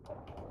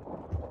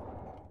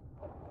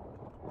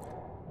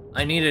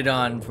 I need it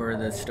on for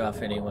this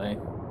stuff anyway.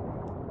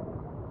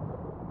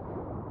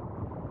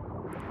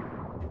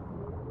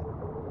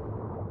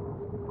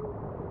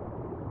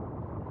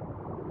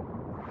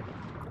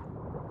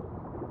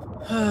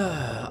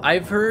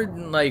 I've heard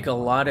like a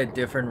lot of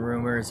different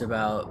rumors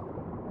about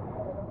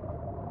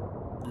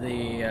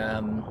the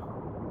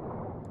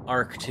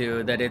ARK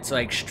 2, that it's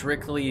like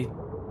strictly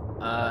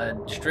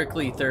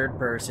third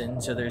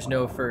person, so there's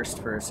no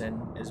first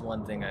person, is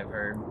one thing I've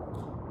heard.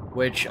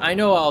 Which I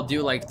know I'll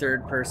do like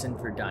third person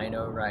for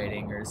dino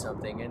riding or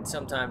something, and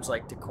sometimes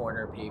like to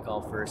corner peek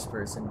I'll first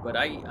person, but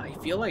I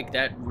feel like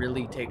that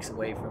really takes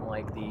away from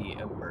like the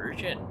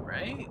immersion,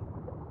 right?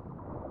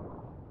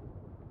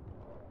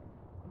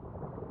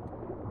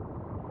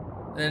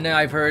 And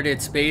I've heard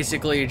it's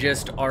basically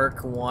just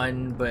ARK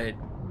 1, but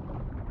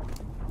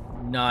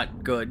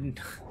not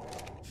good.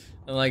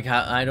 Like,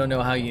 how, I don't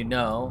know how you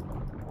know,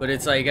 but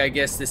it's like, I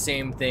guess the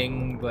same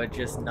thing, but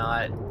just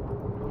not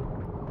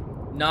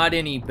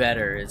any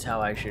better is how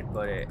I should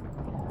put it.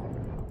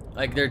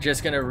 Like, they're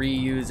just gonna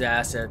reuse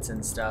assets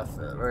and stuff,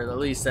 or at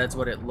least that's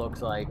what it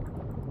looked like.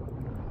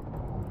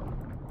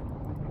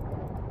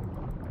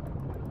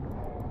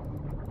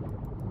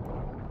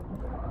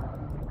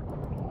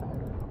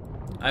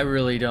 I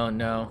really don't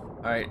know.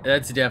 Alright,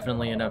 that's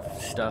definitely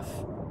enough stuff.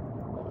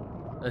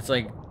 That's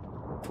like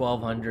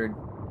 1,200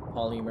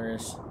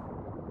 polymers.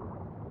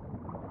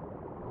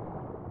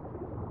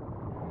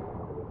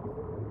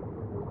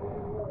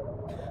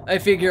 I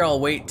figure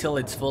I'll wait till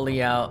it's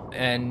fully out,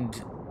 and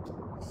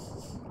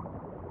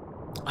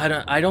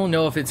I don't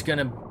know if it's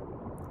gonna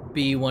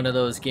be one of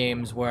those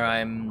games where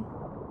I'm,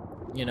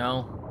 you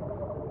know,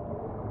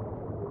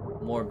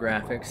 more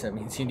graphics. That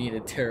means you need a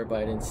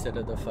terabyte instead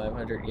of the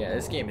 500. Yeah,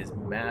 this game is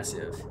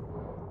massive.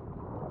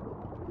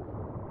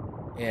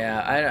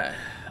 Yeah,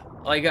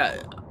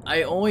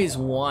 I always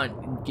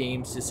want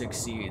games to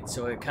succeed,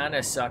 so it kind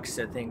of sucks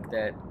to think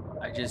that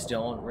I just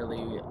don't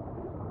really,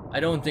 I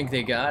don't think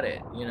they got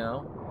it, you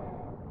know?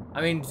 I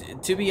mean,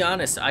 to be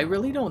honest, I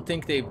really don't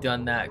think they've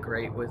done that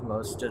great with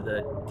most of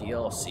the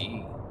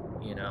DLC,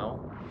 you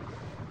know?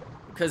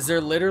 Because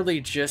they're literally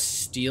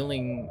just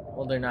stealing,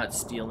 well, they're not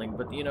stealing,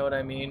 but you know what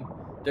I mean?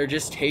 They're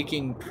just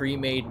taking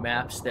pre-made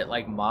maps that,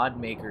 like, mod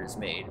makers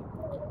made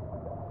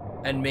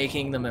and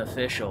making them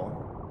official.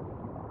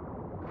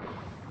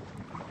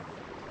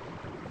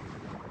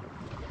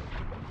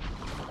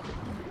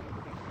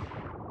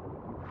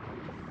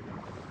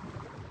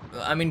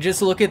 I mean,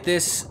 just look at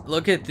this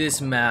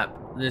map,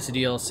 this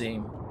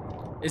DLC.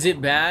 Is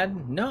it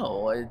bad?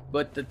 No,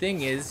 but the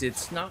thing is,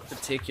 it's not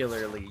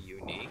particularly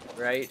unique,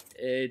 right?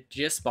 It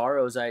just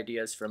borrows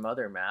ideas from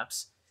other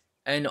maps.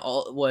 And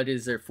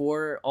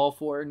all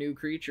four new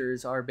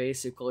creatures are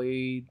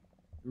basically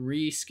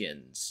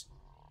reskins,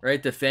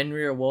 right? The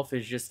Fenrir wolf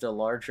is just a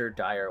larger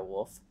dire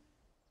wolf.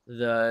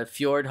 The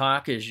Fjord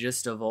hawk is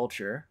just a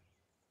vulture.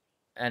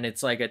 And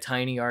it's like a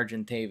tiny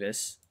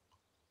Argentavis,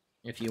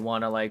 if you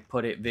want to like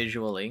put it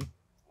visually.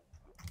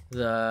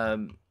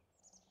 The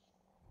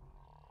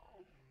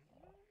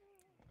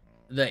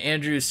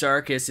Andrew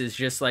Sarkis is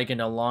just like an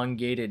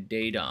elongated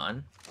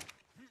Daedon.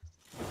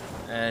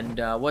 And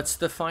what's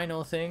the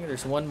final thing?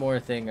 There's one more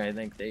thing I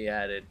think they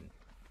added.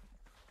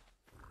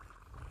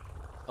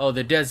 Oh,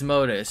 the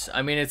Desmodus.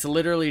 I mean, it's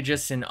literally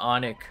just an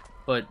Onyx,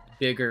 but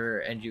bigger,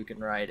 and you can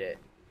ride it.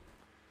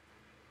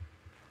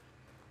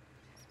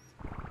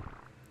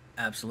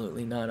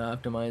 Absolutely not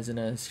optimizing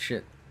as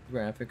shit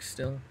graphics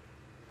still.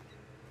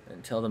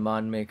 And tell the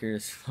mod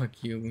makers,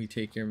 fuck you, we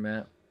take your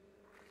map.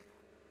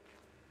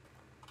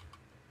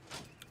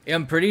 Yeah,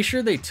 I'm pretty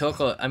sure they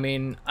took I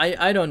mean,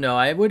 I don't know.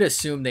 I would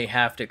assume they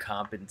have to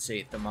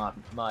compensate the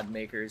mod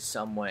makers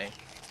some way.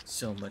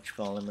 So much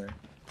polymer.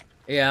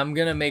 Yeah, I'm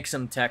gonna make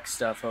some tech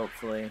stuff,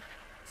 hopefully.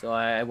 So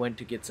I went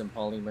to get some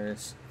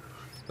polymers.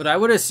 But I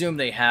would assume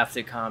they have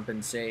to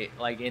compensate,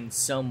 like, in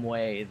some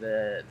way,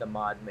 the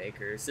mod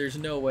makers. There's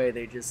no way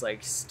they just,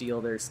 like,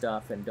 steal their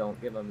stuff and don't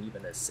give them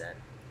even a cent.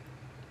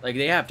 Like,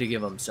 they have to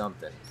give them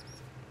something.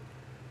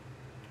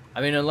 I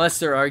mean, unless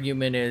their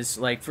argument is,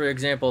 like, for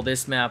example,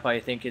 this map,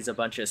 I think, is a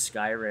bunch of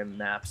Skyrim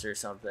maps or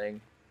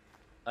something.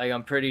 Like,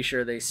 I'm pretty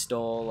sure they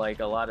stole, like,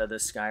 a lot of the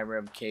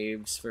Skyrim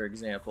caves, for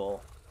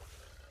example.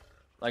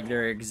 Like,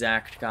 they're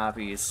exact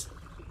copies.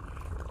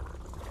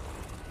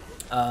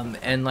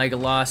 And, like,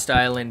 Lost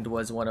Island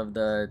was one of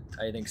the,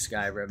 I think,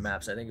 Skyrim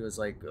maps. I think it was,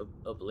 like,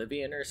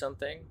 Oblivion or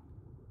something.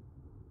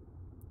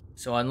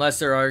 So unless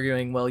they're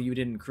arguing, well, you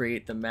didn't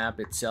create the map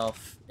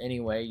itself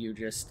anyway, you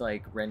just,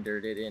 like,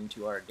 rendered it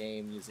into our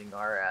game using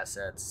our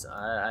assets,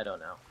 I don't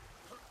know.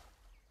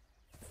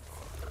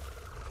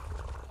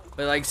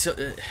 But, like,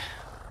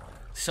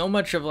 so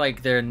much of,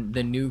 like, the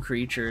new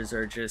creatures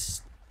are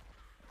just...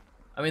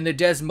 I mean, the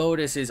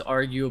Desmodus is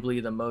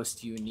arguably the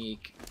most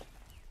unique.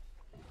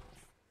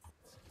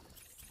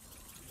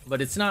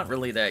 But it's not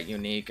really that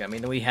unique. I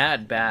mean, we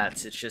had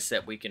bats, it's just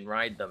that we can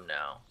ride them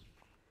now.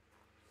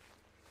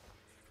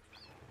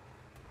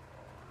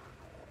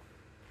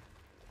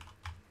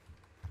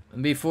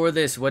 And before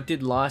this, what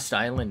did Lost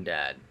Island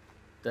add?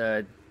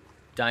 The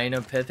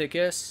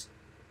Dinopithecus?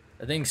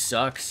 That thing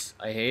sucks.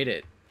 I hate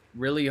it.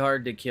 Really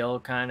hard to kill,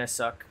 kind of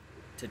suck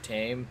to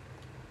tame.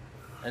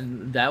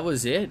 And that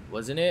was it,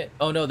 wasn't it?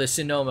 Oh no, the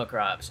Sonoma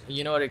Crops.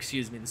 You know what,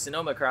 excuse me. The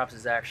Sonoma Crops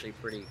is actually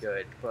pretty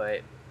good,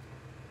 but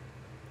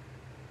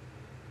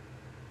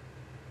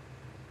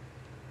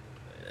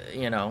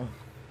you know,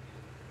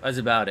 that's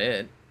about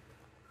it.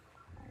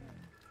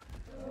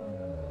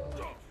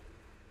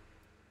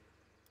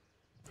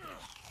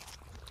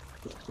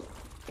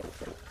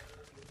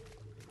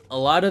 A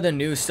lot of the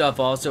new stuff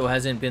also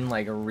hasn't been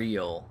like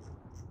real.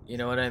 You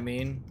know what I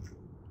mean?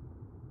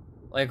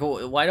 Like,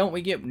 why don't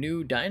we get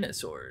new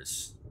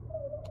dinosaurs?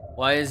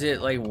 Why is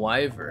it like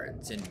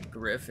wyverns and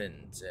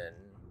griffins and,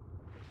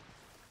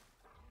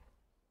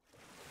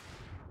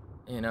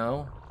 you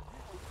know,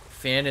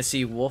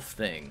 fantasy wolf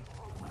thing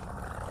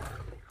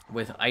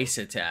with ice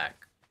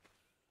attack?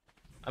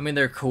 I mean,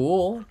 they're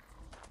cool,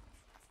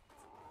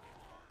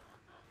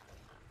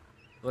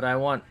 but I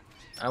want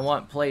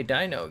play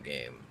dino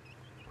game.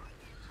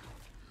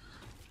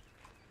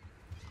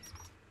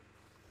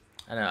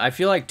 I don't know. I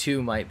feel like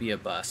 2 might be a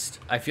bust.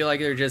 I feel like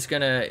they're just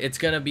gonna, it's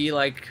gonna be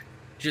like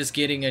just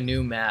getting a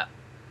new map.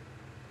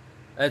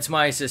 That's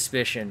my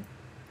suspicion.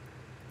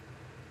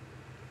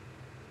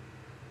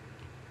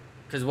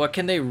 Because what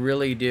can they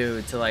really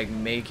do to like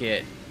make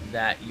it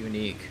that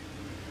unique?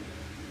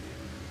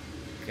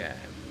 Okay.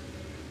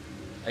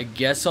 I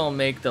guess I'll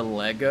make the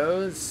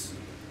Legos.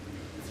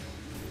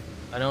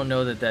 I don't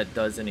know that that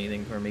does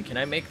anything for me. Can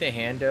I make the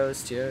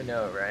Handos too?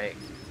 No, right?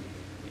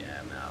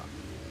 Yeah, I'm out.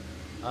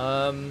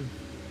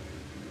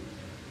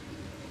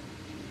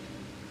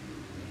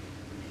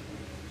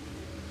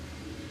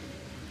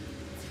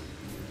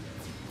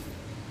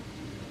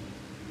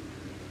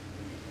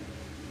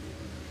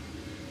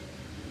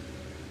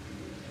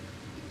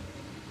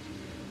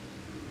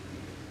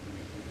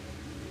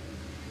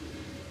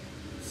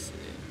 Let's see.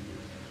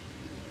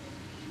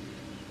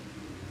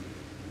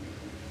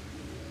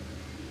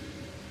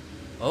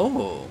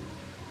 Oh,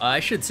 I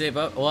should save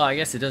up. Well, I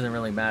guess it doesn't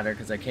really matter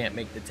because I can't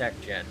make the tech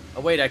gen.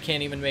 Oh wait, I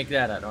can't even make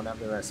that. I don't have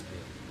the recipe.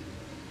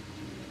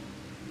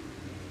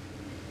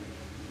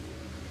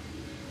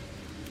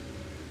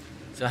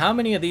 So how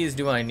many of these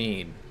do I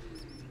need?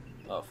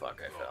 Oh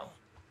fuck, I fell.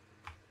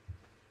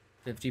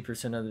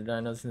 50% of the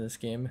dinos in this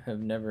game have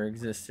never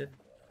existed.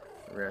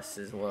 The rest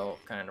is, well,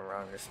 kind of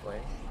wrong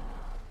display.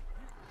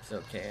 It's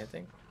okay, I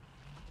think.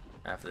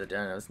 Half of the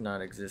dinos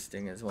not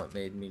existing is what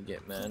made me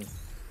get mad.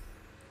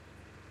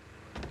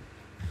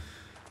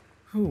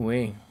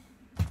 Hoo-wee.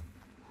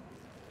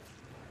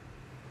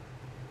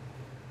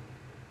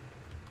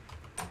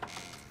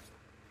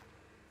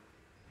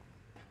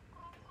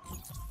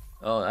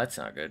 Oh, that's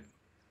not good.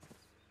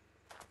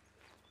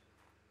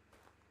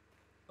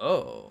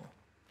 Oh.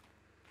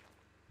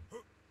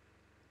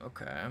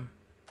 Okay.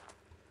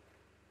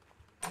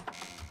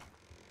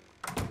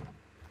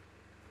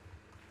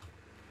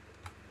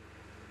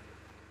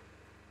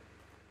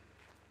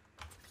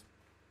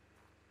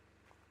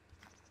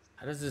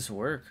 How does this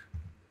work?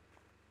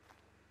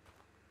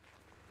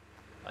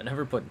 I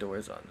never put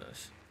doors on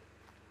this.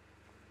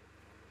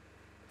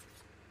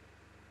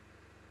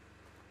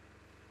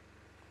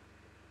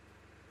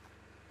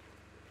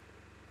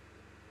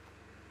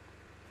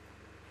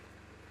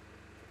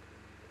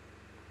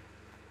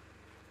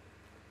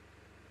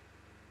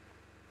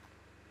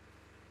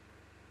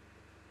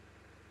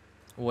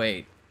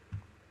 Wait.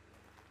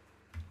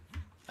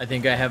 I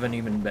think I have an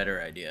even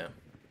better idea.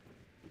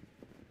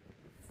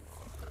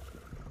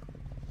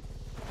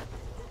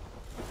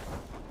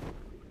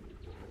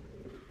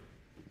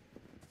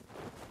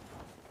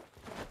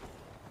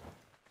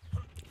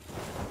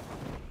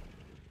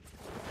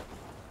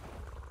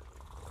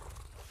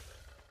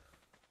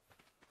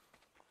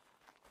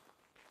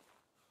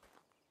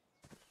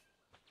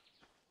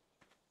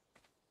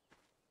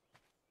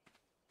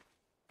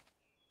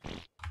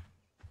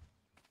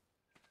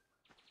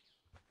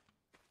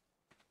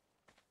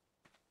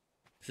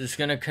 Is this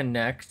gonna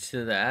connect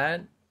to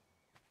that?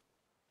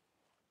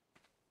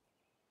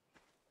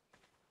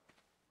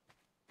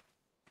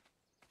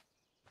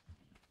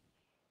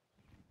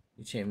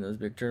 You tamed those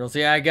big turtles.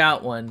 Yeah, I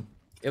got one.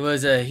 It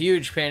was a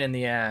huge pain in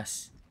the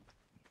ass.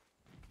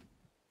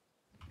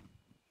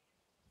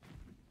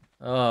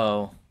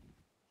 Oh.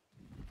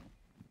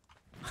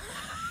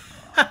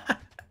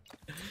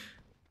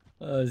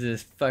 Oh, it's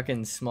this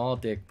fucking small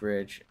dick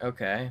bridge.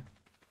 Okay.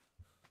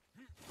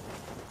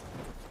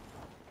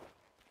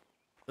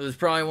 It was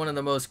probably one of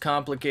the most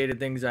complicated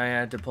things I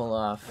had to pull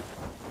off.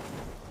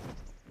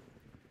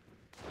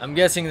 I'm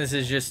guessing this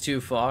is just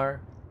too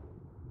far.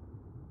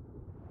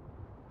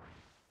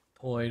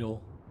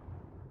 Poidal.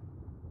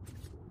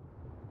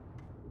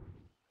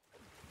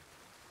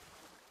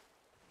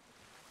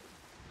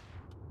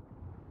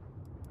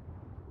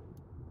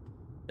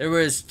 There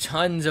was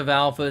tons of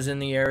alphas in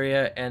the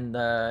area, and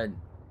the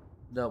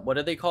what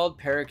are they called?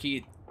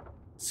 Parakeet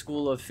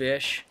School of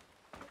Fish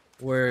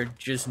were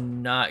just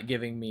not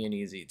giving me an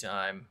easy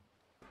time.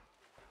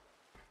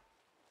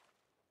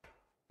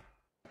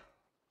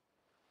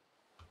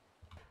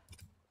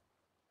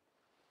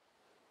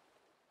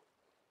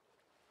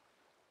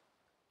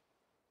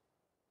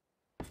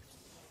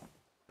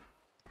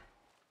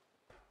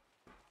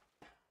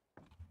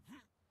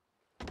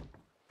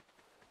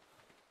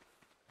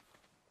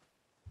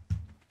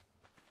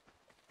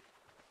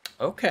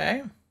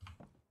 Okay.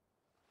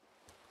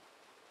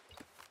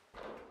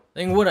 I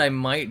think what I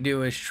might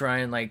do is try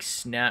and like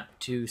snap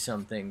to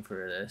something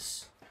for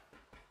this.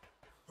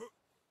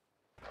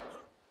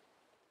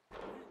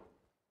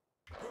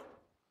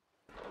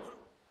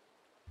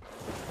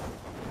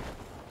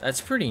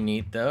 That's pretty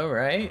neat though,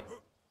 right?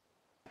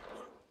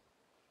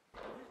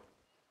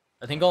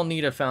 I think I'll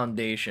need a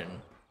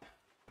foundation.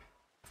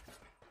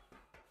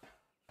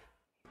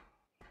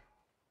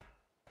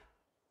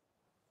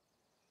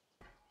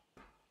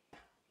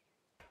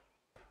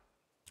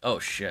 Oh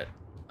shit.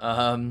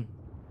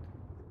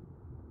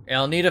 Yeah,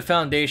 I'll need a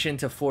foundation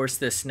to force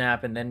this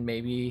snap, and then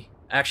maybe...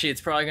 Actually,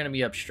 it's probably gonna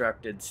be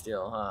obstructed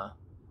still, huh?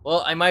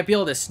 Well, I might be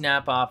able to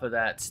snap off of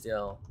that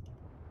still.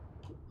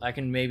 I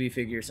can maybe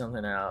figure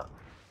something out.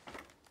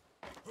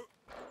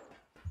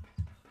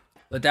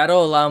 But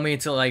that'll allow me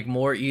to, like,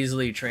 more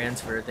easily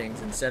transfer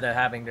things instead of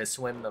having to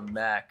swim them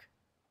back.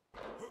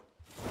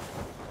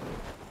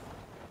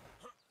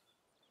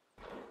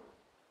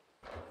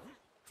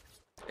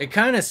 It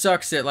kind of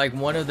sucks that, like,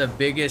 one of the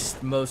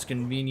biggest, most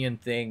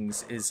convenient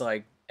things is,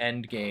 like,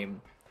 end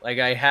game. Like,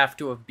 I have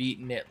to have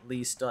beaten at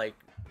least, like,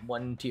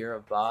 one tier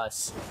of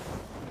boss.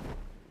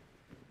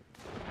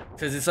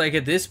 Because it's like,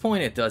 at this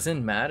point, it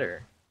doesn't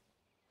matter.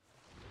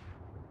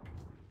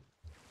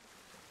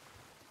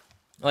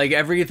 Like,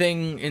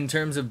 everything in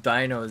terms of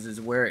dinos is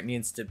where it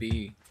needs to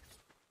be.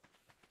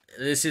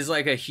 This is,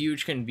 like, a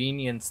huge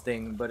convenience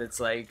thing, but it's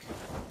like...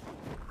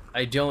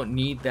 I don't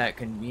need that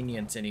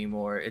convenience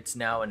anymore. It's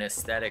now an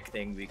aesthetic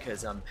thing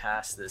because I'm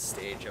past this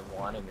stage of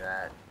wanting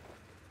that.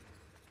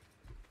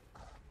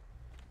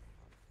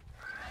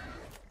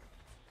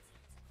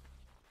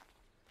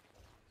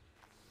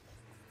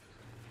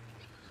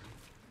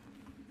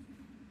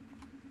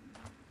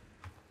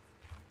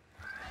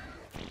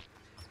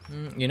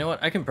 You know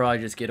what? I can probably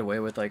just get away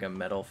with like a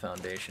metal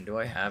foundation. Do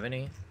I have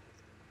any?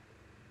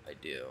 I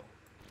do.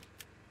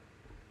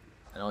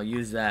 And I'll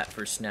use that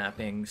for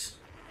snappings.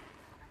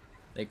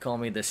 They call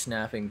me the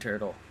snapping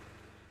turtle.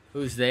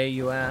 Who's they,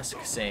 you ask?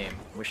 Same.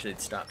 Wish they'd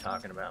stop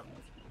talking about me.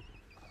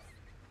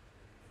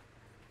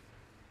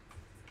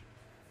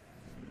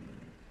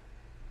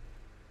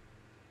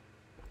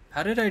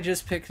 How did I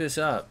just pick this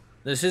up?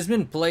 This has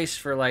been placed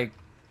for like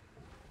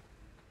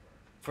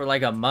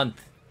a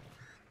month.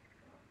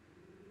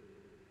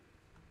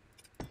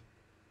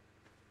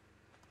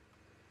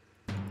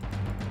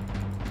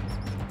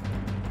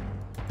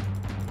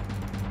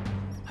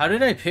 How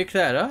did I pick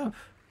that up?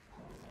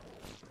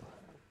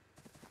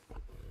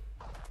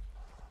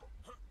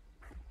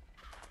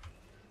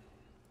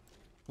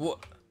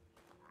 What?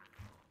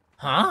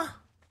 Huh?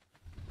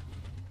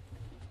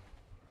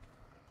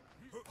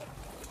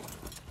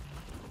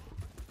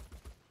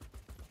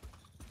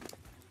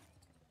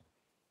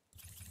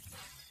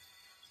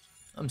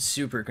 I'm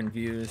super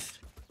confused.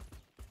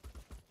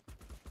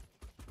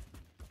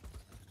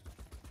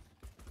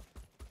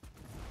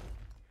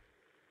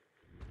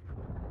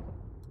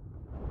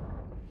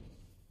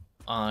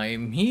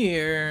 I'm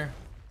here.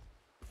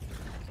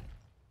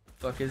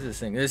 Fuck is this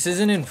thing? This is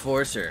an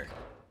enforcer.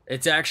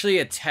 It's actually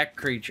a tech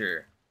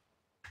creature.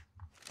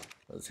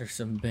 Those are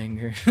some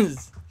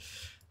bangers.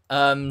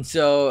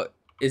 So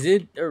is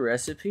it a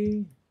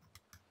recipe?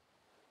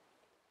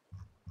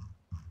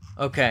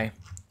 Okay.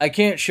 I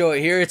can't show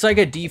it here. It's like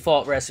a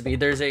default recipe.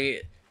 There's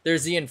the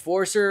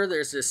enforcer,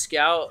 there's the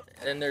scout,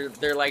 and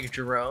they're like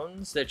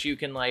drones that you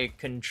can like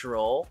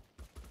control.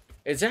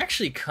 It's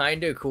actually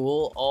kind of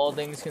cool, all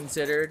things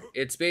considered.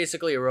 It's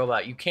basically a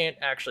robot. You can't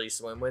actually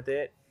swim with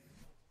it.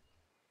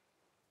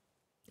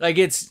 Like,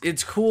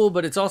 it's cool,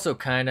 but it's also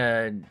kind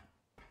of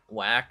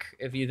whack,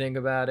 if you think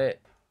about it.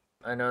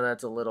 I know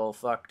that's a little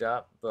fucked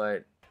up,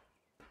 but...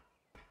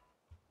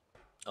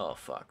 Oh,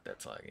 fuck,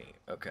 that's laggy.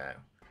 Okay.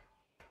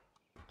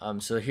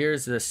 So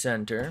here's the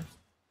center.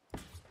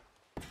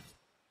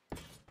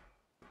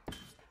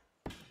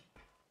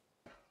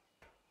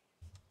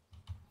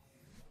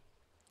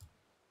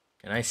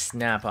 Can I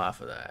snap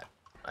off of that?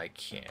 I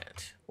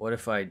can't. What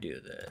if I do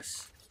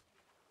this?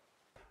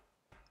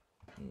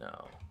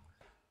 No.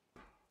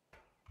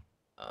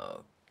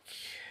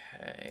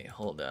 Okay,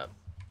 hold up.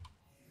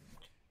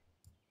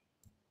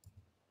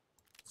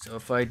 So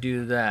if I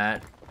do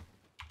that,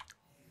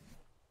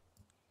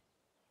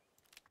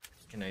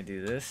 can I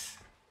do this?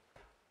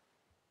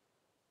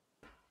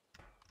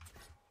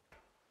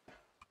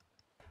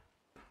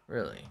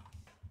 Really?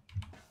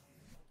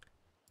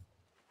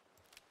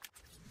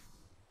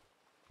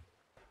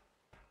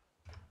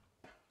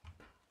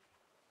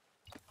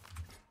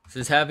 This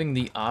is having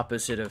the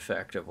opposite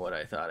effect of what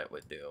I thought it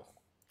would do.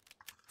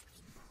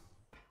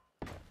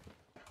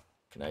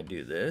 Can I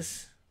do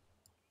this?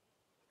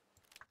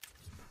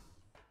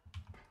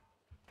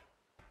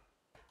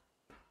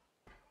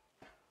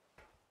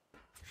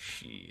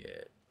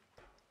 Shit.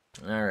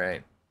 All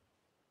right.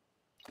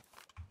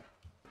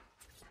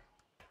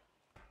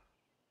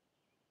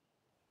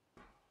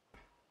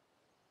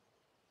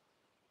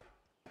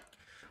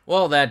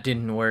 Well, that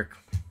didn't work.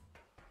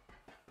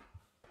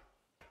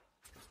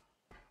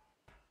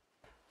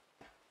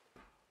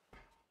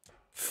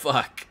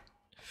 Fuck.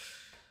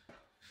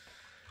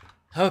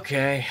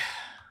 Okay.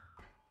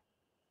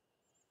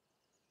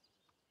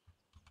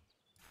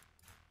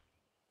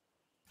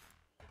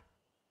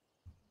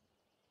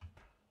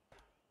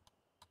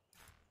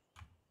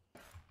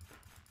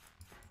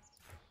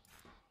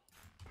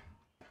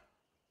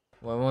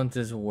 Why won't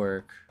this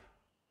work?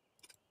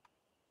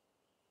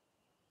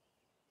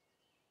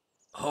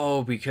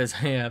 Oh, because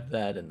I have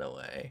that in the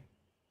way.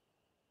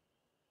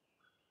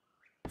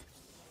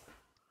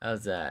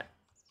 How's that?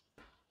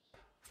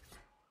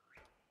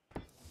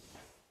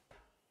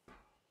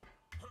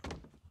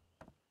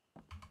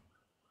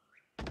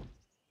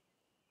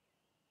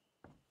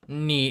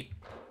 Neat.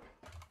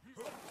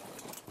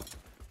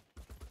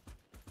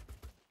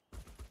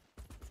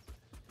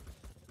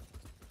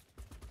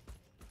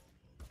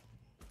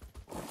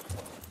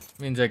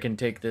 Means I can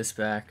take this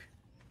back.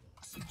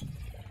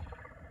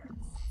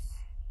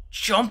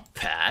 Jump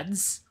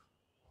pads?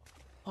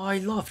 Oh, I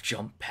love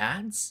jump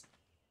pads.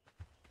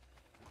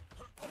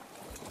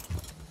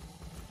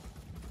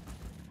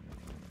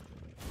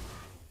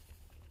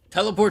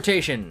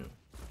 Teleportation.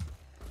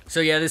 So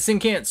yeah, this thing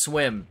can't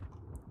swim.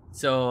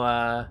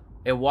 So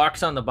it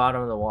walks on the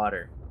bottom of the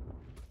water.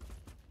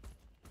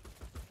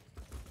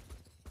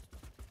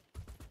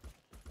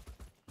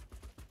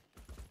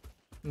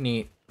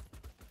 Neat.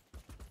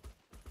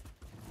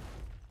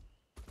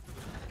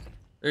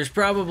 There's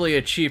probably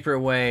a cheaper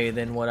way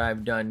than what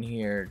I've done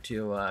here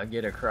to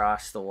get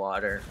across the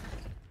water.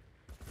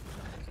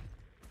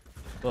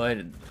 But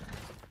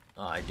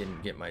oh, I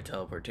didn't get my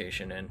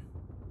teleportation in.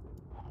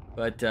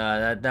 But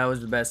that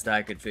was the best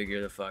I could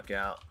figure the fuck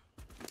out.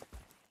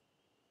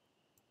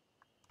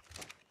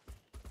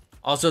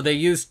 Also, they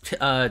use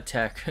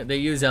tech. They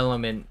use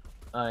element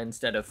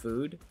instead of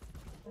food.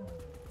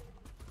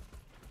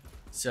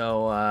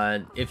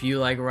 So if you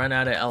like run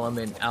out of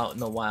element out in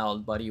the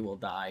wild, buddy will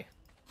die.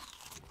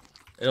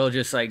 It'll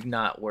just like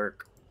not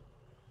work.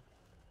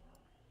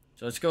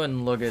 So let's go ahead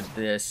and look at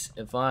this.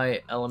 If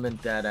I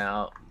element that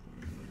out.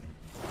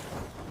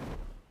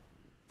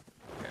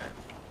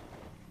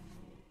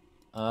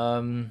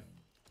 Okay.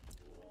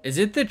 Is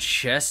it the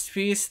chest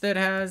piece that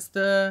has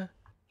the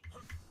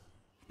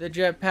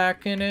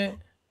jetpack in it?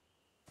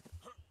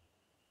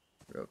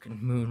 Broken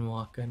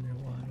moonwalk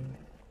underwater.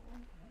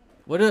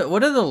 What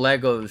do the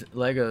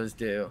Legos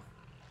do?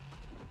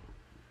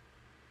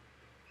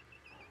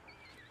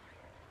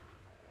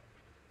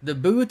 The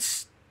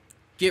boots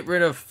get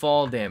rid of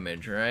fall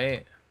damage,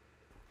 right?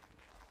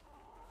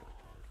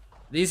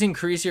 These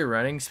increase your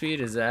running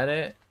speed, is that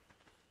it?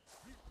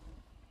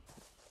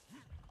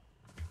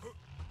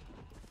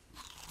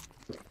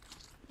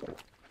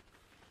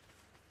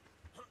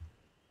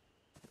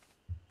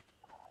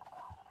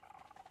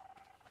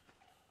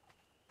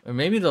 Or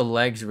maybe the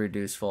legs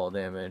reduce fall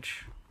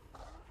damage.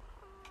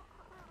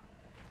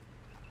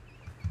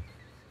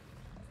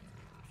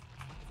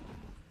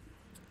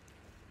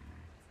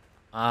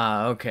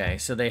 Ah, okay.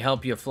 So they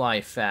help you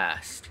fly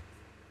fast.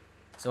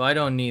 So I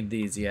don't need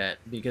these yet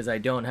because I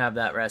don't have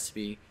that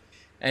recipe.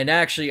 And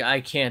actually,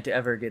 I can't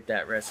ever get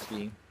that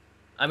recipe.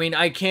 I mean,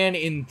 I can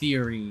in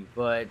theory,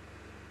 but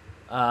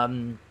I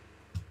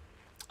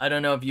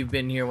don't know if you've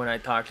been here when I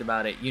talked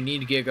about it. You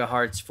need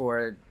gigahearts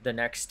for the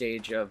next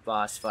stage of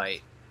boss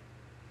fight.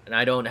 And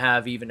I don't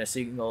have even a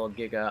single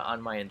giga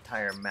on my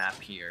entire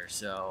map here,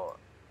 so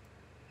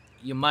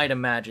you might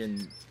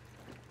imagine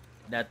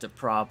that's a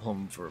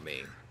problem for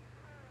me.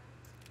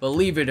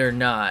 Believe it or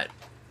not,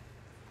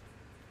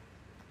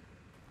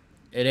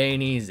 it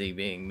ain't easy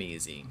being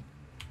Measy.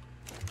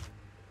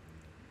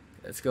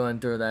 Let's go and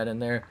throw that in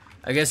there.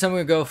 I guess I'm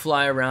gonna go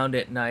fly around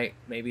at night,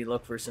 maybe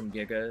look for some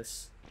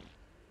gigas.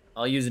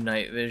 I'll use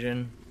night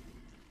vision.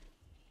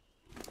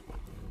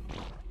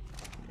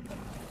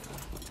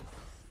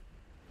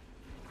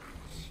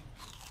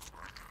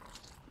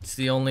 It's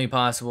the only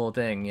possible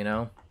thing, you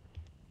know?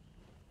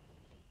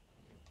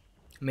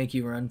 Make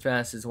you run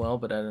fast as well,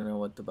 but I don't know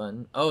what the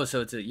button... Oh,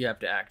 so it's you have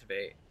to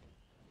activate.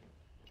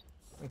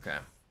 Okay.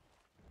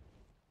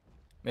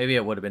 Maybe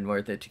it would have been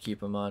worth it to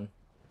keep him on.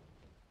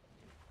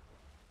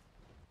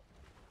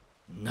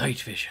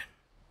 Night vision.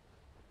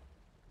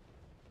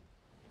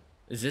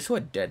 Is this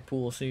what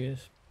Deadpool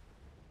sees?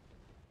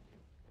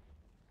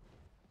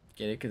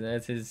 Get it? Because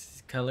that's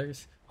his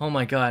colors? Oh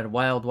my god,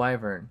 Wild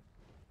Wyvern.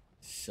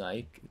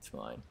 Psych, it's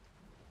fine.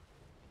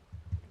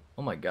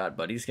 Oh my god,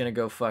 buddy's gonna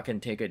go fucking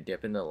take a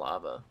dip in the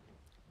lava.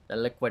 The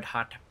liquid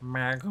hot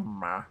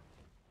magma.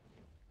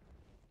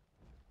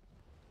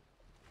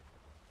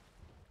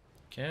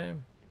 Okay.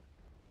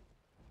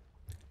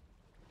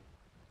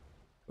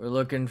 We're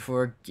looking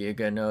for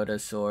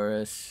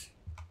Giganotosaurus.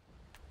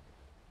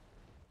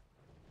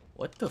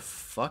 What the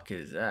fuck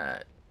is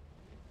that?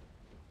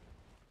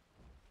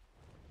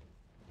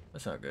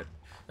 That's not good.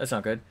 That's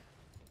not good.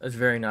 That's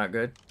very not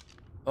good.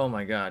 Oh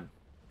my god.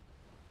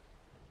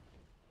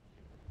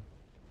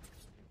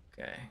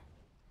 Okay.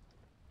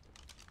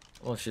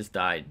 Well, it's just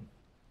died.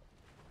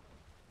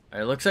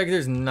 Alright, looks like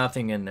there's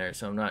nothing in there,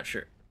 so I'm not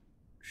sure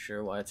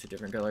why it's a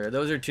different color.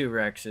 Those are two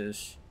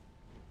Rexes.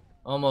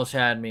 Almost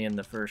had me in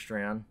the first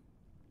round.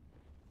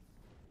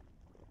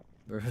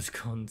 Rose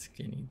cone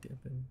skinny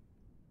dipping.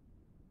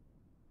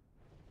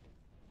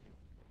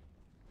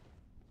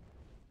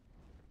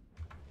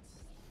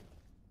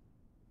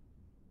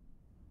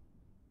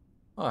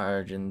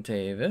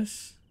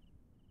 Argentavis.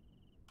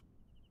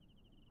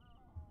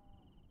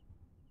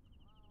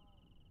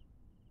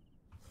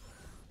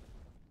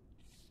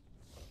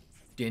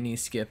 Denny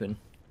skipping.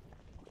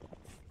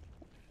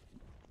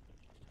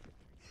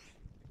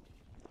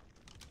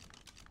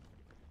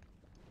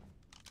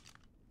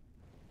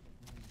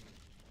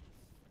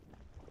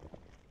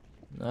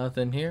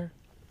 Nothing here.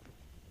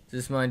 Is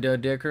this my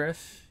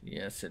Dodicarus?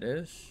 Yes, it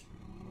is.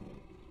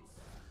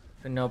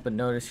 Couldn't help but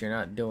notice you're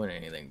not doing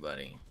anything,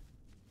 buddy.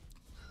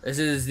 This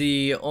is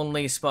the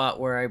only spot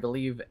where I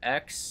believe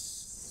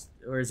X,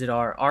 or is it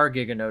our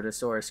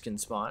Giganotosaurus can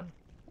spawn.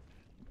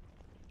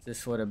 Is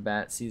this what a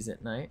bat sees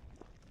at night?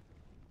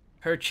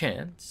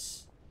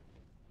 Perchance.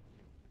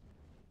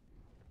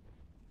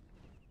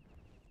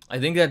 I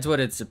think that's what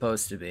it's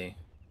supposed to be.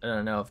 I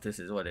don't know if this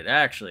is what it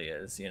actually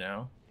is, you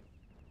know?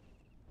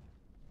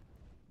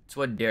 It's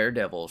what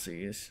Daredevil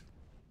sees.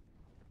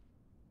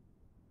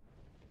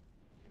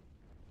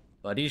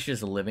 But he's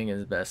just living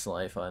his best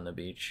life on the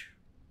beach.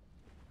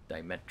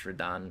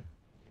 Dimetrodon.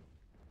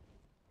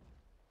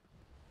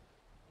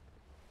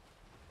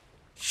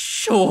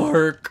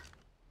 Shark!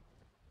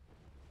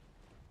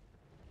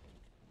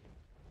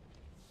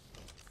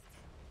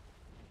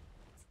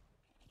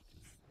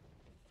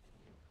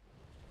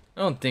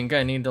 I don't think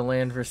I need to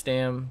land for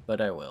Stam,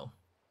 but I will.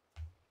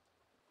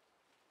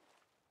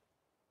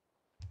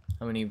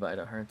 How many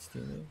Vita Hearts do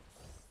you need?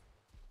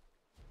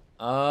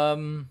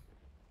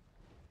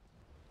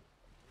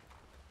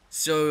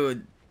 So,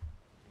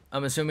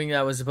 I'm assuming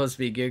that was supposed to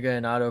be Giga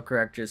and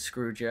autocorrect just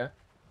screwed you.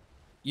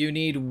 You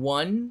need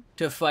 1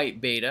 to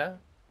fight Beta,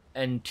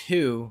 and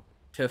 2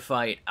 to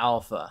fight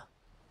Alpha.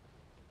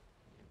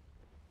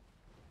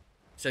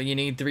 So you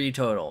need 3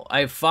 total.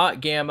 I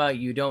fought Gamma,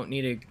 you don't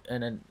need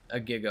a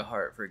Giga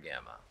Heart for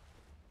Gamma.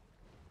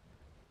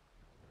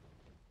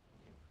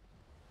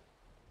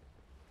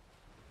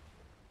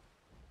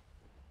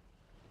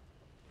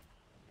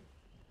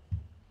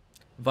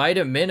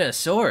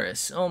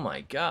 Vitaminosaurus, oh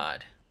my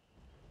god.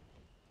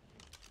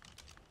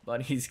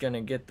 But he's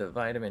gonna get the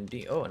vitamin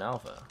D. Oh, an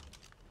Alpha.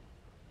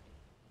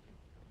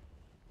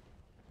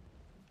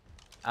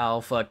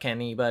 Alpha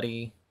Kenny,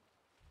 buddy.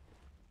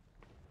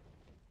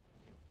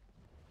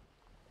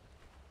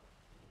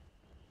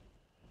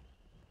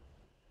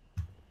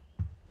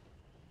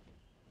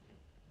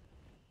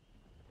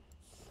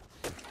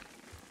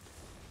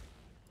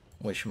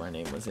 Wish my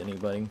name was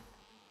anybody.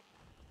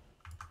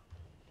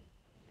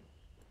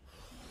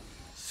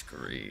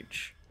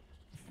 Screech.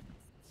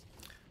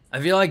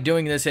 I feel like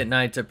doing this at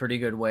night's a pretty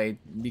good way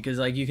because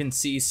like you can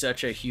see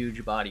such a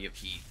huge body of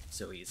heat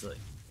so easily.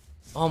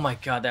 Oh my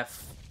god,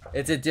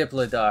 it's a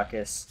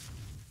Diplodocus.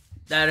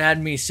 That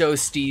had me so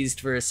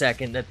steezed for a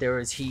second that there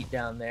was heat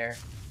down there.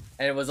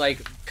 And it was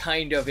like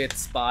kind of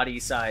its body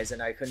size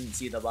and I couldn't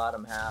see the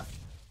bottom half.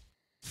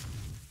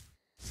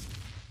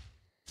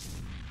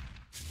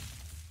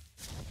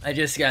 I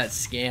just got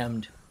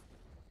scammed.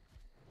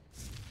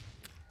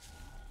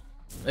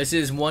 This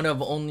is one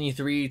of only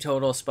 3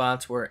 total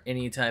spots where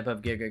any type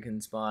of Giga can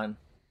spawn.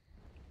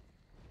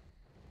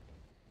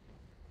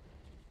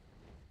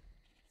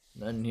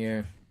 None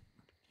here.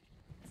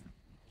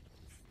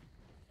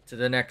 To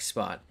the next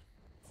spot.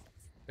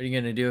 What are you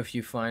gonna do if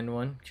you find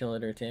one? Kill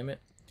it or tame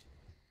it?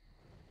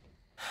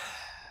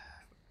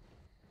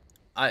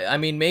 I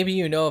mean, maybe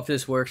you know if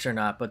this works or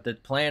not, but the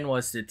plan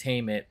was to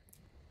tame it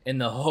in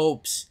the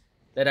hopes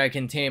that I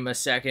can tame a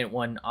second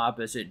one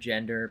opposite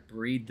gender,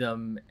 breed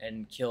them,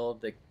 and kill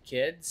the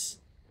kids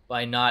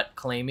by not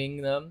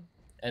claiming them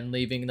and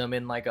leaving them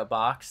in like a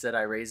box that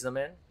I raise them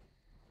in.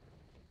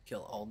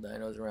 Kill all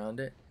dinos around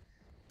it.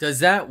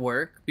 Does that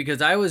work?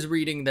 Because I was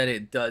reading that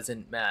it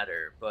doesn't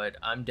matter, but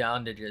I'm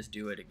down to just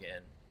do it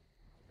again.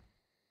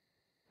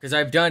 Because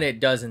I've done it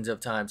dozens of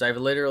times. I've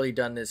literally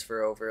done this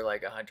for over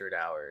like 100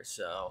 hours,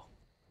 so...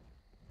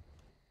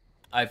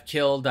 I've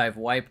killed, I've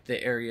wiped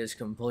the areas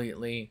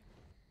completely.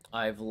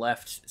 I've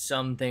left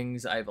some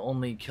things. I've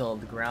only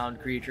killed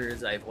ground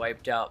creatures. I've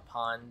wiped out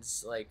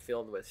ponds like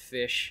filled with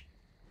fish.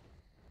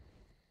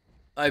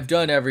 I've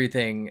done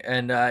everything,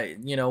 and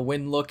you know,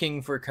 when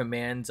looking for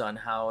commands on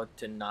how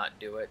to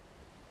not do it,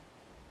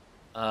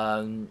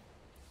 at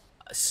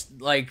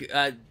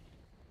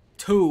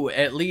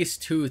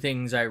least two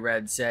things I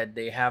read said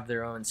they have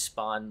their own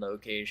spawn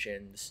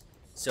locations,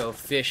 so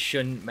fish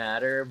shouldn't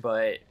matter,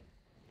 but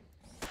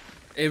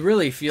it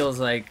really feels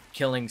like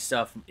killing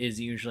stuff is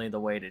usually the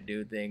way to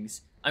do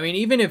things. I mean,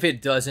 even if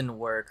it doesn't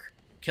work,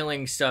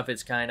 killing stuff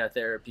is kind of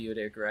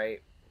therapeutic,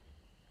 right?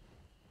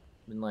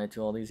 Been lied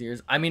to all these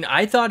years. I mean,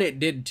 I thought it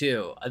did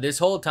too. This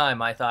whole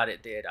time, I thought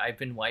it did. I've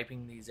been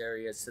wiping these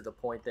areas to the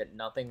point that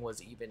nothing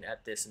was even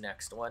at this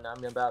next one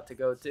I'm about to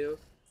go to.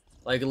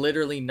 Like,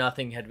 literally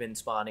nothing had been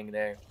spawning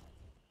there.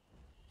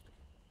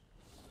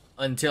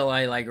 Until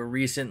I, like,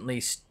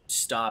 recently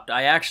stopped.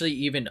 I actually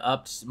even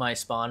upped my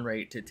spawn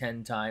rate to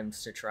 10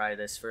 times to try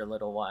this for a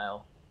little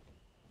while.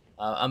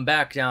 I'm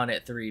back down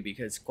at 3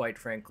 because, quite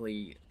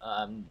frankly,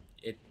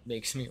 it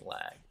makes me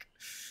lag.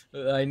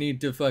 I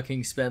need to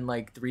fucking spend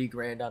like 3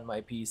 grand on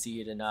my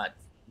PC to not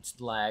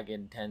lag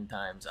in 10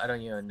 times. I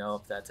don't even know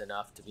if that's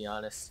enough, to be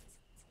honest.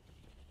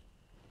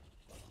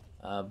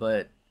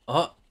 But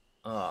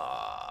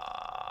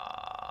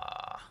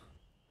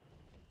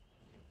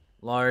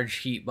large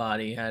heat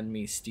body had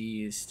me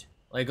steezed.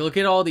 Like, look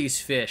at all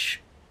these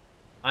fish.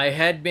 I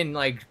had been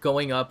like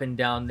going up and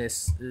down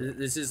this.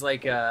 This is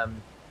like a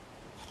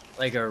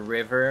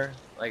river,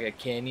 like a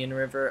canyon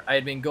river. I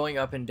had been going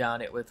up and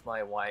down it with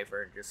my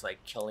wyvern, just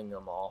like killing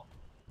them all.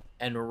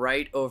 And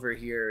right over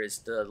here is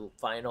the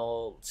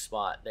final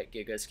spot that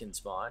Gigas can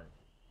spawn,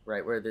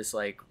 right where this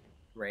like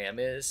ram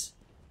is,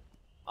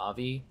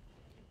 Avi.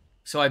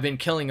 So I've been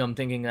killing them,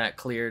 thinking that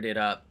cleared it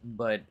up,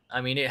 but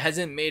I mean it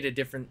hasn't made a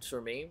difference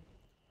for me.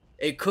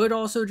 It could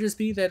also just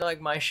be that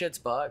like my shit's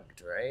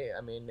bugged, right?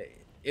 I mean,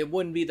 it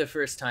wouldn't be the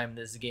first time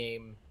this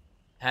game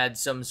had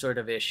some sort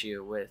of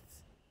issue with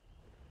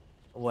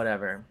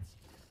whatever.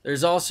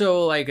 There's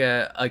also like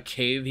a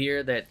cave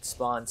here that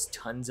spawns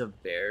tons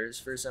of bears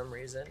for some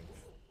reason.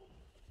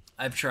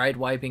 I've tried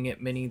wiping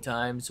it many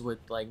times with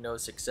like no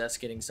success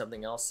getting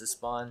something else to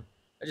spawn.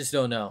 I just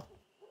don't know.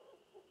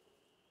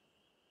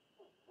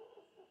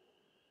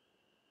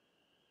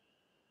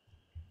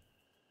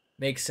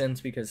 Makes sense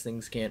because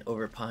things can't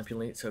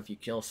overpopulate, so if you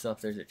kill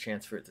stuff, there's a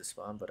chance for it to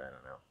spawn, but I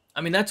don't know.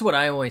 I mean, that's what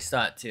I always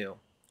thought too.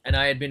 And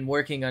I had been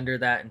working under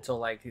that until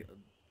like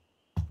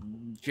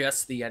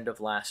just the end of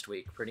last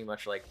week, pretty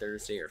much like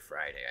Thursday or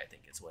Friday, I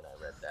think is when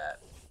I read that.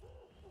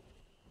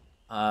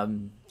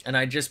 And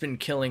I'd just been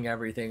killing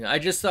everything. I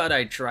just thought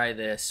I'd try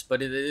this, but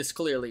this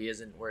clearly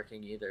isn't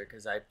working either,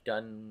 because I've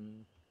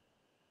done...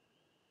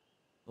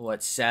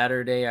 What,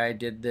 Saturday I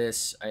did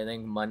this, I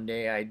think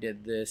Monday I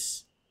did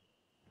this.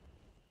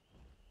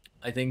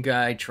 I think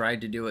I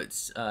tried to do it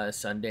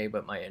Sunday,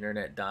 but my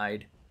internet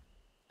died.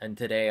 And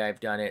today I've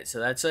done it. So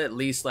that's at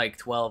least like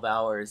 12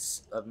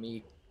 hours of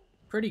me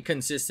pretty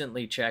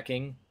consistently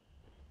checking.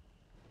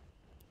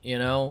 You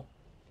know?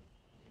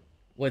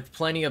 With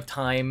plenty of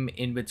time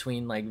in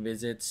between like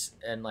visits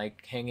and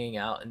like hanging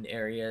out in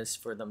areas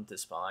for them to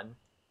spawn.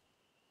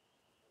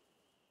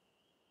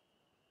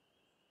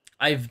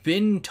 I've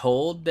been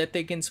told that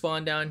they can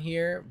spawn down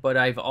here, but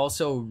I've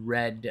also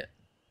read...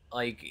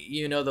 like,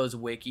 you know, those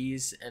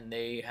wikis, and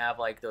they have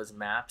like those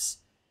maps.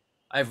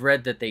 I've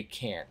read that they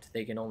can't.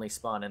 They can only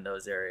spawn in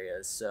those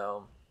areas,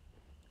 so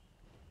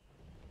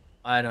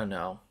I don't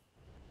know.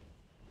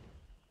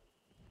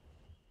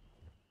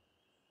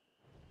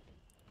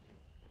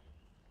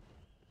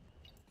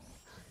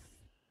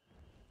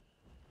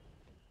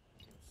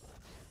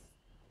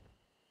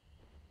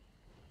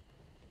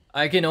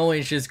 I can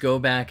always just go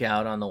back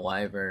out on the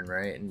wyvern,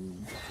 right,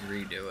 and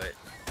redo it.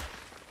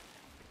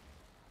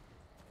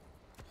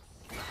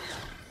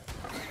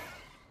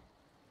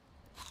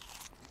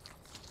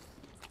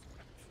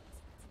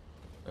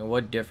 And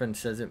what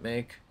difference does it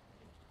make?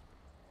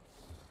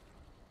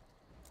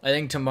 I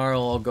think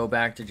tomorrow I'll go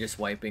back to just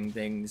wiping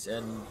things,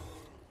 and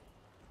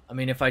I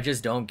mean, if I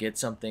just don't get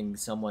something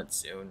somewhat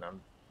soon,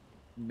 I'm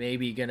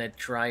maybe gonna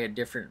try a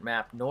different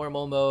map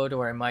normal mode,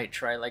 or I might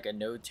try like a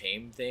no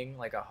tame thing,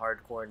 like a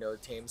hardcore no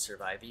tame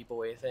survivey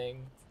boy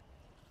thing.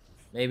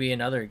 Maybe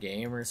another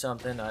game or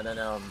something, I don't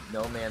know.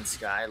 No Man's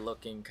Sky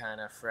looking kind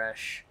of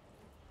fresh.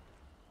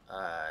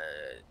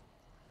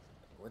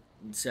 What,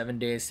 7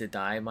 Days to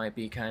Die might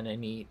be kind of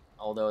neat,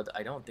 although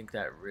I don't think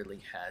that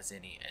really has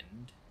any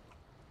end.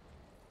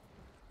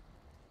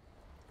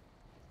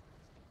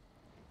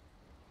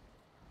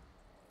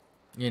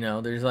 You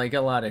know, there's like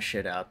a lot of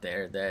shit out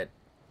there that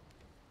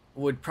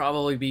would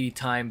probably be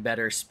time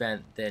better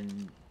spent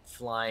than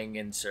flying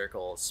in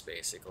circles,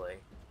 basically.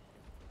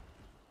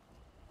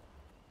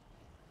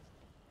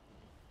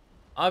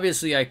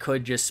 Obviously, I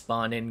could just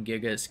spawn in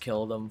Gigas,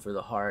 kill them for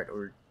the heart,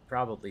 or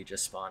probably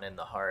just spawn in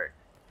the heart.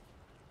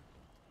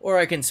 Or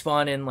I can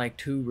spawn in like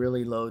 2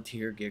 really low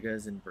tier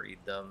Gigas and breed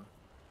them.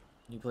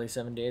 You play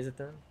 7 Days at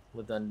them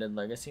with Undead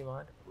Legacy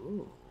mod?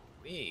 Ooh,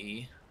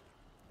 wee.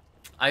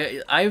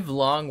 I've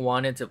long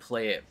wanted to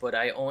play it, but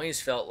I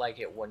always felt like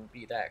it wouldn't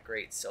be that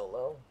great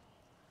solo.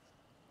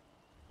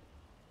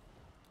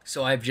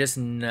 So I've just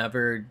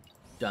never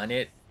done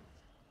it.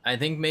 I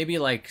think maybe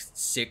like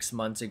 6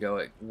 months ago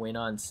it went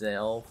on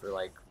sale for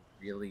like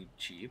really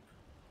cheap.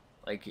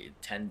 Like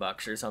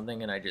 $10 or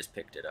something, and I just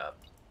picked it up.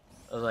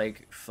 I was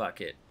like, fuck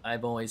it.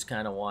 I've always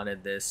kind of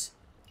wanted this.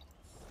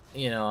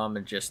 You know, I'm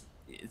gonna just...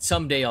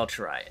 someday I'll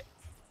try it.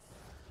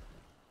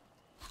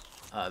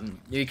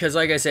 Because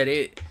like I said,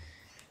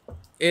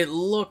 it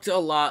looked a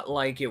lot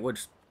like it would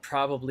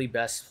probably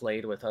best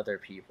played with other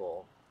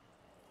people.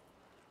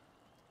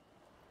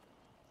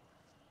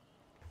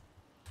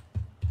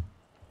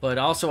 But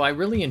also, I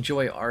really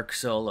enjoy ARK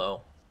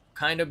solo.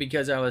 Kind of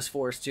because I was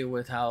forced to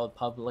with how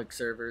public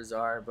servers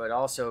are, but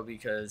also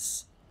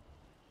because,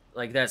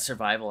 like, that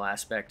survival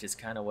aspect is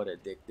kind of what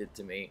addicted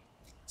to me.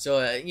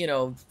 So, you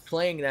know,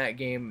 playing that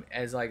game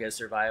as, like, a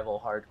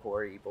survival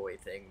hardcore e-boy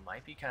thing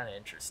might be kind of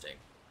interesting.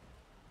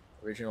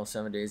 Original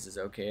 7 days is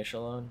okay-ish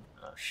alone?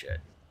 Oh, shit.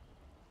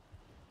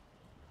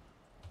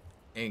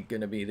 Ain't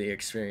gonna be the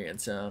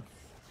experience, huh?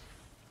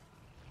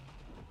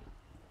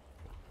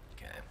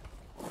 Okay.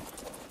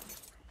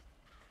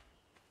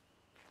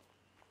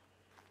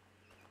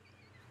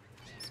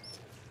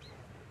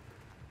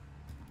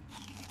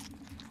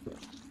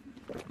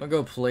 I'm gonna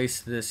go place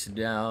this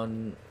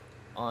down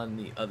on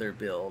the other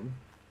build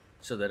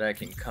so that I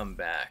can come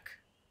back.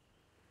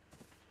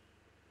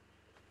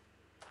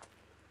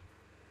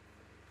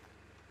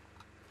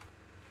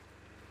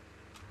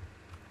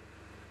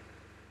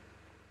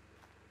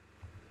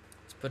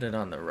 Put it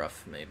on the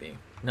roof, maybe.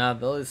 Nah,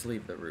 they'll just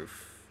leave the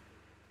roof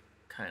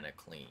kind of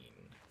clean.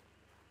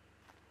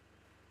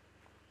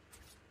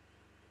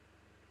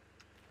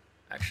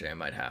 Actually, I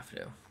might have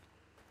to.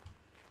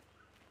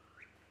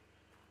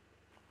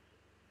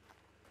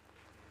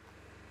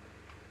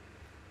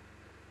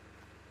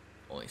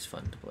 Always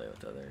fun to play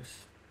with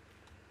others.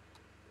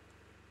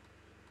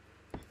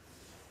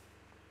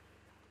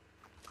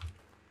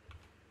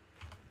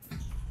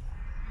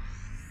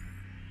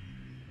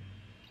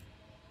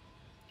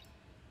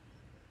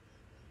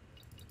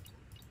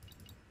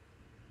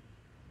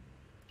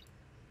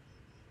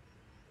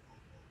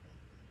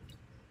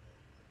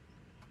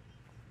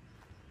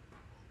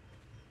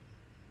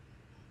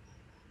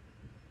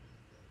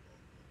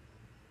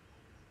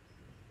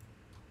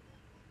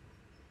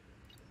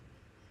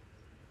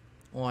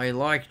 Well, I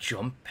like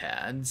jump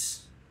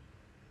pads.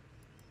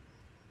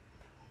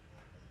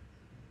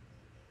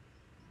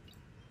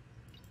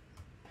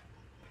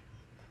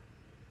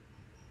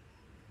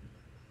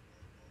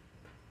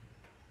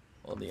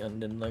 Well, the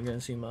Undead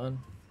Legacy mod.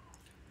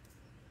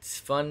 It's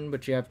fun,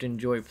 but you have to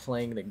enjoy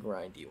playing the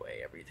grindy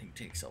way. Everything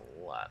takes a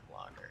lot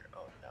longer.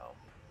 Oh no.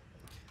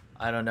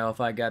 I don't know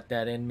if I got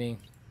that in me.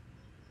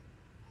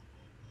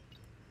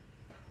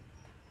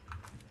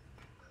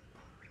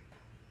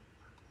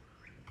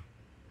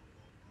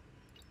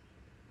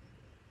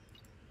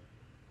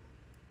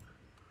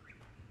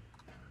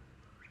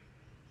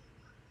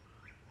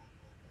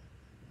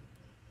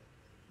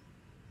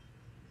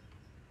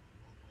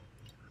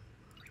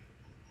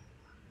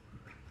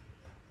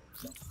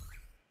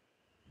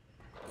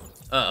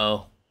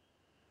 Uh-oh.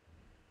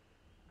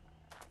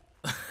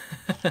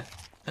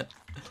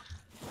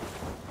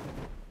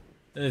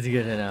 That's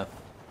good enough.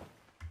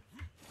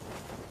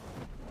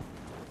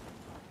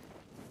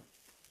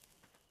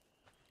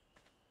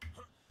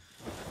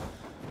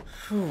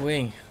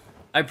 Wing.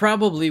 I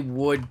probably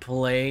would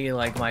play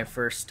like my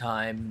first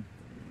time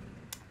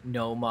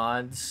no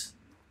mods.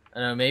 I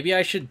don't know, maybe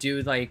I should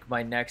do like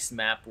my next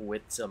map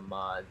with some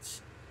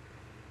mods.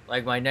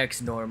 Like my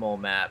next normal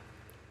map.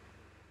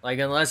 Like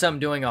unless I'm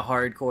doing a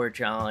hardcore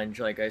challenge,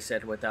 like I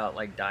said, without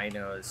like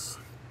dinos.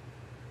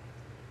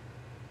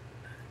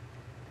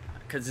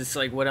 Cause it's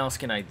like, what else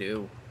can I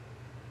do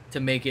to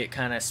make it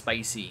kind of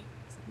spicy?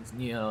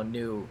 You know,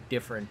 new,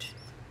 different.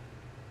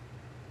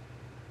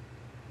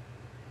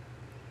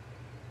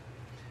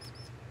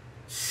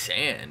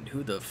 Sand?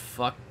 Who the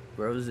fuck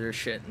grows their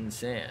shit in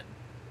sand?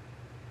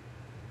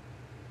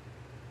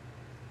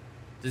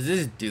 Does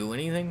this do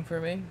anything for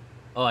me?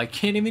 Oh, I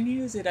can't even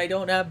use it. I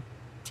don't have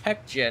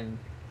tech gen.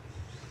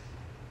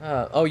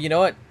 Oh, you know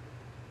what?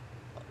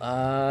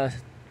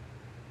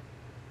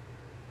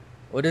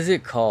 What is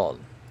it called?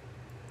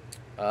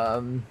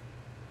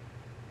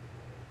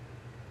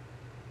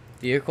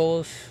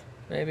 Vehicles,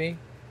 maybe?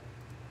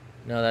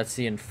 No, that's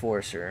the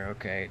Enforcer.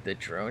 Okay, the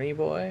droney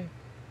boy?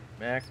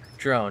 Mac?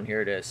 Drone,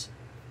 here it is.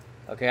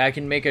 Okay, I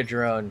can make a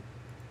drone.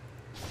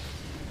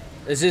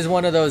 This is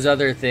one of those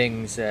other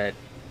things that...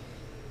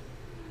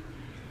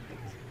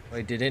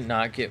 Wait, did it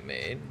not get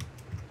made?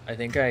 I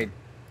think I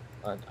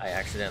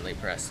accidentally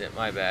pressed it.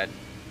 My bad.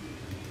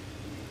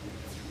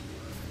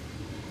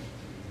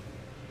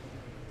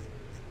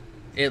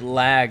 It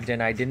lagged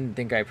and I didn't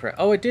think I pressed...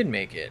 Oh, it did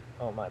make it.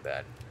 Oh, my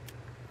bad.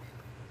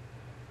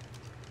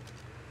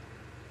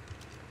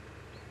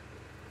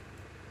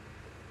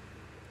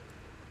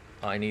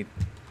 Oh, I need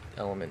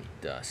element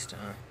dust,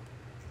 huh?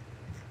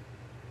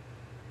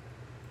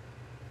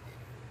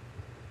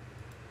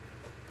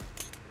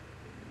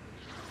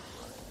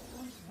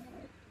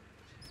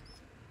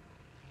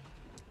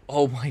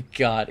 Oh my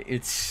god,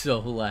 it's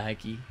so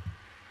laggy.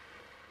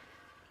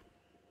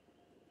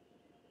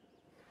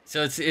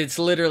 So it's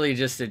literally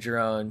just a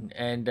drone,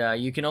 and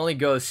you can only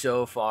go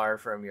so far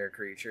from your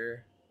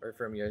creature, or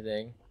from your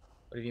thing.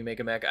 What if you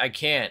make a mech? I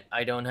can't.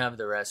 I don't have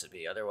the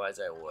recipe, otherwise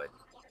I would.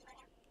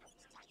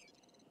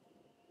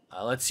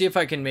 Let's see if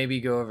I can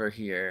maybe go over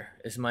here.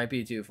 This might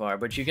be too far,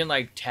 but you can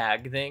like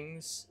tag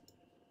things.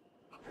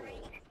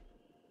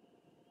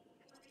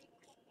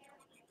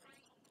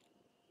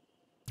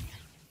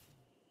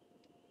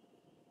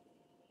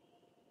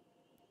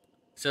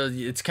 So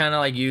it's kind of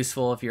like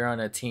useful if you're on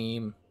a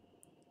team,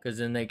 because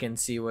then they can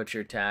see what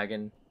you're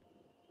tagging.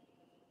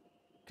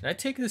 Can I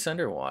take this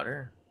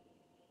underwater?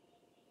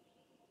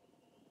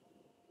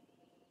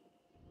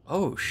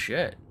 Oh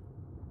shit.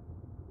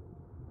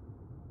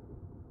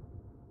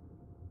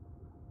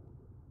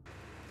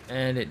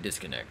 And it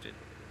disconnected.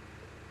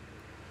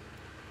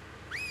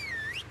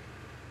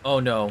 Oh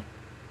no.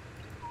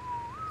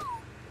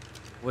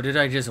 What did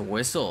I just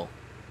whistle?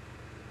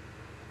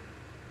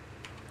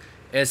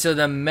 Yeah, so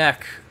the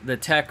mech, the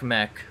tech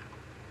mech,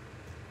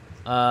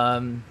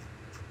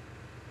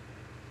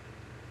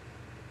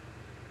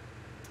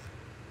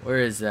 where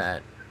is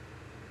that?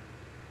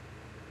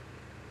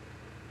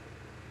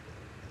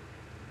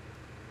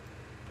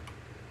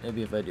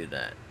 Maybe if I do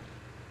that.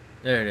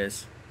 There it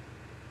is.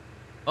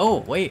 Oh,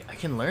 wait, I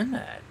can learn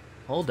that.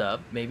 Hold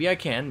up, maybe I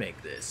can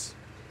make this.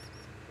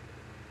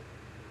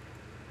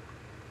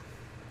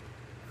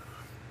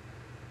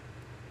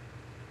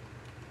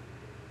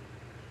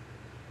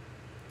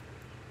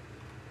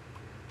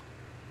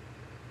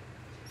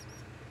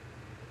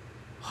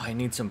 Oh, I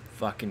need some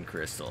fucking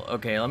crystal.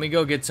 Okay, let me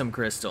go get some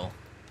crystal.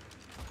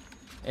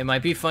 It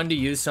might be fun to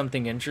use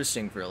something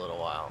interesting for a little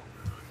while.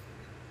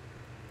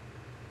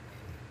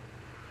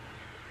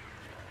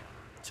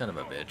 Son of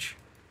a bitch.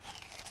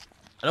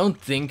 I don't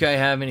think I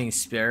have any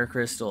spare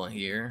crystal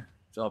here,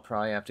 so I'll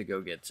probably have to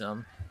go get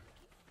some.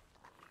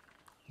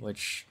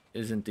 Which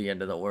isn't the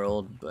end of the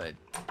world, but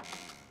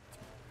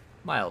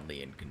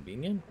mildly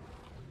inconvenient.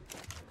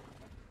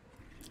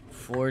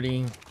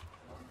 40.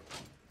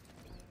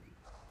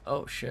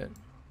 Oh, shit.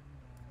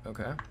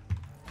 Okay.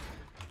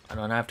 I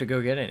don't have to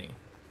go get any.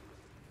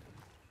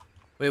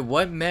 Wait,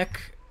 what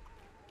mech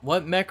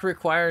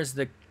requires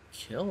the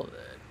kill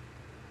then?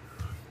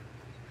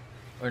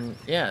 Or,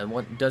 yeah,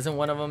 what, doesn't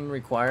one of them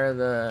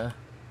require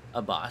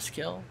a boss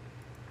kill?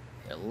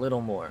 A little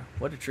more.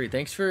 What a treat.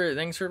 Thanks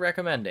for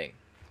recommending.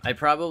 I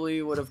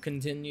probably would have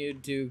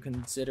continued to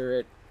consider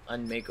it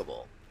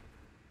unmakeable.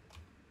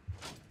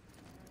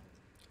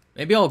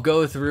 Maybe I'll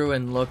go through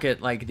and look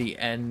at like the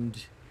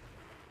end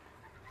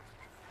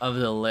of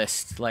the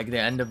list, like the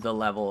end of the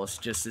levels,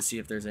 just to see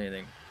if there's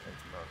anything.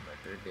 It's about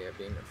my third day of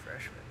being a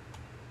freshman.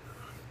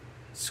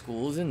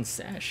 School's in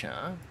sesh,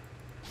 huh?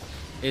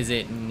 Is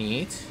it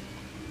neat?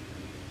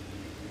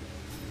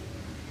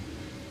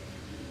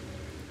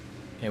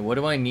 Okay, what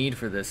do I need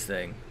for this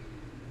thing?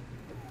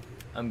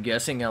 I'm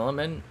guessing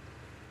element.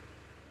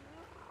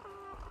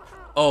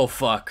 Oh,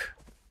 fuck.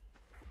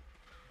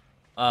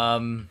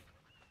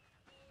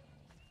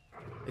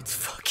 It's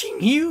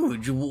fucking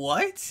huge.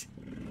 What?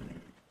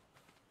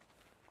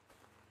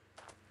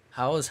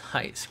 How was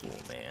high school,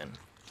 man?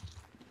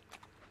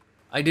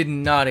 I did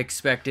not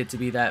expect it to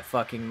be that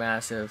fucking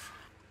massive.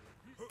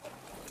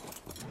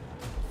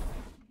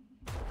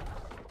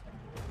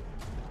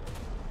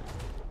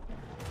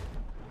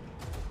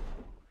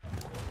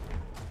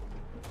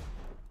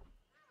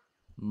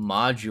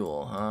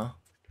 Module, huh?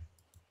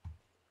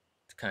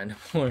 It's kind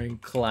of boring.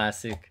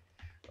 Classic.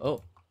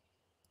 Oh.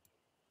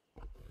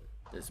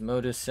 This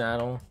Modus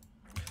saddle.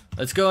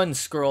 Let's go ahead and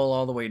scroll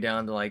all the way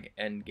down to like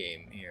end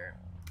game here.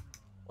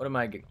 What am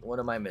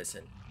I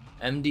missing?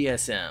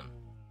 MDSM.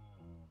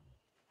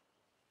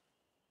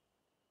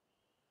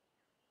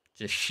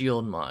 Just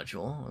shield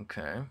module,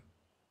 okay.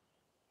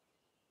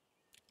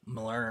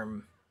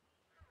 Mlerm.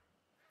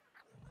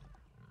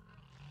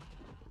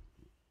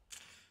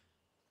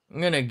 I'm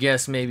gonna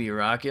guess maybe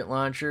rocket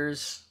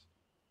launchers.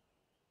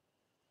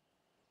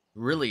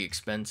 Really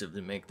expensive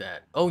to make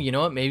that. Oh, you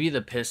know what? Maybe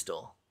the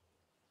pistol.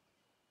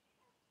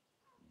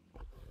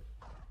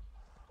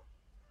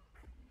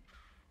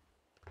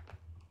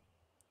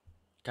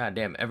 God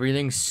damn,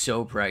 everything's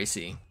so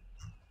pricey.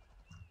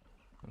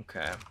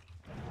 Okay.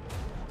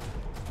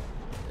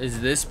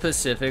 Is this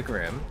Pacific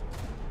Rim?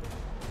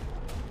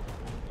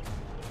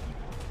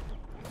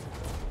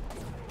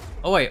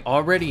 Oh, I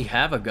already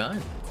have a gun.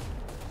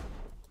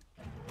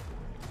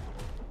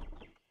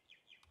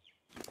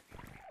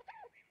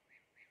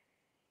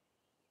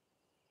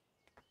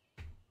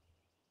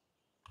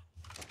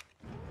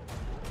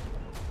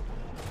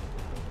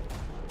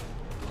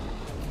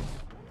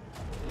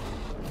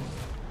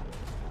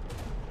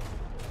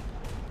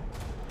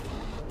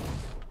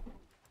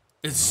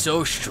 It's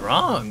so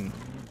strong.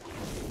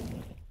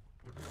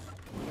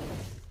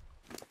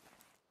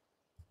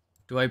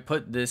 Do I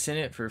put this in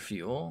it for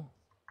fuel?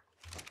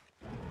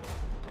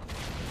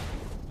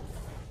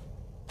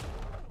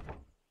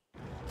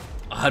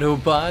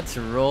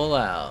 Autobots roll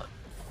out.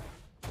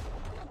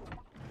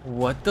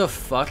 What the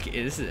fuck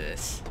is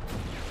this?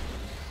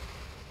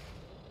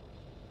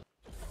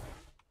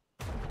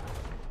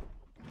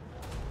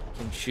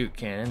 Can shoot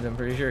cannons, I'm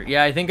pretty sure.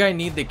 Yeah, I think I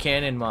need the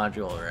cannon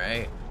module,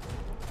 right?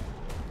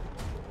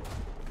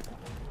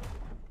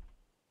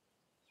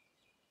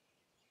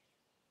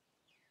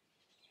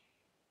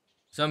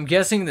 So I'm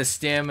guessing the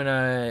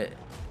stamina,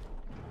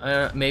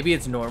 maybe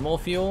it's normal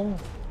fuel?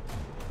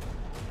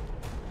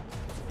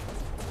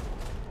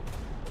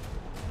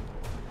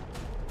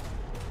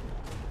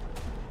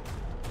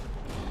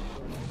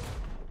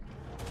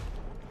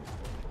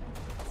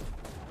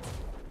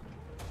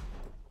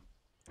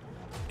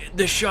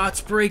 The shots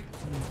break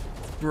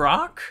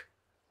Brock?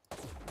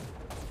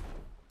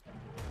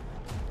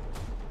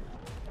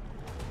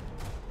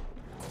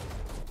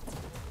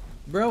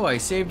 Bro, I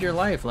saved your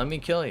life. Let me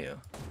kill you.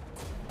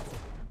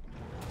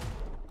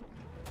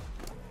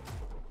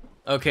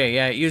 Okay,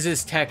 yeah, it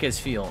uses tech as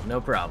fuel.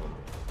 No problem.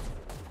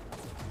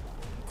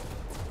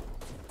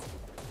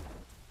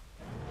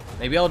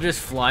 Maybe I'll just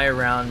fly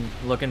around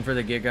looking for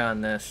the Giga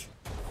on this.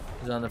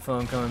 He's on the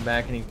phone coming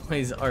back and he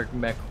plays ARK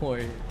Mech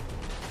Warrior.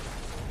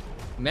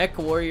 Mech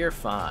Warrior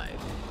 5.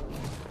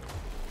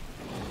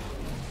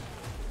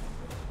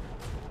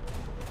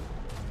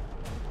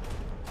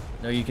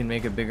 No, you can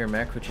make a bigger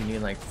mech, but you need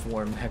like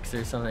 4 mechs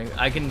or something.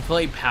 I can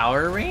play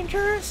Power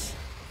Rangers?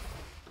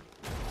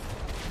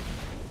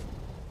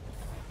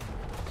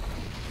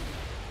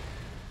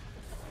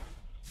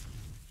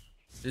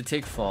 Does it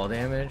take fall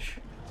damage?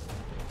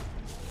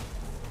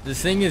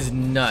 This thing is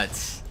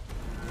nuts.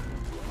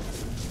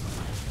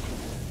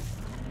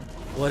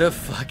 What a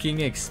fucking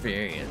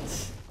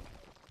experience.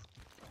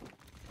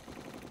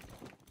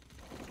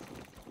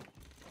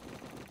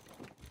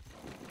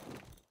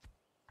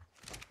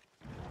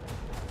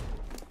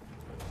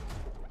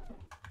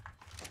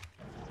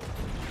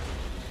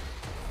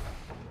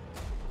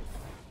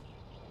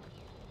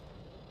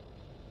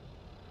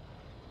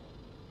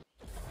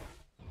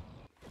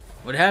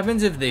 What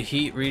happens if the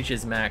heat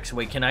reaches max?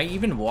 Wait, can I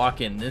even walk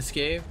in this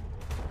cave?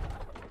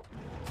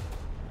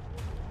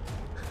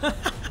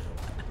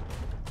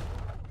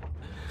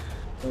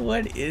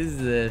 What is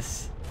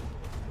this?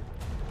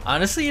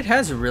 Honestly, it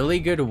has really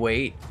good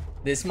weight.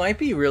 This might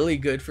be really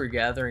good for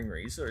gathering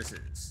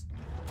resources.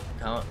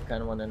 I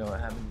kind of want to know what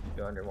happens if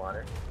you go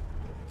underwater.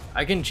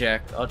 I can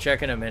check. I'll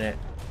check in a minute.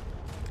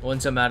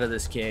 Once I'm out of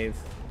this cave.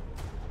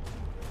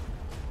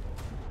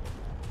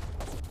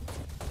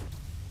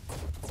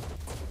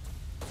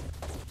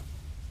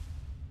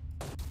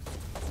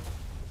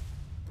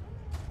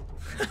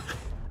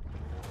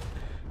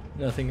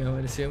 Nothing, I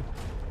would assume.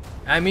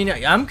 I mean,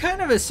 I'm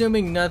kind of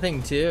assuming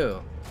nothing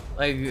too.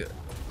 Like,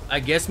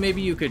 I guess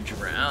maybe you could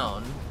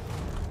drown.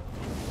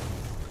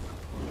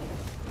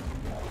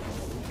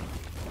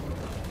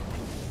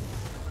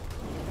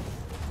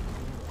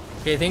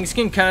 Okay, things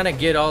can kind of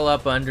get all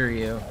up under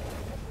you.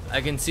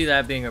 I can see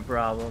that being a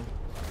problem.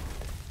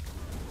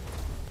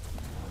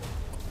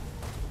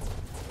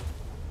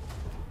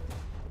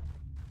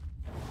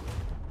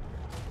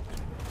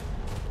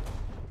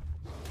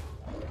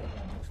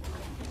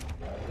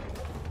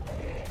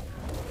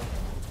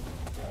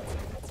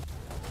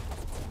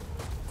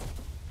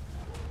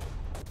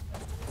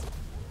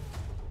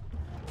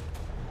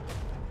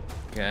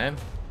 Okay.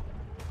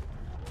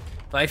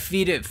 If I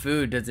feed it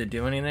food, does it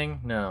do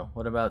anything? No.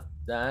 What about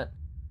that?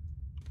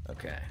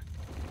 Okay.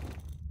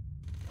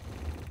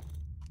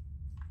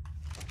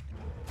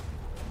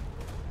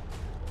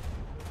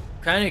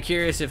 Kind of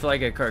curious if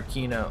like a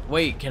Carcino...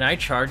 Wait, can I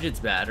charge its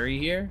battery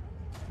here?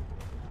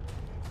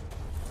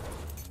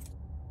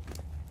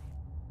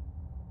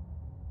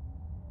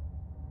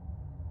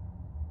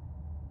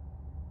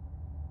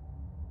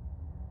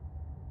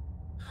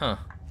 Huh.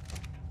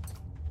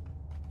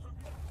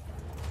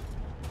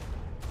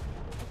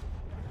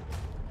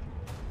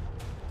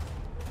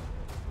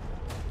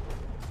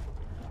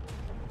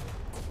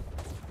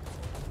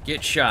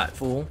 Get shot,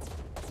 fool.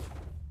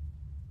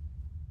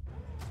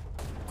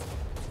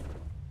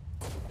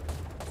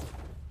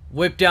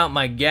 Whipped out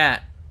my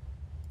gat.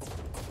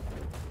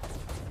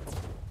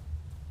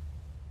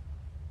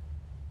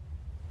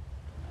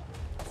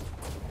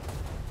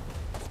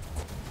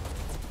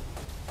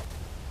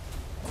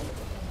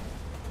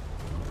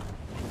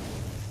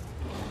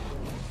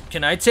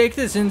 Can I take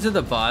this into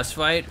the boss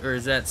fight, or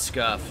is that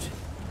scuffed?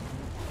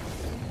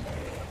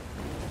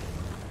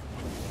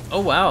 Oh,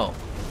 wow.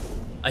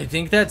 I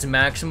think that's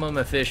maximum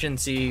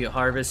efficiency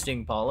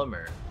harvesting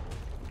polymer.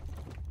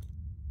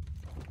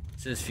 It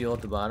says fuel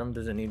at the bottom.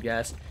 Does it need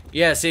gas?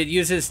 Yes, it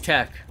uses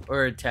tech,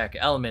 or tech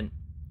element.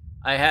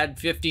 I had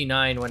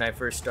 59 when I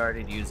first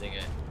started using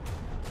it.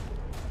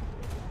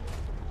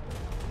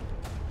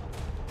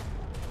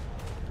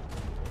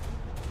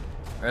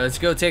 Alright, let's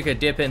go take a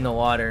dip in the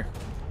water.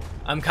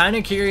 I'm kind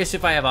of curious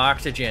if I have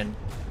oxygen.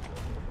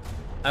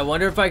 I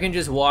wonder if I can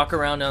just walk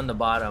around on the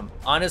bottom.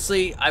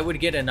 Honestly, I would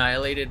get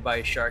annihilated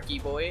by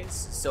Sharky boys,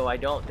 so I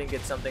don't think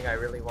it's something I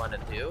really want to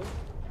do.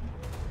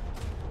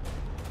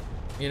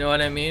 You know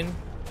what I mean?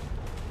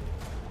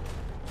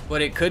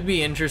 But it could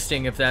be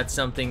interesting if that's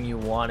something you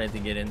wanted to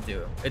get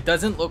into. It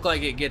doesn't look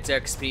like it gets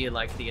XP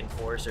like the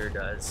Enforcer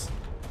does.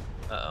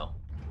 Uh-oh.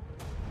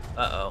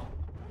 Uh-oh.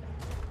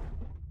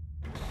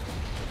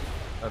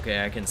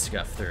 Okay, I can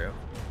scuff through.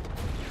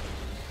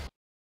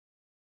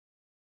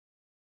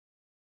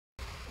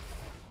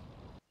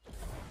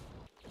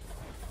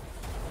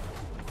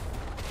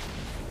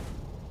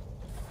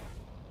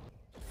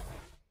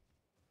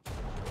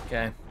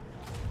 Okay,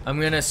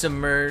 I'm gonna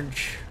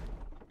submerge.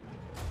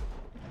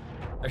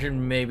 I should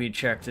maybe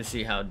check to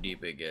see how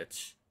deep it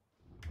gets.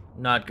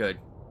 Not good.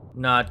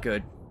 Not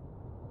good.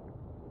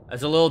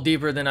 That's a little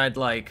deeper than I'd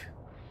like.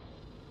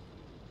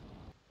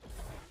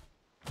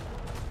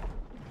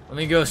 Let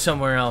me go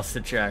somewhere else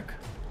to check.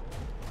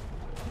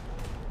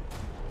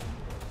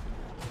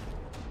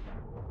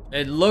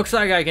 It looks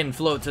like I can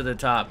float to the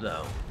top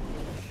though.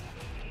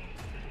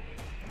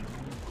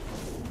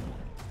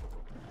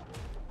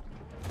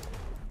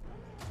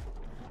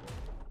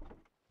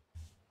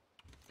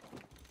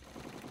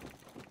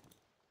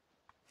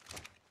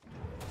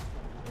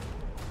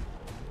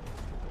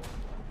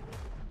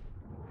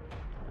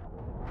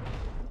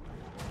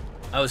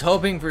 I was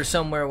hoping for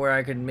somewhere where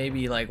I could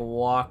maybe like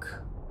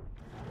walk,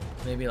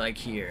 maybe like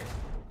here.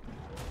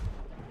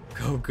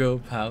 Go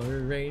Power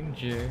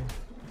Ranger.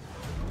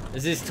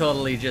 This is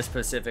totally just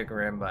Pacific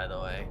Rim, by the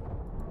way.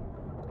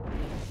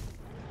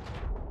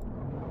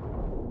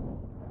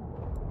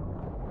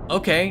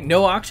 Okay,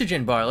 no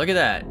oxygen bar, look at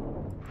that.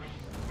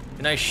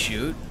 Can I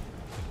shoot?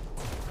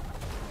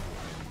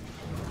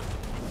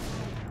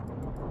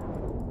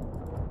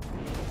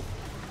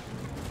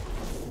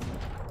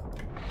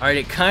 Alright,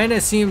 it kind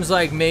of seems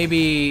like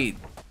maybe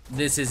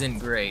this isn't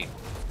great.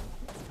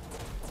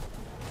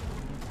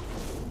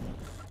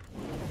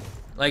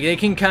 Like, they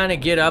can kind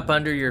of get up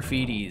under your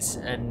feeties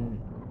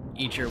and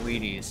eat your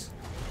Wheaties.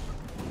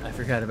 I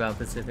forgot about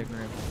Pacific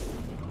Rim.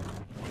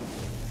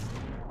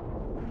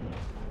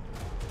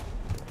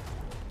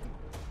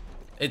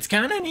 It's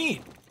kind of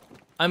neat.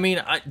 I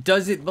mean,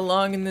 does it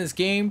belong in this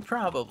game?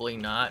 Probably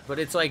not, but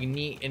it's like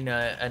neat in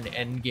an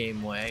end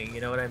game way, you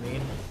know what I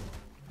mean?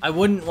 I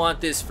wouldn't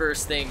want this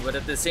first thing, but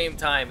at the same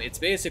time, it's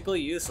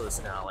basically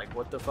useless now. Like,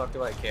 what the fuck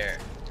do I care?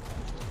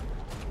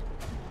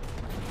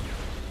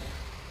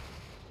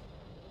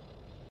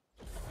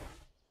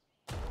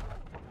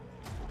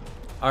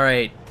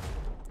 Alright,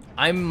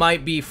 I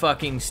might be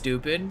fucking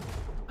stupid.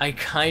 I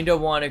kinda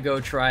wanna go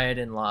try it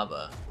in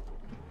lava.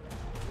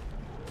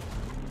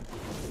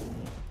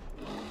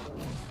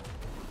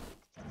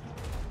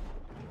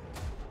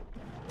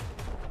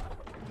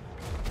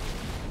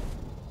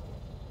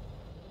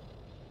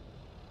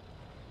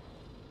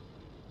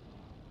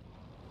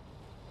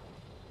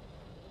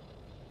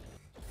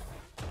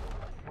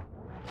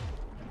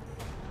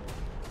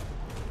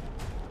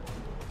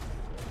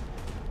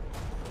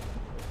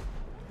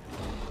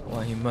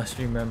 Well, you must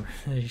remember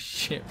these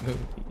shit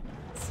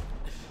movies.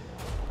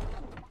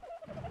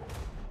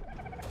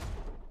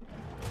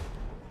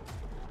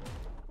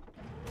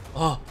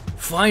 Oh,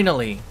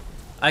 finally!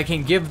 I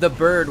can give the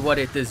bird what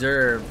it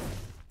deserved.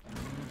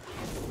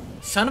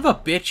 Son of a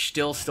bitch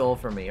still stole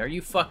from me. Are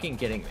you fucking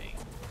kidding me?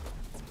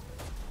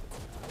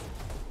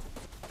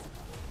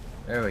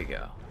 There we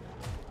go.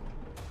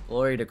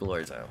 Glory to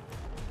Glorzo.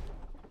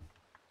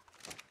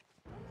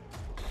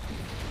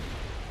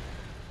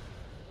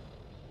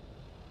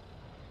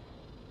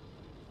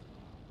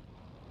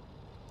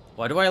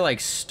 Why do I like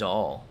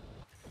stall?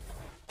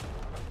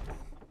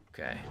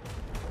 Okay.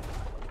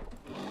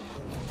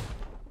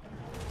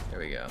 There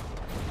we go.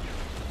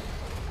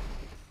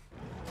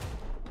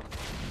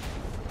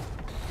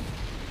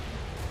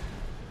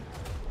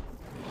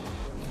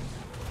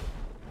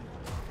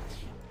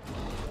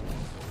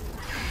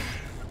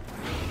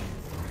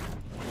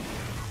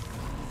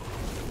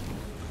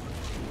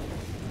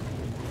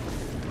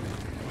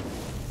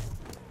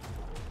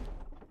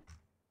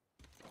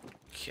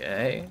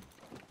 Okay.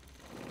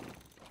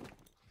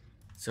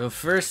 So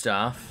first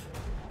off,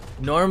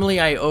 normally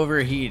I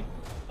overheat.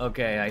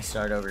 Okay, I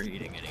start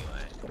overheating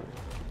anyway.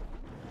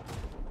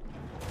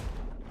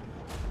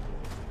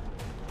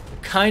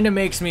 It kind of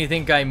makes me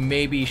think I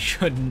maybe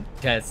shouldn't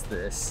test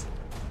this.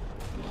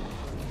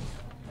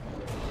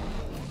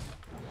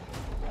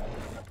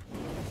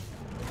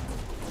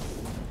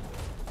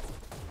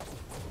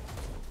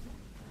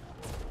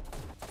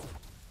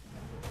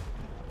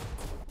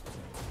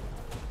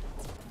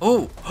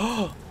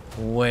 Oh,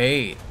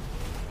 wait.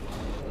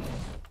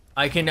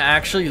 I can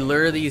actually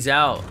lure these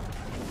out.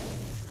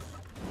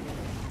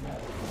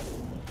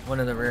 One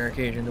of the rare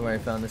occasions where I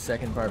found the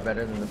second part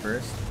better than the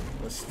first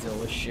was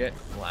still a shit.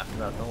 Laughed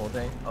about the whole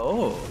thing.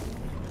 Oh.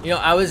 You know,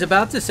 I was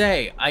about to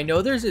say, I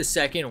know there's a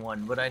second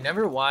one, but I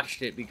never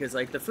watched it because,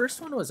 like, the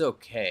first one was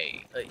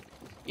okay. Like,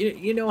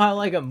 you know how,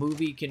 like, a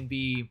movie can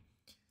be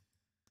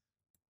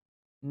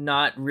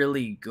not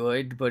really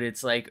good, but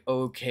it's, like,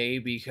 okay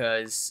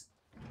because,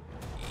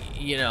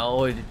 you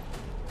know,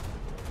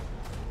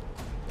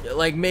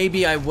 like,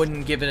 maybe I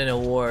wouldn't give it an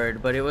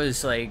award, but it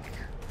was, like,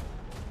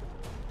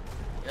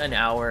 an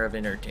hour of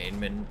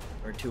entertainment,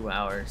 or 2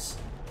 hours.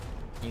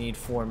 You need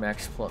 4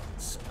 mechs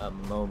plus a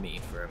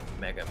Momi for a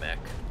Mega Mech.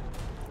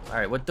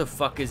 Alright, what the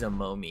fuck is a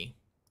Momi?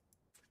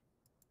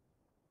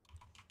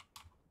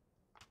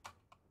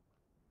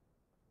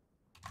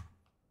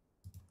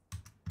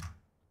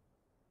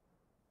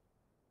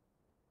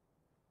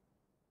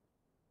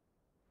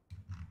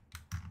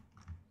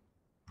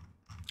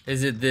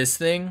 Is it this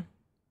thing?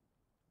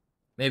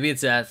 Maybe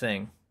it's that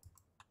thing.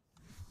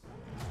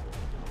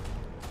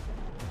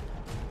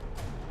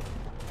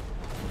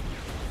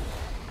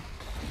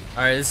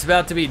 Alright, this is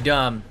about to be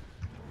dumb.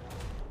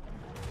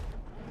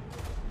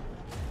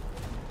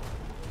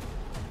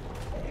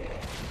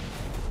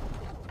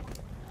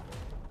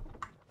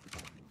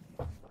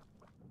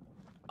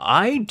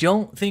 I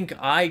don't think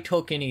I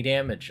took any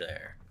damage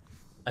there.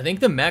 I think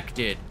the mech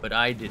did, but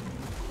I didn't.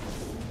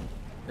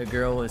 The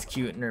girl was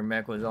cute and her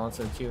mech was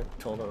also cute.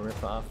 Total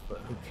ripoff, but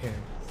who cares?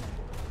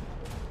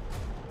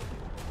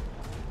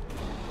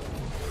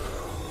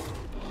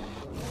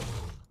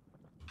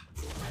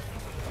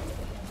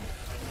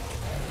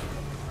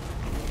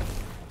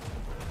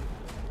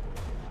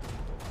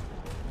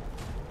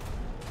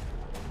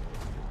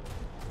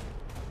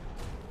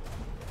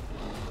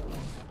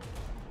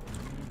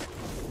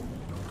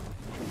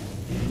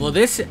 Will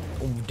this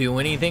do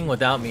anything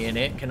without me in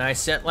it? Can I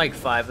set like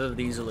 5 of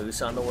these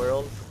loose on the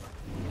world?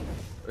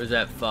 Or is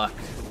that fucked?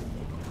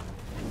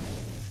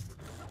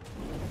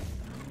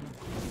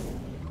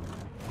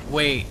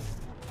 Wait.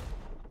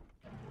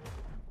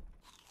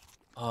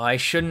 Oh, I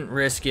shouldn't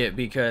risk it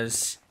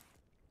because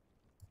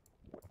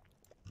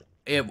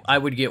I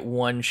would get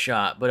 1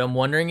 shot. But I'm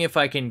wondering if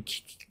I can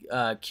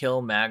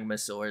kill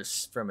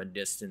Magmasaurs from a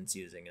distance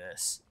using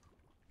this.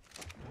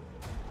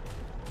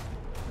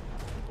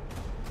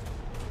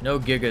 No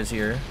Gigas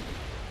here.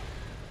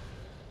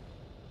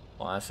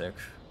 Classic.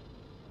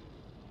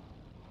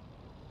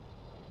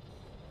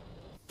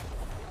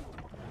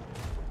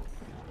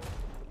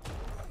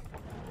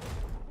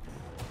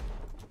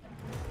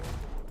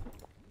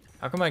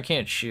 How come I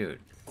can't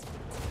shoot?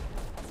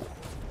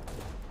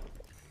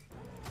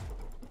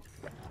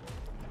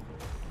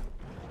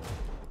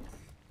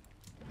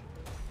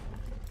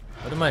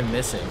 What am I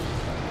missing?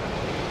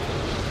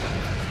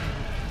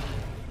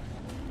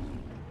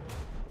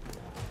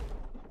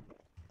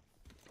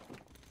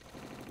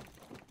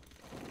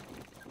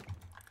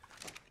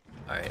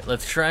 Alright,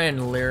 let's try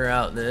and lure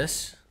out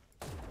this.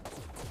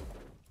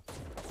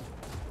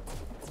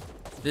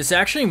 This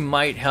actually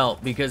might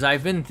help because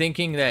I've been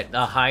thinking that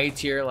the high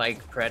tier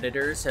like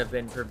predators have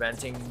been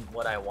preventing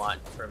what I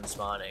want from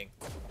spawning.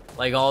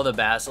 Like all the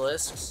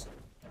basilisks.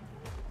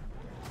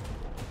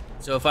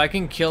 So if I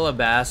can kill a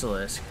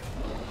basilisk.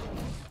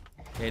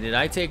 Okay, did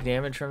I take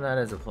damage from that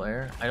as a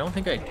player? I don't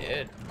think I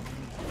did.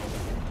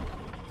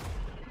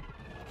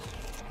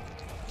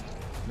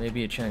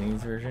 Maybe a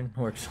Chinese version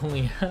works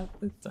only half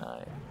the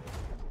time.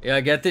 Yeah,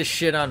 I get this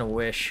shit on a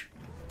wish.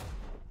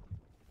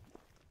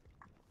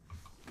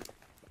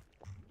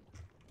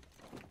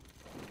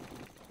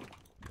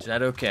 Is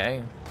that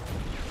okay?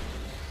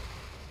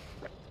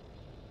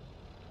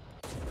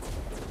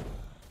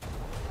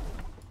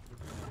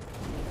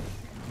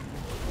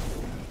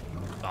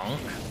 Bonk.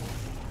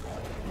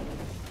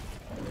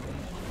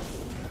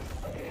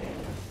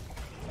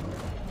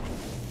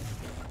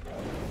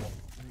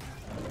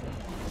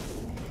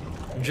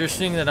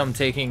 Interesting that I'm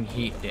taking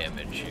heat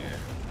damage here.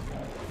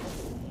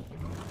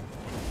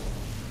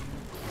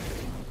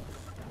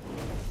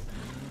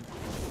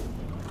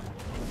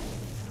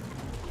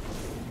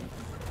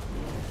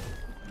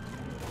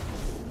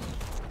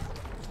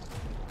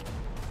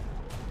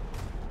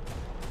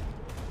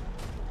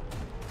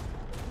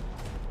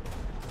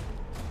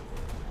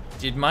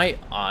 Did my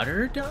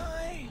otter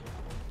die?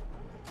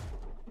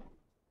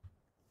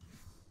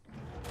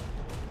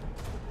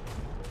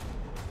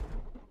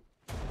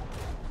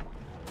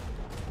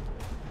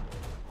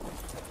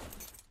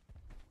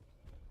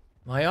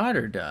 My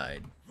otter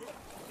died.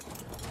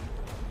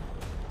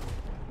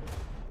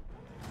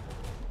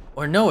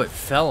 Or no, it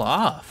fell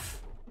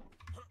off.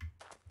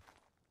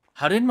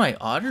 How did my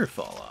otter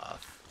fall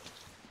off?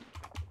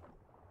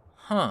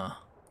 Huh.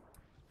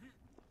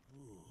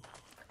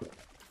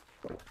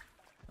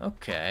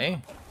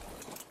 Okay.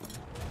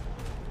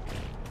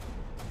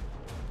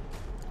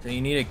 So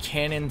you need a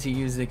cannon to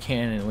use the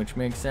cannon, which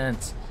makes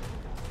sense.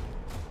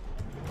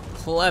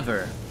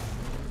 Clever.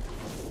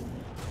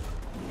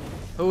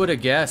 Who would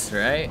have guessed,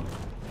 right?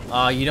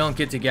 Oh, you don't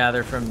get to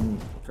gather from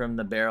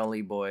the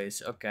barrel-y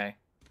boys. Okay.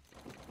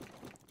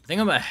 I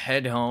think I'm gonna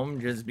head home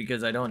just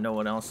because I don't know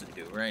what else to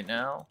do right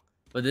now.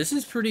 But this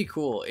is pretty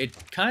cool.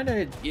 It kind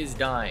of is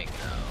dying,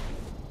 though.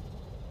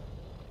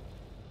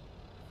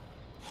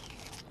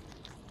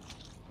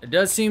 It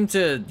does seem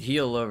to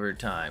heal over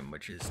time,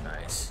 which is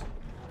nice.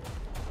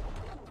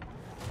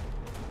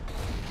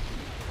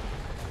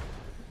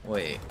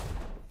 Wait.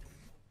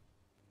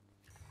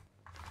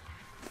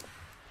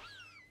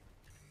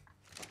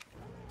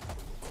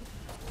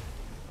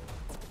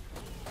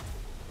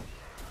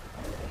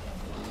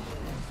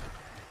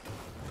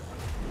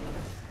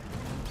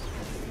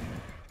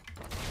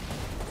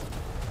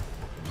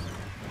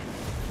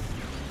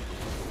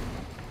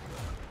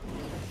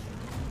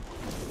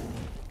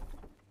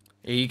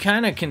 You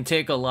kind of can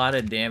take a lot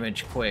of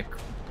damage quick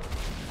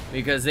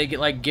because they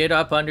get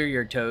up under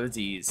your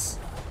toesies.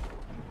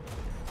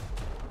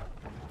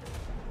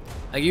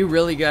 Like you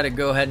really got to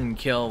go ahead and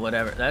kill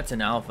whatever. That's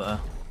an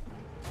alpha.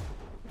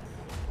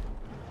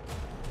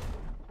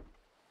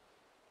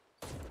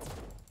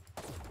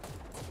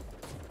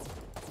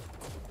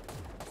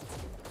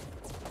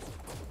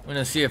 I'm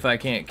gonna see if I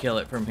can't kill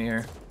it from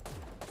here.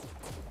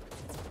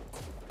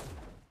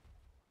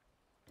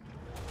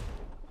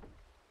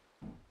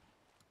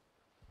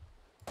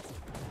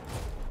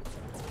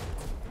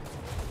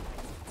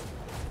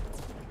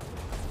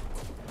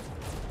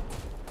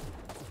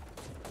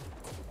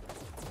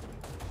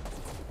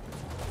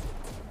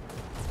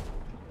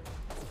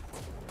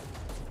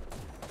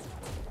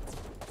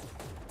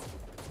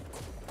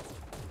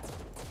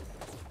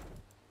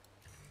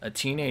 A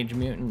teenage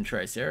mutant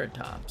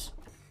triceratops.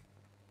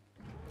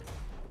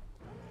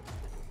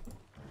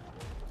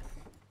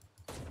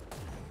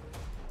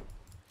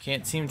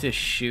 Can't seem to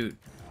shoot.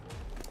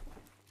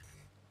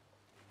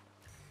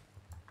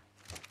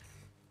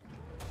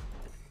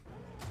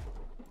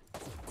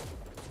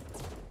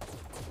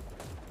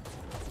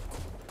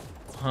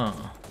 Huh.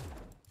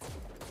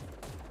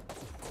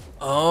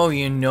 Oh,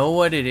 you know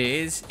what it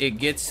is? It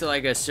gets to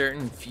like a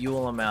certain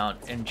fuel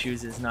amount and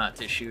chooses not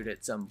to shoot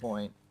at some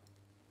point.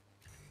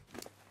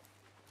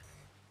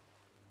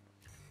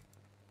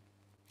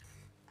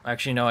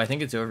 Actually, no, I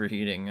think it's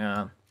overheating.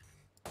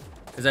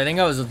 Because I think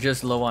I was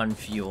just low on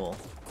fuel.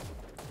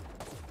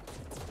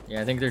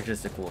 Yeah, I think there's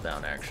just a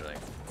cooldown, actually.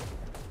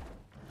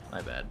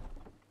 My bad.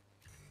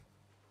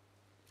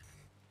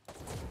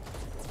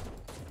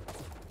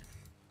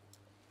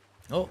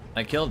 Oh,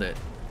 I killed it.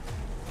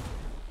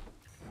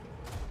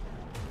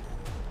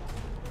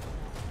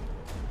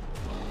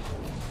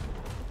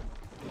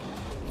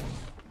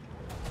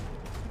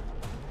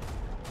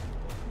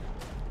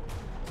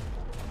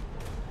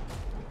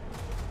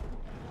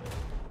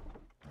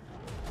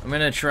 I'm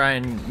gonna try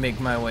and make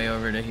my way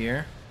over to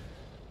here.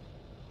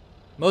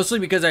 Mostly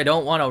because I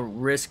don't want to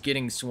risk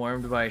getting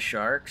swarmed by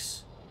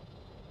sharks.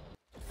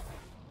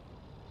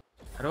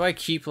 How do I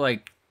keep,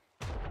 like,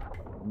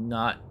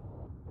 not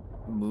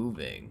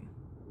moving?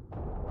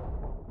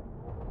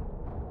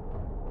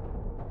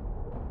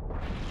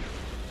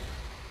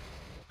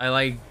 I,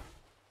 like,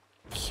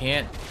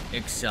 can't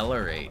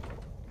accelerate.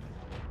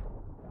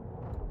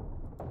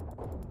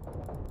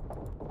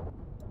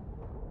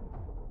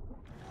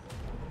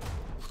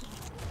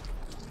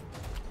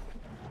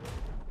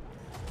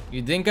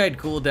 You'd think I'd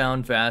cool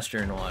down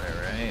faster in water,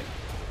 right?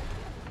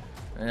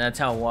 And that's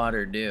how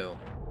water do.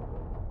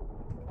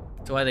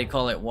 That's why they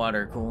call it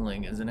water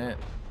cooling, isn't it?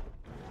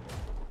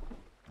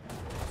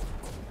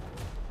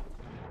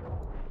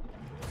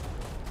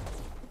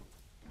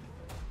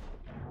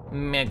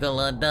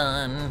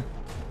 Megalodon.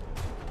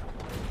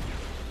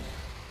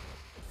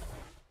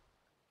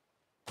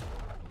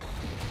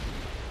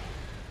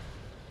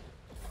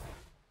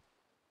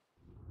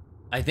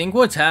 I think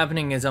what's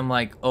happening is I'm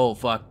like, oh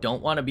fuck,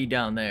 don't want to be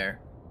down there.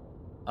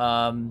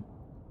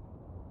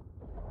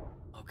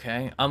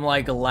 Okay, I'm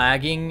like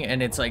lagging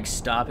and it's like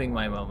stopping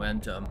my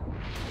momentum.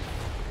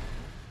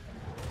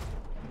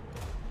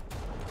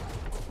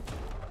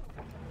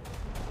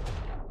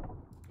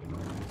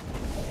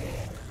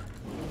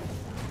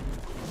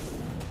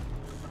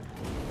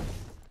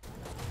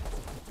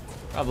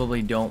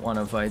 Probably don't want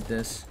to fight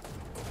this.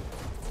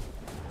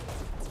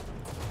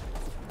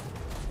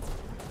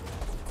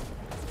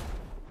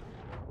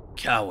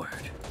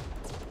 Coward.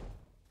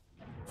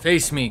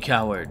 Face me,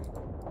 coward.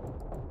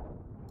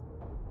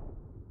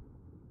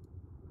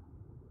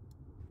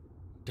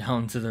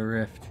 Down to the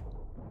rift.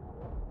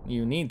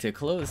 You need to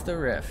close the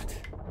rift.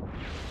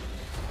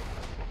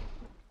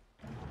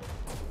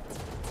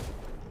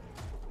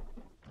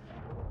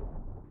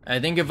 I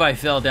think if I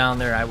fell down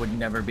there, I would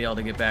never be able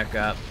to get back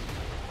up.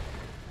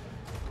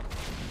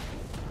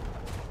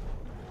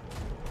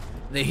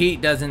 The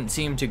heat doesn't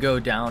seem to go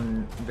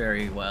down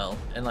very well,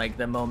 and like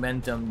the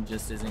momentum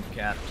just isn't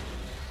kept.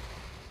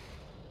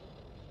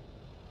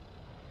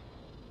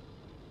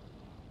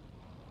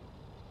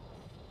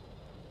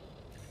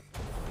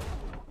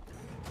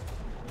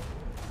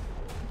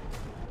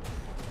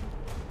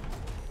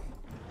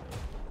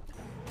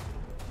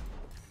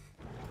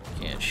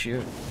 Can't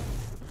shoot.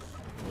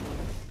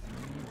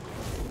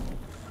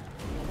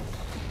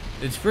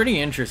 It's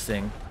pretty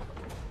interesting.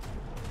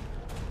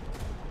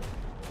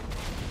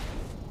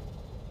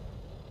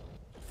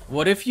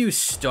 What if you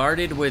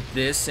started with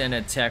this and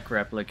a tech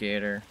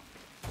replicator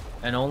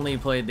and only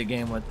played the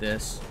game with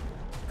this?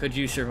 Could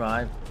you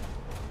survive?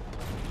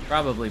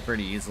 Probably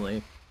pretty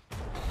easily.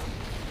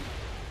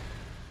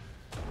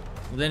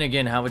 Then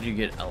again, how would you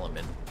get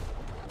element?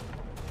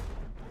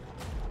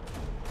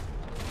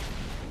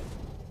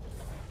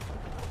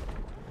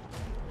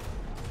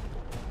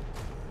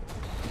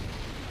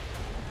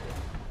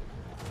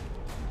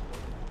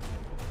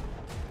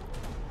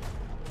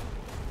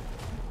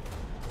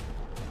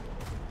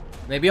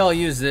 Maybe I'll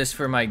use this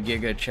for my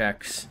Giga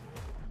checks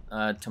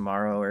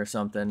tomorrow or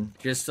something,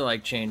 just to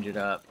like change it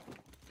up.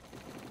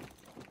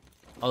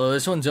 Although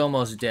this one's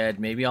almost dead,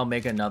 maybe I'll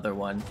make another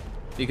one.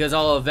 Because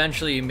I'll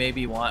eventually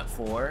maybe want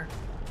 4.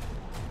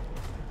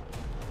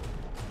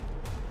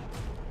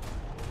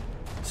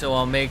 So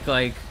I'll make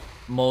like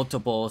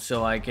multiple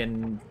so I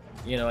can,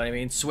 you know what I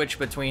mean, switch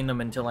between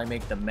them until I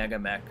make the Mega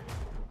Mech.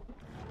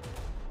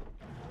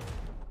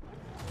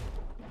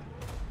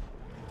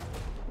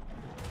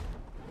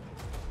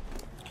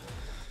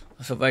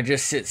 So if I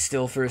just sit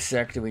still for a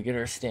sec, do we get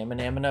our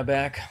stamina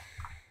back?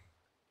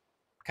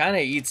 Kind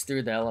of eats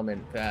through the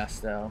element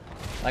fast, though.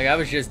 Like, I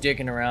was just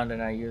dicking around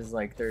and I used,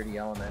 like, 30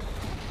 element.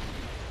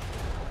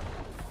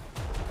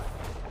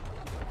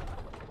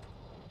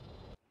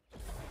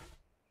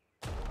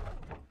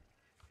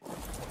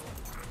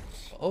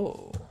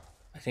 Oh,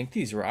 I think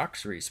these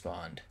rocks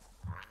respawned.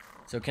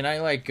 So can I,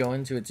 like, go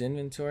into its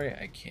inventory?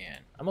 I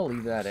can't. I'm gonna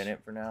leave that in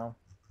it for now.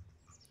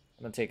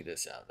 I'm gonna take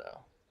this out, though.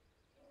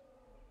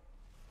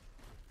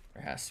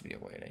 There has to be a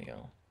way to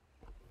heal.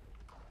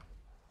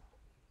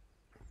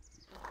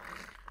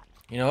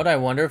 You know what? I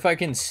wonder if I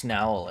can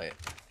snowl it.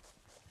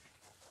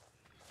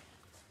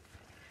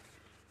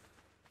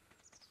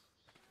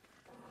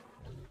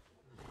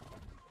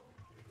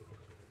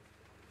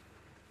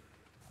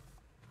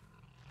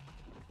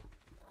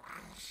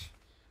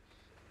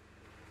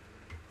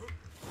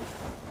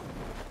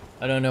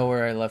 I don't know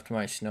where I left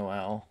my snow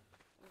owl.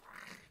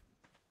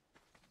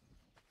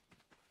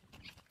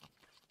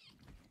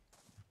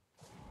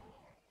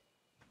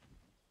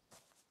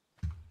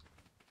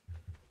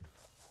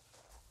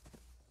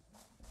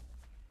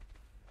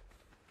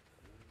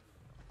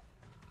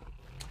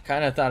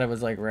 Kind of thought it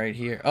was like right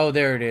here. Oh,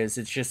 there it is.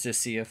 It's just to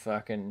see a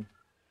fucking...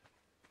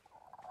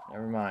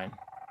 Never mind.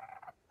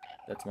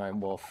 That's my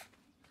wolf.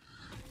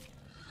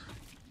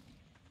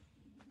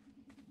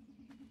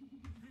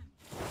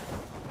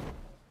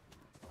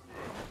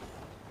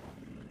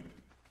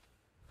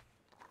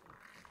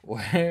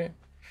 Where?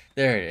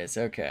 There it is.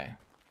 Okay.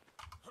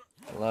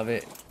 Love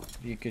it.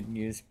 You could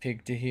use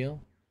pig to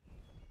heal.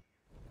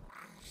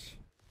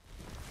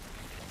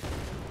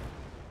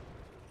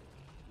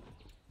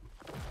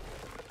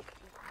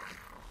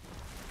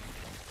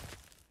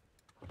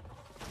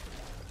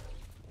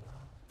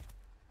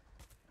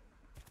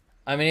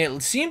 I mean,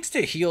 it seems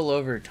to heal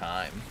over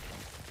time.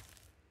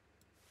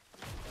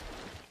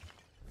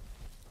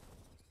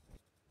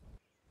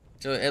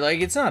 So,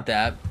 like, it's not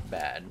that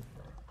bad.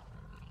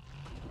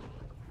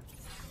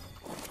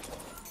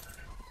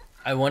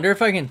 I wonder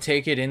if I can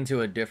take it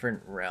into a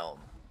different realm.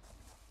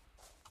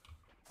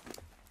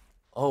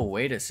 Oh,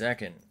 wait a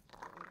second.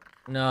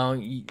 No,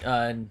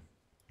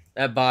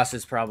 that boss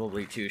is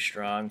probably too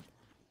strong.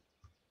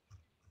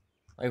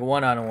 Like,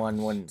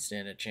 one-on-one wouldn't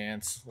stand a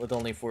chance with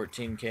only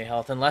 14k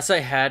health. Unless I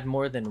had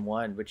more than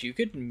one. But you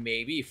could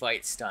maybe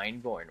fight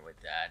Steinborn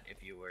with that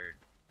if you were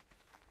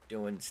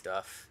doing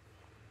stuff.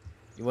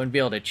 You wouldn't be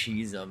able to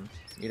cheese them.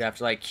 You'd have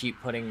to, like,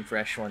 keep putting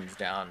fresh ones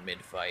down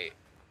mid-fight.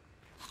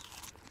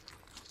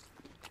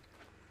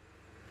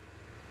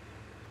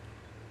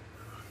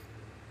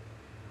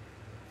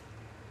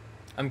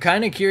 I'm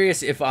kind of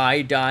curious if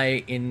I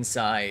die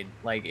inside,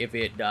 like if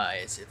it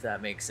dies, if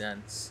that makes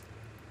sense.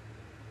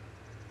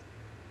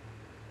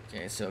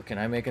 Okay, so can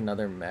I make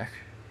another mech?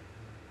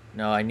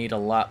 No, I need a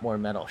lot more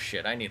metal.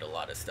 Shit, I need a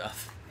lot of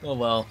stuff. Oh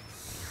well.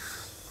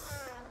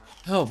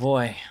 Oh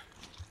boy.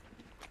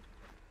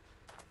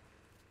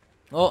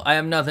 Well, I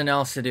have nothing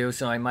else to do,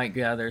 so I might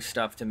gather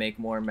stuff to make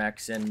more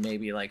mechs and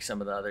maybe like some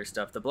of the other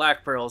stuff. The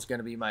Black Pearl is going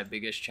to be my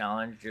biggest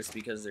challenge just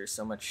because there's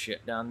so much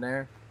shit down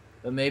there.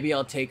 But maybe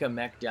I'll take a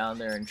mech down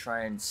there and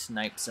try and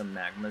snipe some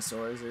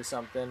Magmasaurs or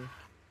something.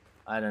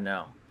 I don't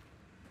know.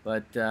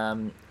 But,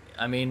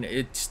 I mean,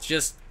 it's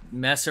just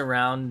mess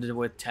around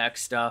with tech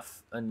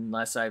stuff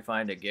unless I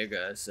find a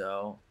Giga.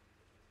 So,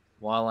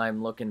 while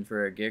I'm looking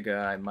for a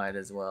Giga, I might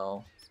as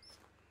well.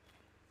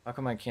 How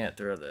come I can't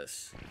throw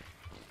this?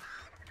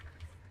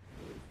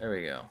 There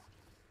we go.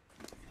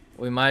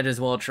 We might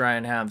as well try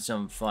and have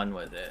some fun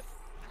with it.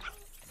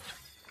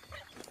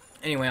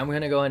 Anyway, I'm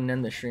going to go ahead and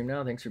end the stream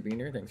now. Thanks for being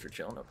here. Thanks for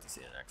chilling. Hope to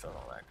see you next one.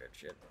 All that good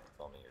shit.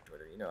 Follow me on your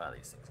Twitter. You know how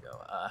these things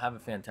go. Have a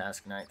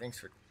fantastic night. Thanks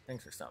for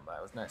stopping by.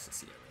 It was nice to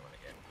see everyone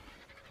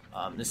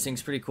again. This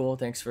thing's pretty cool.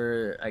 Thanks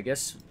for, I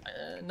guess,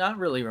 not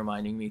really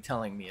reminding me,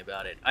 telling me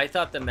about it. I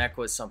thought the mech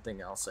was something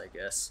else, I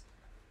guess.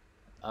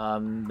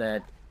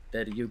 That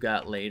you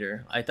got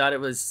later. I thought it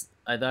was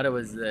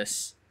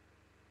this.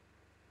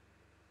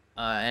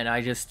 And I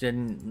just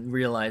didn't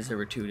realize there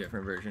were two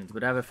different versions.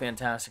 But have a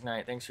fantastic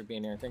night. Thanks for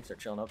being here. Thanks for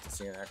chilling. Hope to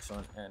see you next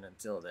one. And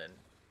until then,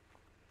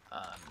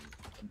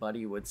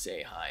 Buddy would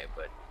say hi,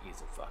 but he's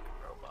a fucking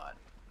robot.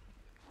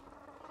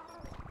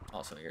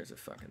 Also, here's a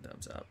fucking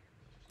thumbs up.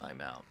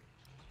 I'm out.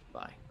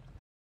 Bye.